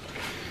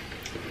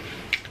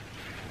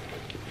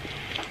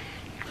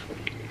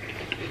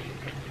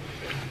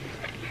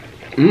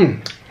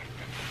 Mmm.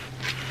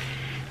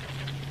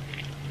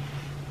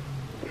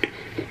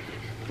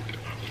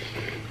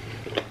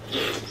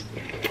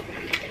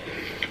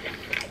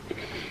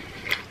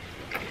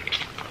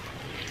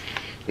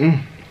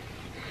 Mmm.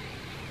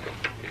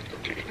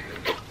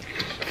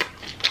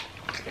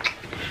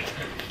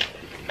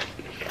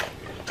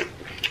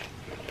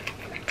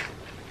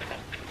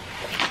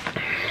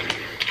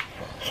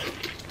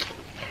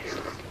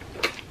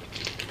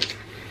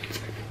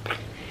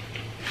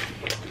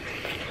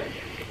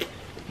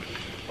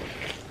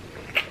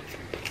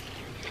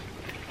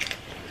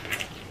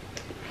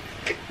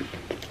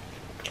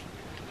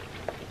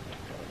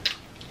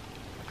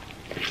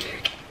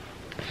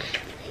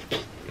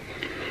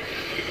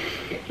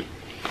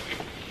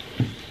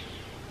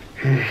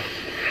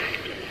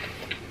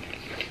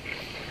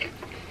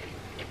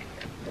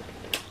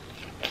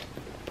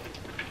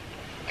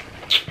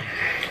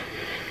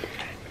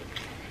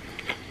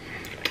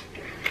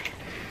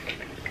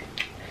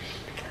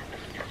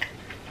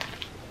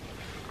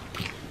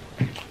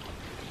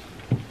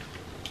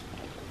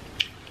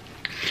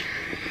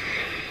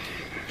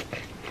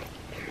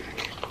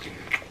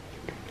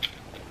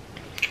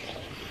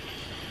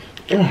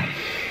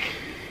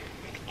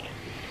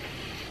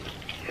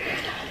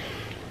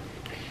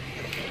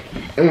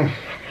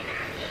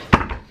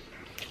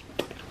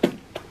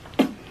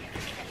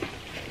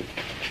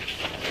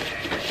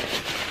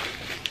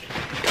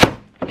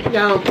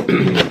 Now,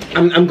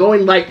 I'm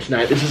going light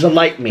tonight. This is a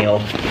light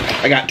meal.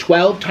 I got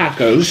 12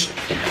 tacos,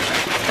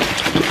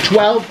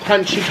 12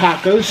 crunchy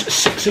tacos,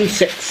 6 and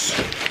 6.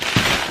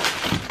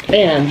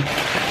 And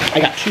I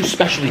got 2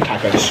 specialty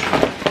tacos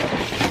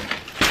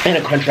and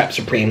a Crunchwrap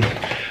Supreme.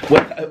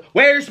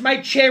 Where's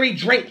my cherry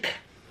drink?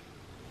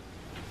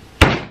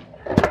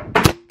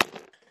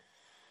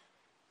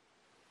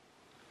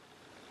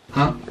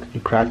 Huh? You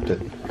cracked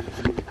it.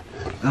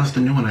 That's the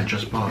new one I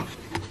just bought.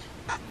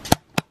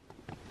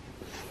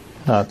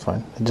 No, that's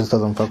fine. It just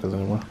doesn't focus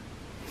anymore.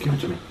 Give it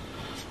to me.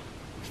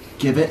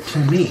 Give it to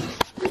me.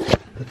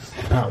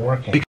 It's not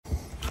working.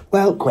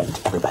 Well, great,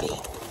 everybody.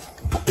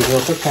 You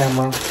broke the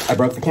camera. I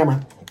broke the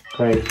camera.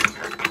 Great.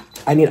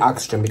 I need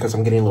oxygen because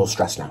I'm getting a little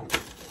stressed now.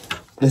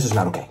 This is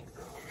not okay.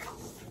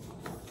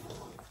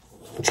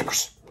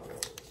 Cheers.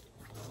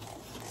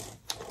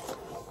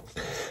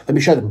 Let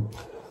me show them.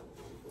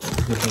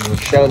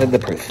 Show them the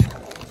proof.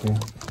 Yeah.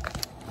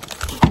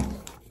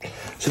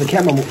 So the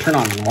camera won't turn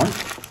on anymore.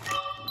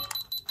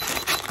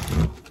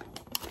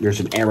 There's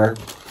an error.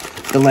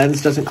 The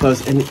lens doesn't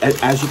close, and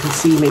as you can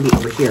see maybe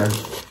over here,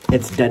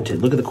 it's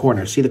dented. Look at the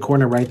corner. See the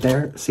corner right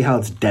there? See how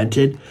it's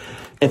dented?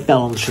 It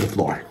fell onto the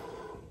floor.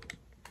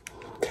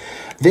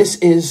 This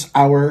is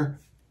our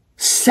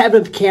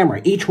 7th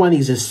camera. Each one of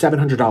these is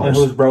 $700. And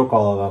who's broke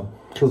all of them?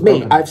 Who's Me.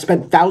 broken? I've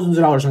spent thousands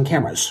of dollars on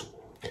cameras.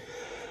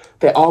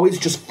 They always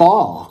just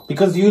fall.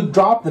 Because you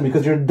dropped them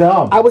because you're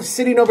dumb. I was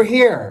sitting over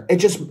here. It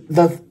just,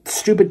 the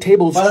stupid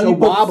table's Why don't so you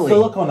put wobbly.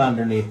 silicone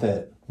underneath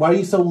it? Why are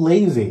you so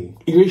lazy?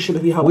 You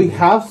should be helping We me.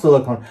 have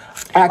silicone.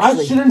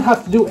 Actually, I shouldn't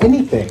have to do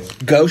anything.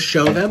 Go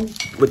show them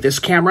with this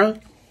camera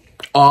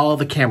all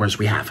the cameras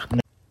we have.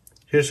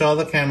 Here's all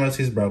the cameras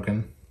he's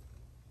broken.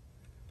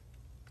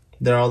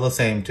 They're all the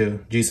same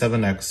too.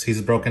 G7X.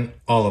 He's broken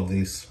all of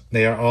these.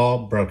 They are all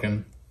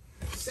broken.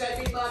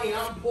 Send me money,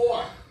 I'm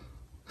poor.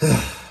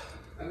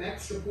 I'm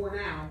extra poor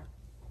now.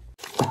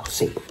 Oh,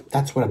 see,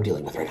 that's what I'm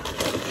dealing with right now.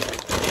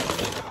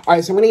 All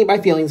right, so I'm going to eat my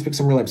feelings because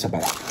I'm really upset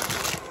by that.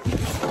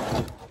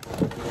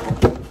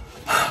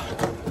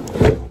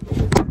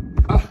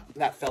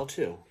 That fell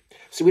too.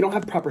 See, we don't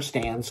have proper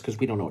stands because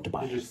we don't know what to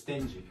buy. You're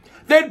stingy.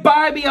 Then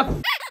buy me a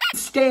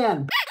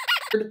stand.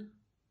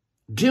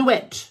 Do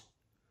it.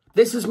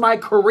 This is my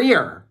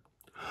career.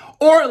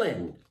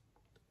 Orlin,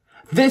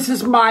 This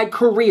is my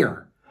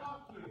career.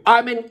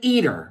 I'm an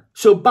eater.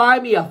 So buy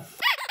me a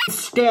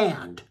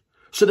stand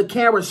so the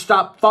cameras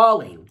stop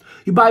falling.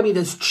 You buy me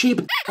this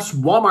cheap ass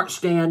Walmart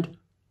stand.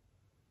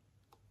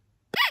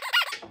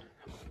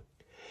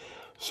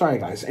 Sorry,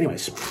 guys.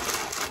 Anyways,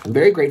 I'm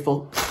very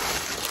grateful.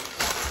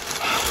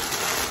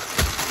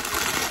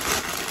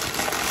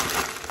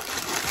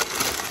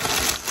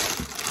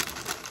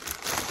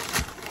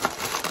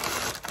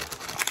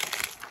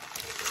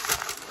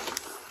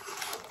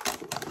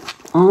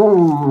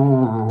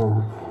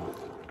 Oh.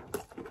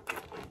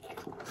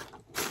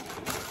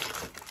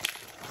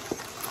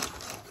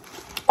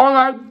 All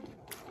right.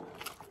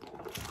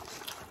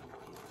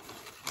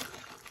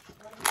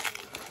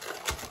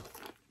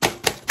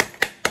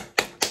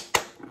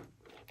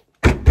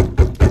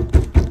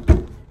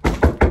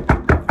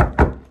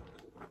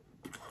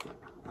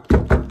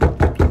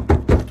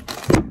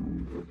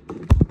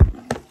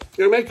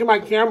 You're making my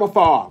camera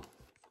fall.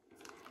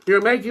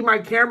 You're making my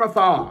camera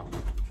fall.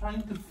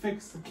 Trying to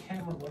fix the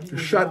camera.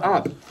 Shut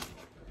up.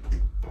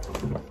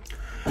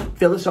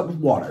 Fill this up with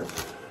water.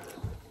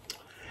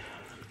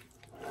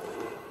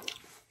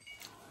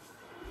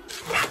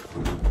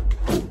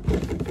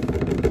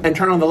 And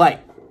turn on the light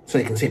so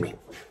you can see me.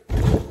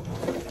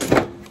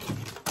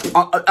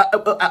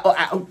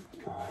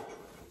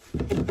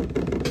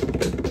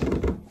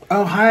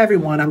 Oh, hi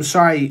everyone. I'm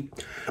sorry.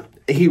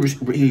 He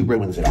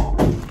ruins it all.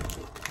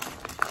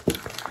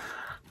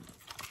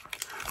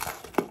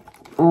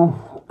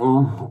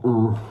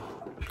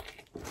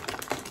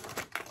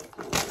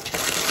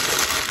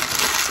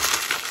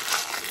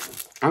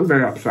 I'm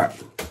very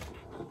upset.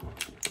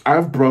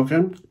 I've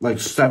broken like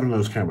 7 of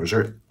those cameras.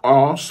 They're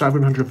all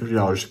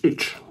 $750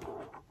 each.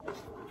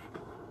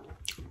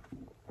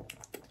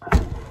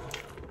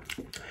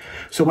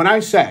 So when I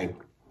say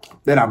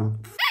that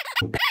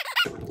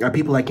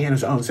people like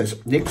Candace Owens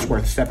says Nick's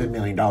worth $7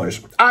 million,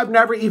 I've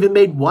never even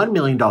made $1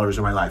 million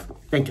in my life.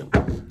 Thank you.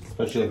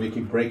 Especially if you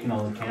keep breaking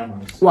all the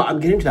cameras. Well, I'm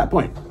getting to that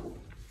point.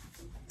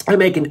 I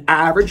make an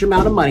average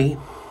amount of money.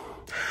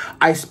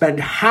 I spend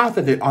half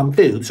of it on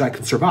food so I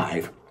can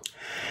survive.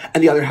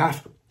 And the other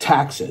half,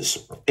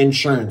 taxes,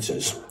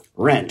 insurances,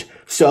 rent,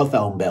 cell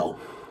phone bill,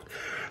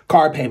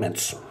 car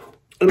payments,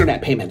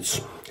 internet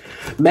payments,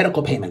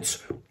 medical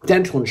payments,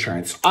 dental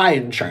insurance, eye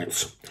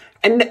insurance,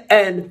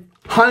 and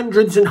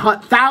hundreds and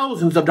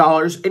thousands of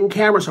dollars in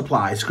camera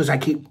supplies because I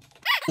keep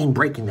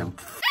breaking them.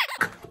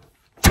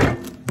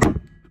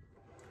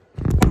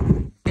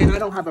 And I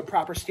don't have a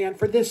proper stand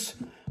for this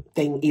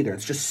thing either.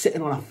 It's just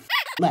sitting on a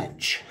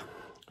ledge.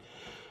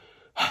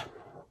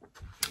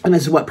 And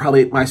this is what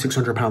probably my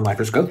 600-pound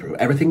lifers go through.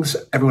 Everything's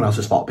everyone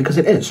else's fault because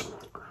it is.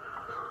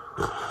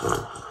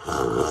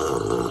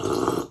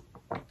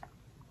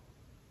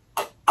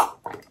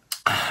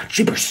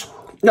 Jeepers.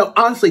 No,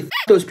 honestly,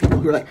 those people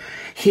who are like,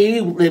 he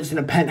lives in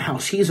a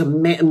penthouse. He's a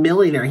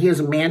millionaire. He has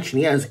a mansion.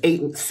 He has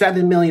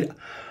 $7 million.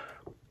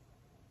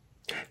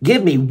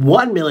 Give me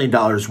 $1 million,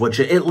 would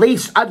you? At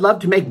least, I'd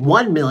love to make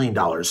 $1 million.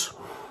 God,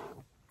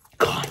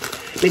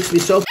 it makes me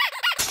so.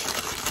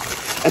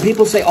 And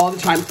people say all the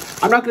time,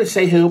 I'm not going to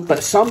say who,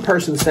 but some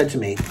person said to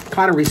me,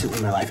 kind of recently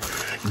in my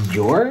life,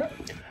 your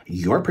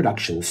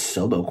production's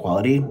so low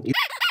quality.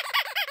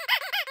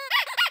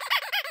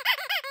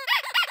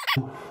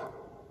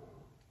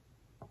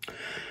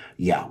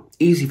 Yeah,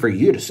 easy for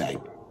you to say.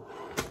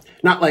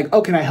 Not like,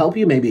 oh, can I help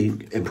you? Maybe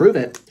improve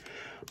it.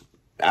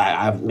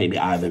 Maybe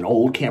I have an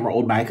old camera,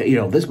 old mic. You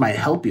know, this might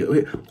help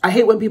you. I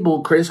hate when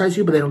people criticize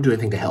you, but they don't do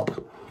anything to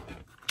help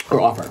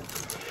or offer.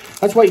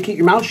 That's why you keep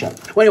your mouth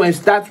shut. Well,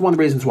 anyways, that's one of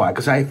the reasons why.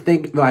 Because I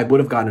think if I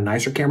would have gotten a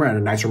nicer camera and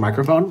a nicer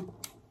microphone,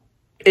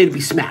 it'd be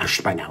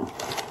smashed by now.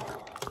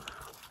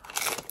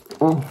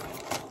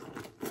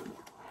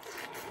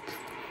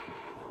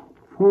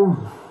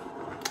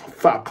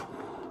 Fuck.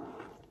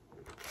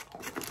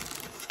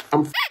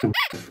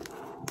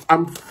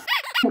 I'm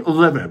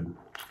living.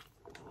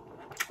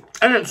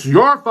 And it's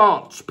your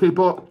faults,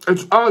 people.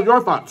 It's all your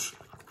faults.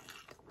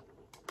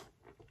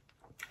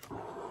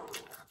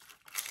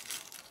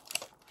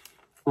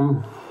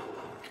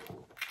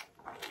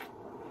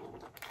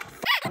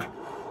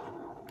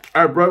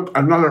 I broke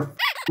another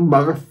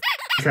mother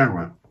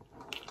camera.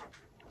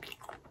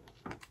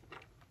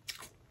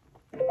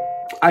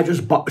 I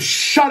just bought.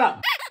 Shut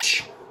up,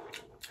 bitch.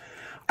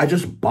 I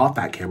just bought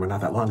that camera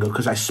not that long ago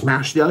because I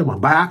smashed the other one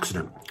by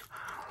accident.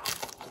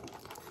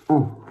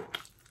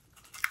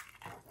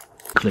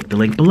 Click the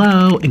link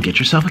below and get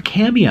yourself a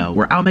cameo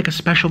where I'll make a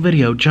special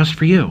video just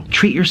for you.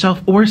 Treat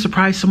yourself or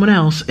surprise someone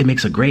else. It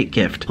makes a great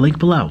gift. Link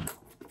below.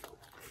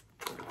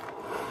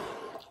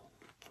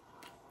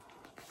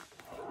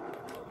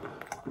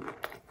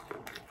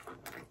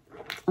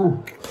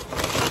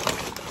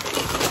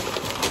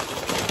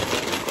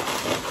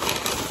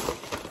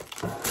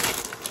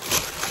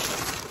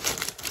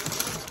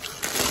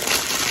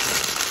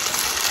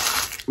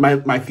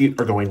 My feet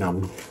are going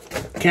numb.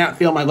 Can't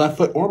feel my left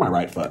foot or my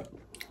right foot.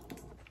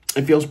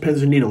 It feels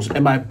pins and needles.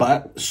 And my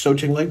butt so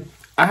tingling.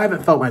 I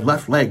haven't felt my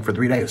left leg for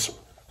 3 days.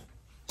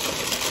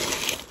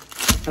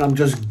 And I'm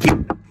just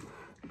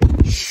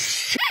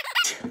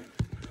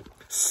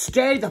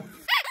Stay the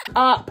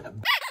up,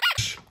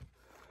 bitch.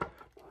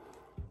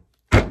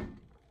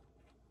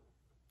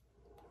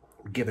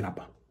 Giving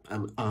up.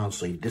 I'm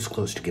honestly this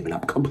close to giving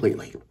up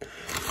completely.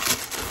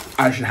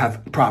 I should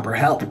have proper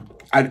help.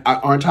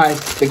 Aren't I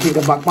the king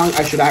of mukbang?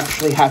 I should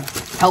actually have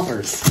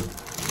helpers.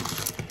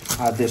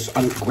 This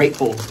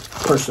ungrateful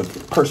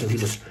person who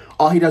just,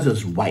 all he does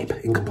is wipe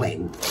and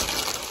complain.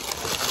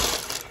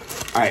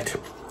 All right.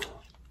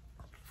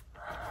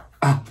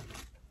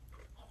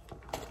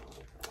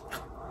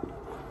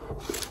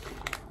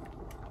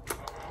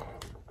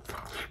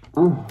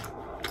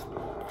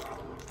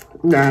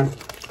 Nah.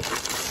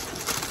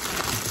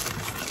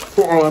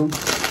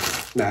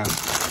 Nah.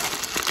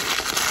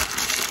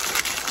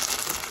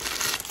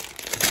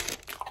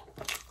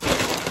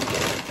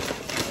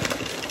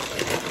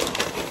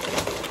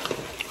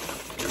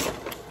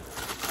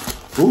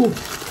 Ooh.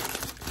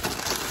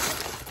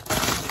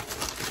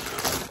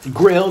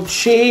 Grilled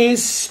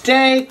cheese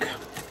steak.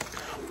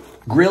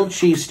 Grilled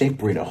cheese steak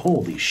burrito.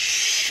 Holy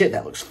shit,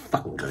 that looks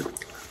fucking good.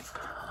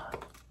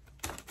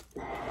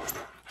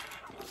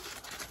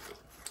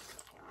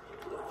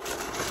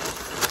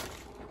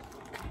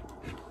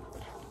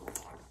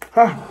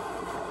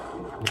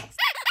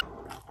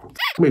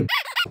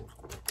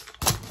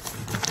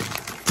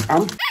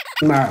 I'm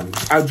mad.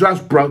 I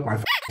just broke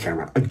my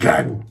camera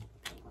again.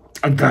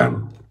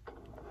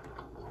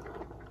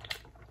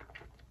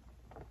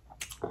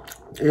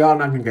 Y'all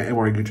not gonna get any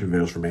more YouTube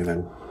videos from me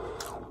then.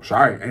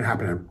 Sorry, ain't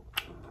happening.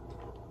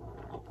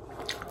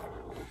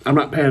 I'm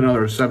not paying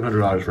another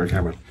 $700 for a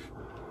camera.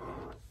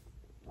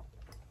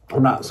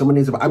 I'm not. Someone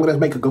needs. I'm gonna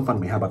make a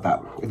GoFundMe. How about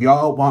that? If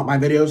y'all want my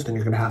videos, then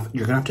you're gonna have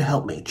to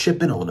help me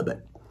chip in a little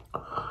bit.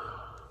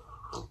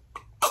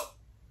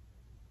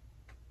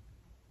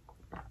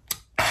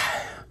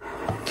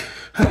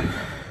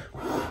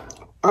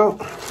 Oh,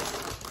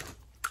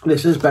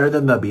 this is better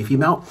than the beefy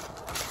melt.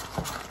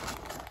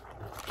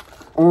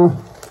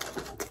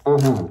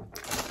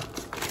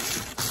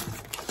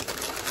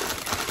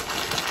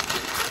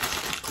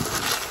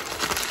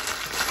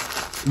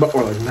 But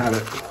Orlin can have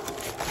it.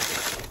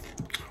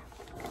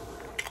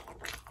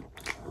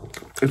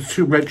 It's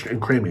too rich and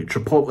creamy.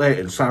 Chipotle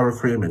and sour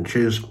cream and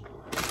cheese.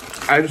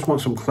 I just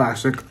want some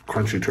classic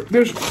crunchy turkey.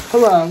 There's,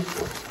 hello.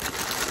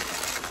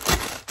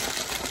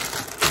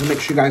 Let me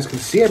make sure you guys can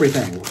see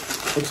everything.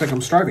 Looks like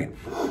I'm starving.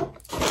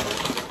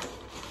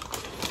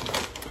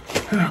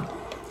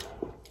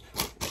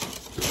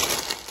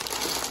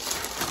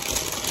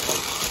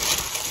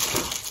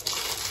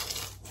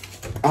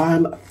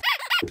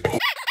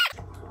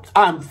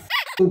 I'm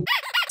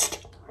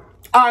pissed.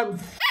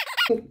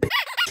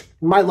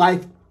 My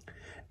life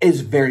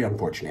is very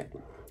unfortunate.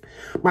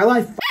 My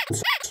life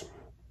sucks.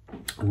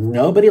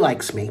 Nobody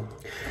likes me.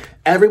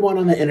 Everyone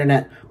on the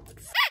internet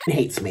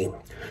hates me.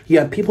 You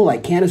have people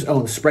like Candace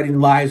Owens spreading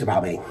lies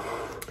about me.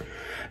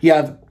 You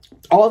have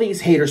all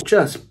these haters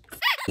just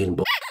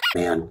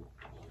man.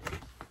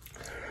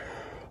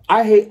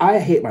 I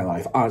hate my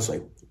life,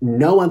 honestly.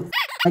 No one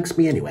likes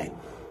me anyway.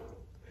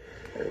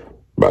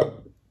 But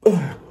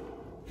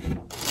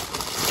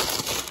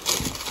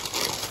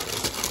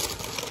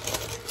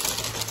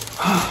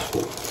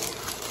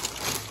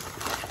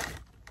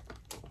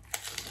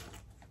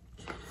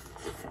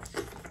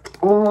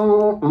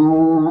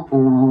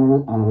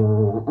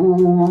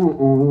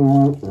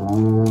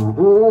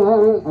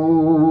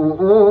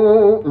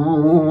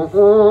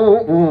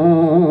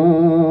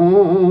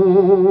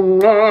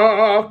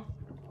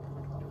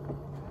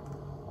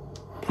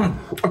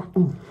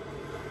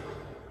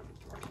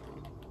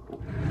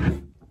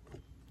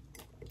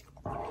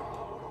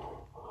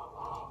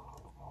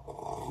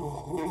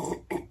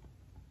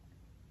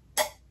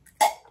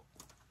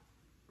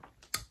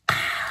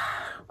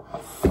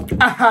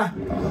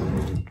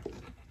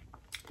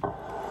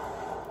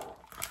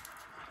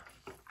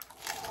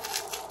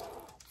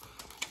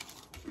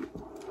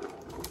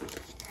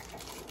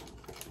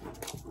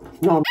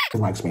no one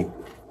likes me.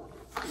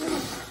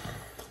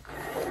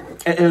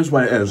 It is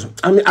what it is.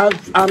 I mean, I'm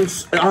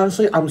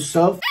honestly, I'm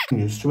so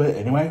used to it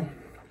anyway.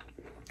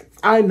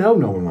 I know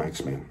no one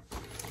likes me.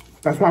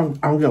 That's why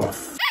I don't give a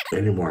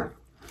anymore.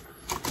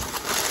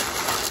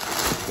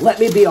 Let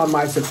me be on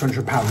my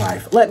 600-pound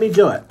life. Let me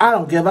do it. I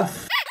don't give a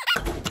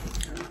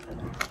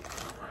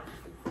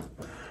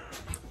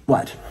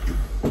What?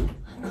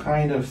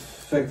 Kind of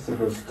fix it,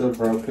 but it's still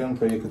broken,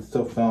 but you can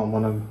still film.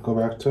 Want to go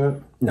back to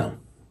it? No.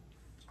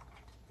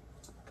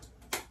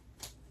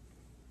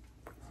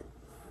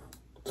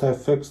 So I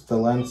fixed the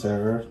lens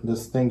error.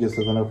 This thing just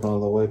doesn't open all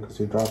the way because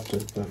you dropped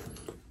it, but...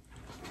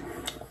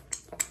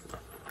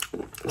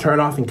 Turn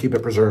it off and keep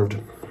it preserved.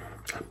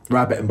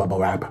 Wrap it in bubble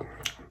wrap.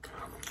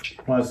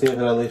 Want to see if it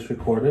at least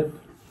recorded?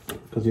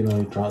 Because you know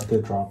you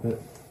did drop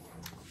it.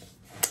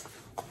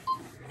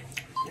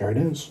 Here it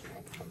is.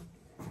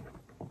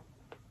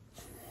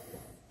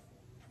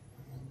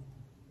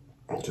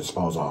 It just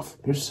falls off.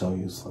 You're so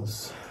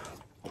useless.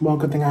 Well,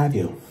 good thing I have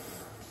you.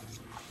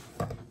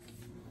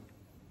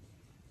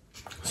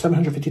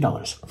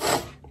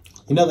 $750.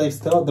 You know,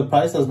 the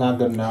price has not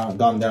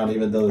gone down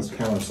even though this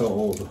camera's so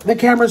old. The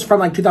camera's from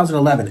like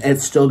 2011. And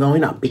it's still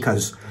going up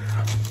because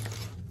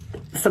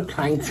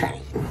supply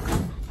chain.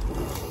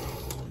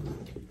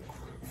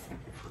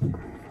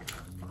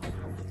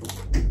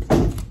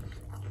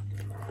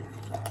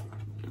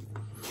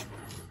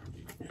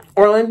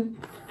 Orlin,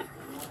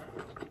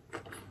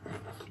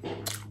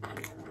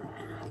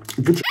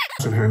 get your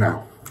ass in here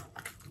now.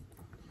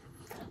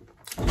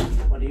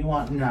 What do you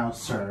want now,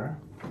 sir?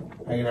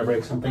 Are you gonna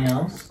break something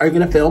else? Are you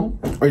gonna film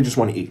or you just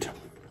want to eat?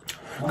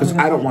 Because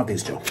I don't want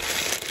these two.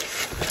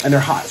 And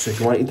they're hot, so if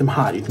you want to eat them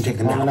hot, you can take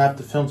them I'm out. gonna have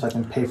to film so I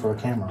can pay for a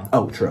camera.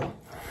 Oh, true.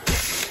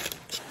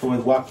 But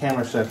with what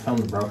camera should I film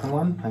the broken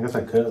one? I guess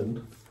I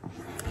could.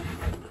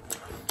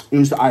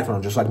 Use the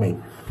iPhone just like me.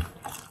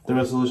 The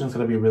resolution's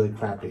gonna be really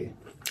crappy.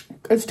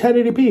 It's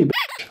 1080p,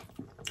 bitch.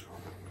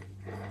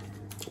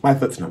 My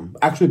foot's numb.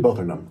 Actually, both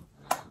are numb.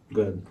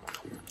 Good.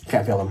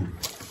 Can't feel them.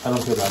 I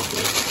don't feel bad for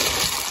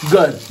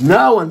Good.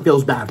 No one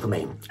feels bad for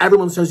me.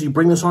 Everyone says you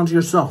bring this onto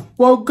yourself.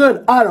 Well,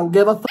 good. I don't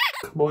give a fuck.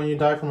 But when you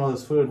die from all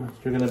this food,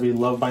 you're gonna be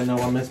loved by no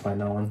one, missed by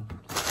no one.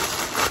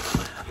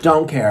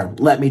 Don't care.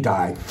 Let me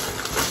die.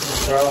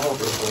 They're all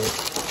hopeless for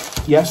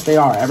it. Yes, they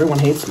are. Everyone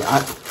hates me.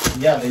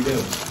 Yeah, they do.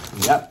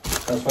 Yep.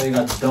 That's why you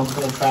got dumped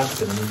in the trash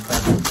bin and you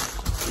found.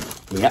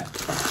 Yep.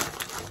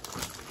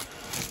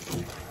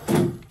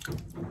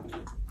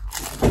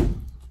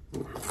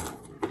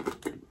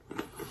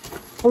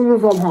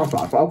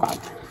 Okay.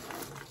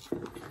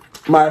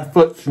 My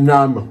foot's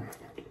numb.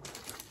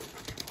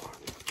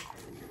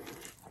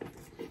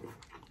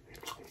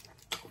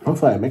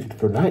 Hopefully I make it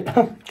through the night.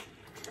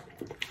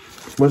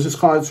 What's this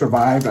called?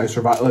 Survived? I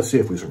survived. Let's see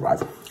if we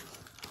survive.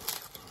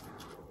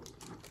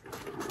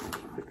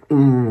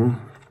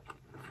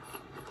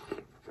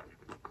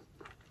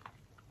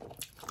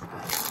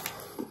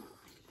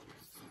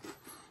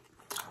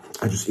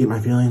 I just eat my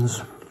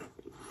feelings.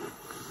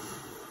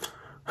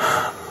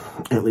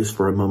 At least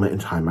for a moment in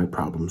time, my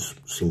problems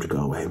seem to go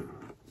away.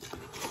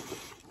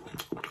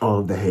 All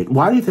of the hate.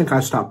 Why do you think I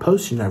stopped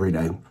posting every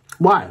day?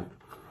 Why?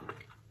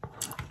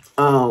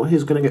 Oh,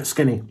 he's gonna get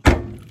skinny.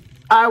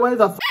 I weigh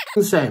the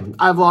same.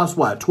 I've lost,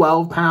 what,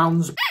 12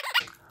 pounds?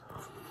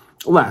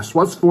 Less.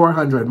 What's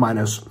 400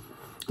 minus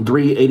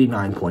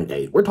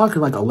 389.8? We're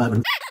talking like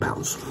 11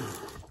 pounds.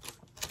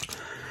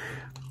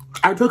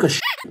 I took a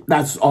shit.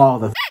 That's all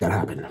the that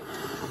happened.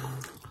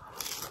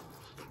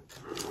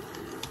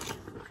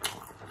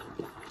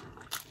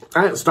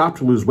 I didn't stop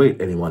to lose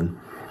weight, anyone.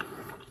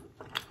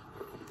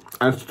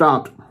 I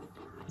stopped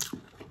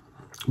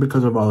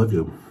because of all of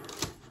you.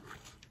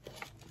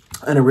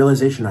 And a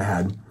realization I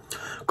had.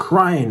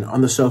 Crying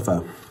on the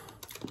sofa.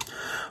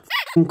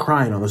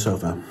 Crying on the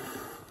sofa.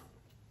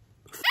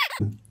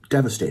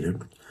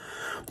 Devastated.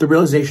 The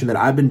realization that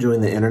I've been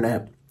doing the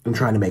internet and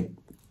trying to make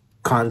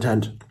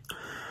content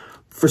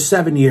for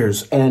 7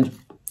 years and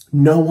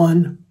no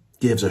one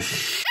gives a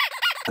shit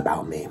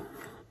about me.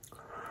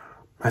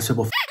 I said,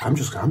 well, I'm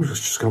just going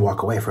to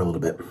walk away for a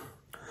little bit.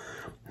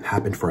 It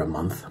happened for a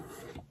month.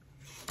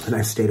 And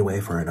I stayed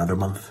away for another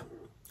month.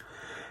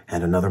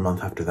 And another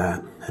month after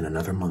that. And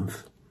another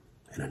month.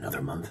 And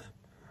another month.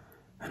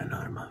 And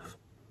another month.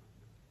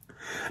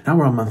 Now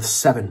we're on month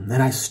 7.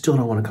 And I still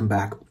don't want to come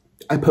back.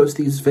 I post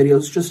these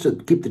videos just to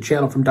keep the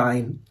channel from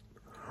dying.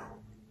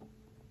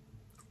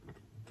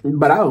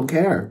 But I don't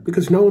care.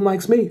 Because no one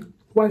likes me.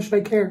 Why should I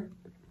care?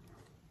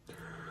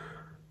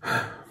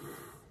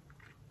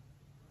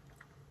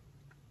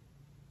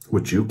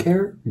 Would you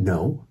care?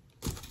 No.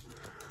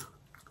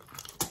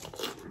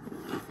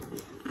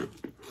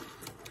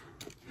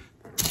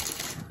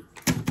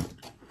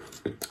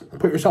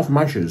 Put yourself in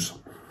my shoes.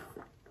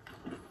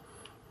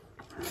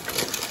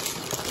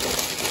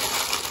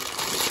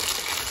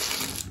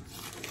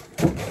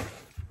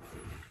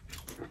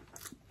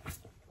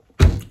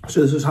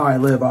 So this is how I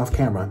live off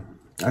camera.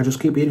 I just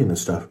keep eating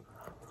this stuff.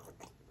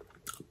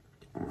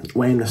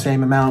 Weighing the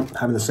same amount,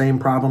 having the same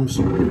problems.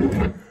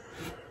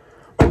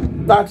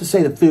 Not to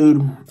say the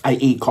food I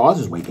eat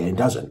causes weight gain, it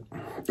doesn't.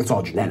 It's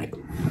all genetic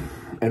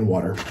and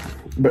water.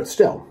 But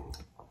still.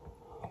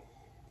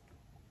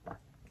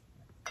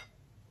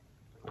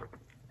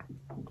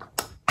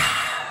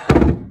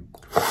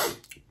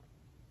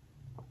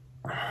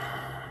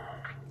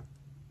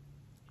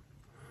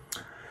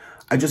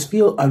 I just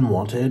feel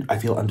unwanted. I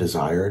feel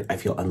undesired. I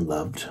feel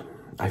unloved.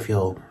 I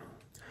feel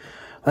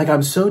like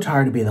I'm so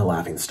tired of being the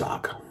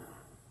laughingstock.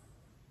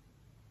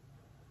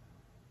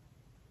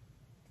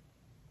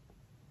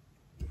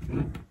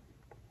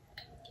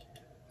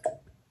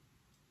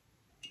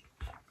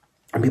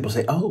 And people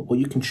say, oh, well,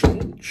 you can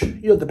change.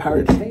 You have the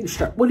power to change.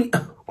 What do you...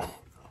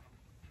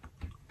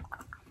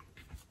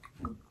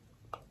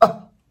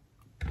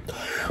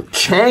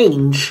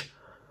 Change?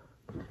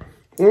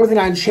 The only thing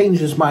I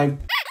change is my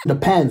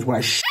depends when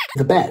I shit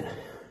the bed.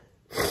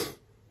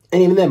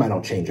 And even then, I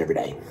don't change every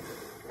day.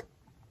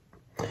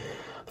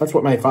 That's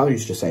what my father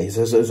used to say. He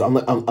says,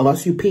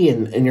 unless you pee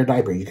in your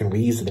diaper, you can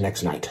reuse it the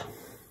next night.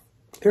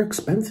 They're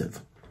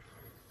expensive.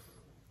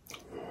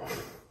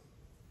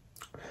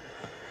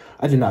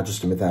 I did not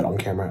just admit that on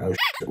camera. Oh,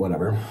 shit,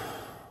 whatever.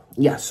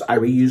 Yes, I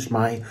reused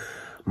my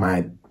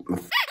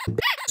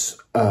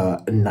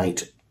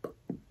night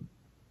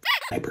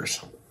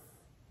diapers.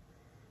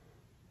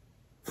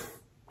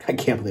 I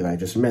can't believe I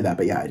just admitted that,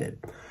 but yeah, I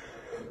did.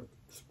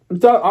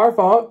 It's not our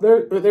fault.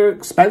 They're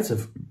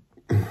expensive.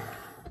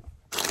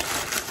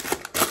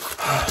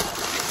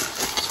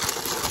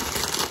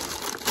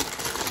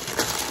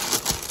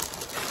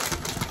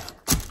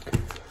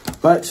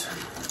 But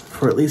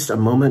for at least a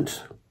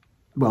moment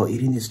while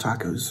eating these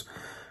tacos,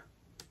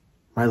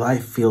 my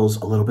life feels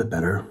a little bit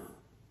better.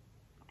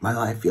 My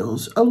life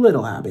feels a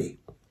little happy.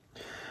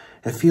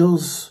 It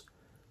feels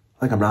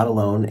like I'm not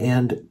alone,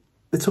 and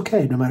it's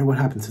okay. No matter what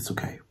happens, it's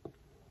okay.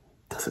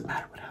 Doesn't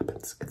matter what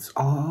happens. It's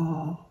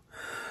all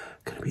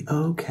gonna be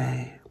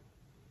okay.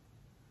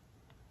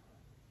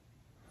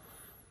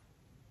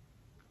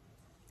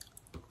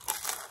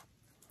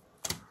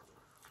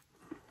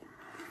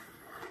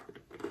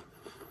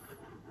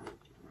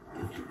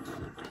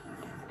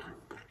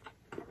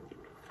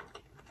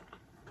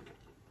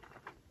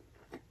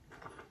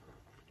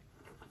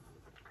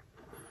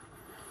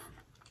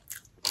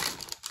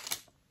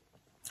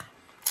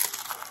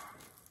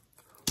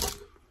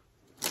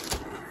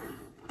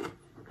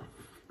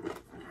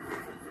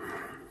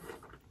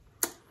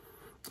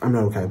 I'm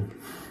not okay.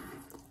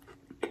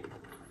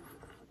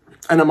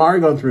 And I'm already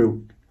going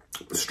through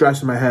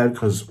stress in my head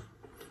because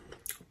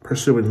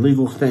pursuing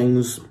legal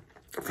things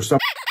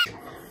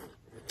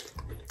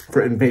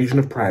for invasion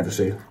of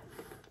privacy.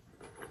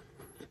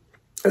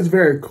 It's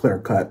very clear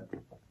cut.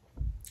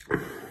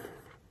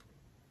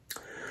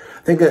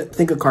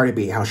 Think of Cardi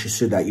B, how she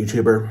sued that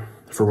YouTuber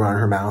for running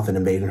her mouth and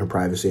invading her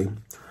privacy.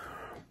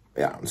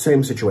 Yeah,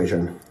 same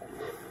situation.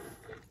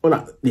 Well,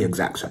 not the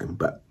exact same,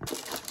 but,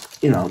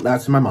 you know,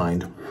 that's in my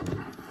mind.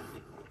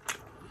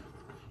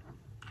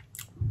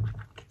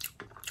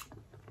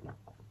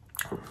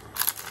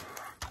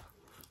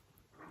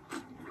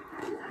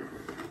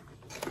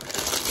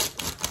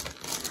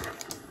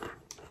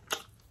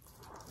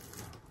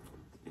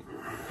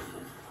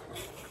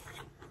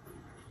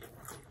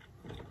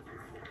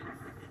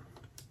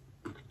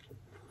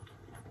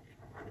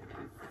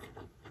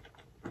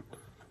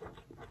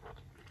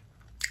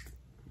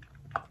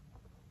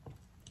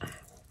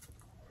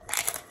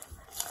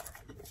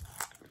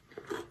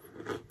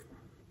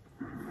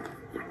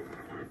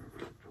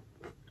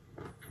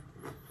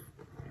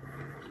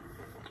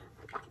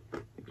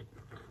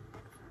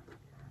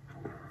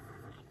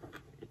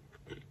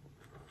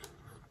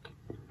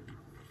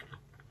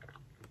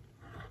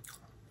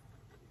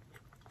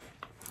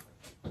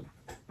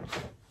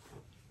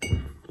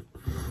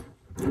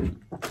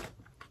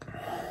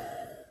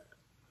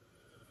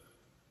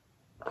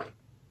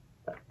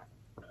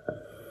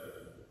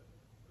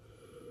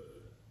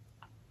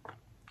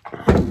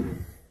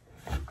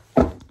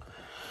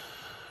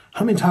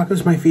 How many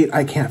tacos my feet?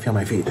 I can't feel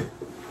my feet.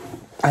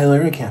 I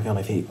literally can't feel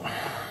my feet.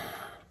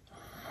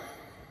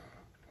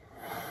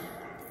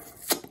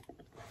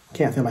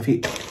 Can't feel my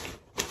feet.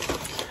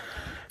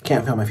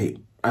 Can't feel my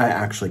feet. I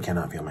actually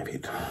cannot feel my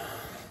feet.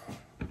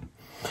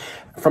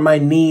 From my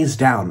knees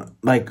down,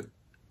 like...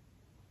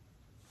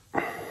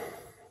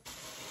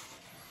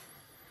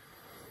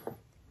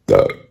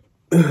 I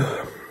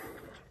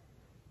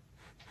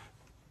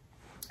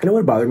know it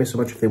would bother me so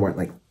much if they weren't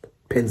like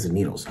pins and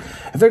needles.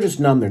 If they're just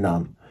numb, they're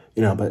numb.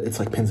 You know, but it's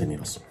like pins and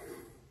needles.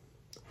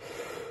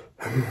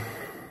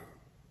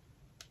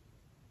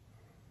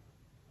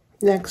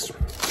 Next.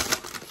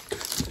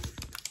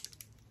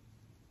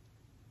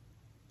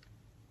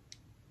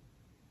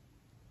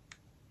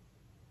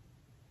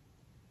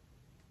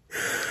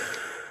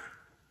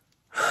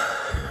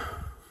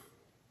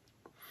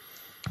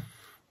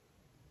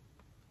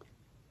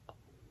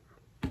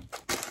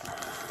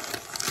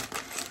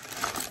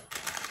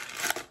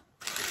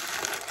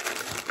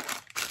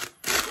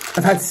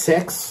 I've had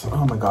 6.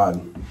 Oh my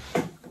God.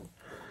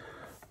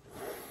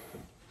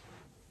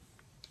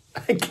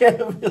 I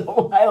can't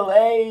feel my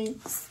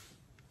legs.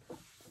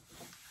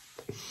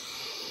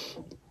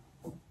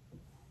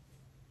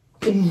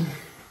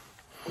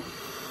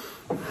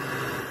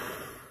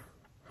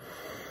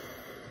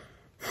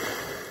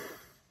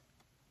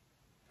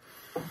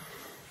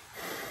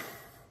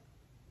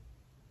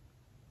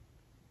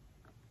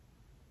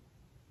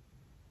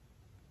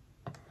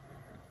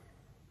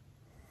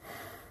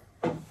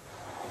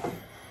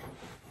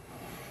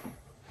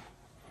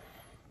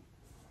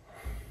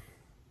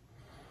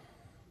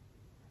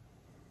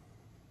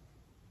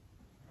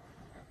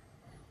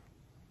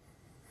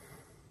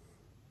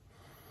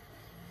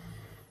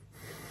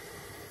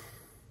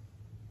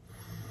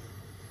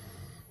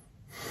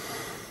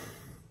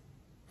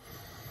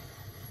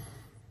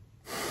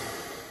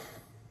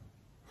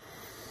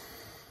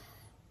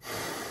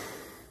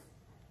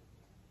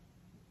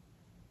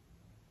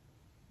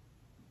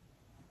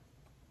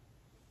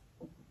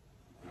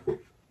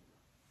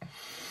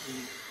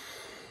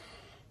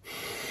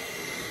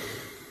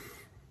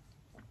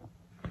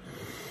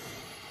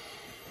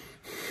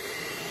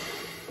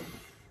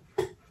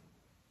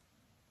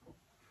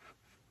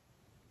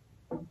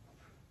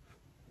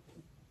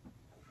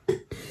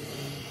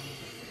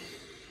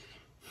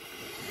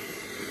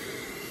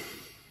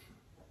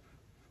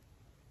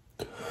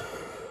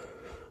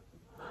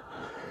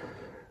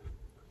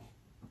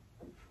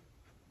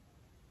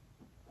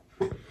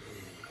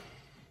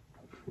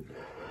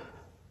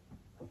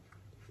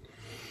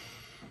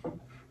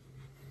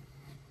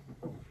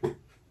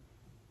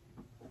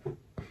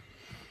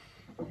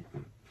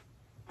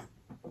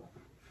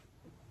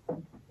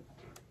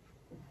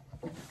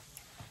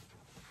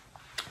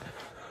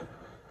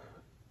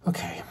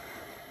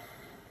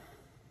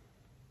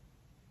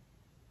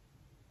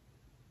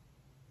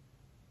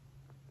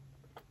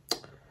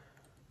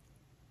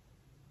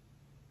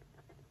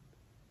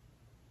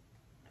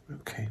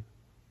 Okay.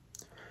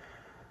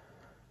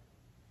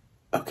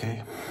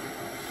 Okay.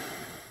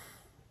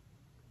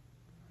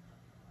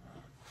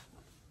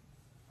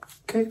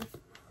 Okay.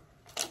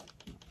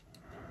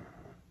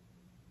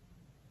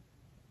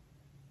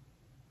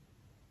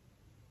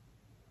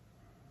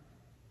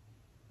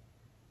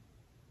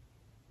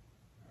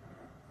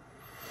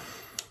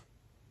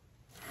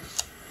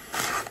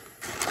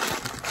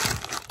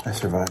 I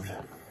survived.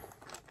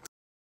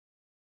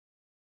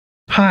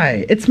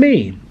 Hi, it's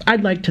me.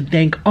 I'd like to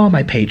thank all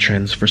my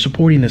patrons for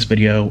supporting this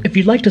video. If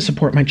you'd like to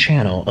support my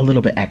channel a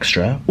little bit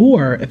extra,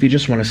 or if you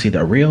just want to see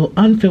the real,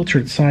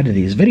 unfiltered side of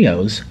these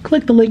videos,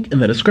 click the link in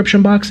the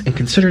description box and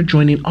consider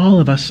joining all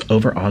of us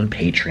over on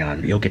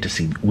Patreon. You'll get to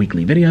see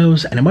weekly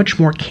videos and a much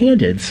more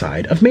candid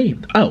side of me.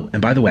 Oh,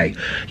 and by the way,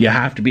 you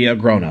have to be a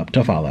grown-up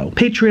to follow.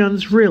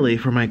 Patreon's really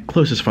for my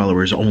closest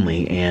followers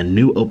only, and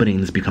new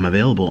openings become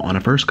available on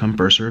a first-come,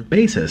 first-served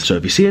basis. So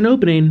if you see an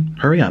opening,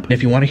 hurry up. And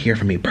if you want to hear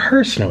from me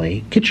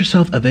personally, get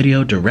yourself a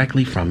video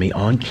directly from me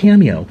on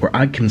Cameo, where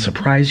I can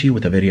surprise you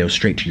with a video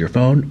straight to your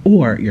phone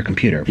or your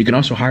computer. You can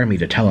also hire me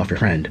to tell off your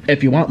friend.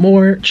 If you want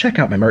more, check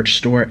out my merch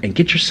store and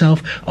get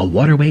yourself a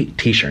Waterweight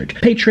t-shirt.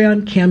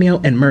 Patreon, Cameo,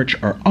 and merch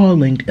are all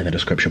linked in the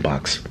description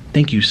box.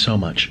 Thank you so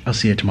much. I'll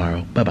see you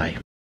tomorrow.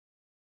 Bye-bye.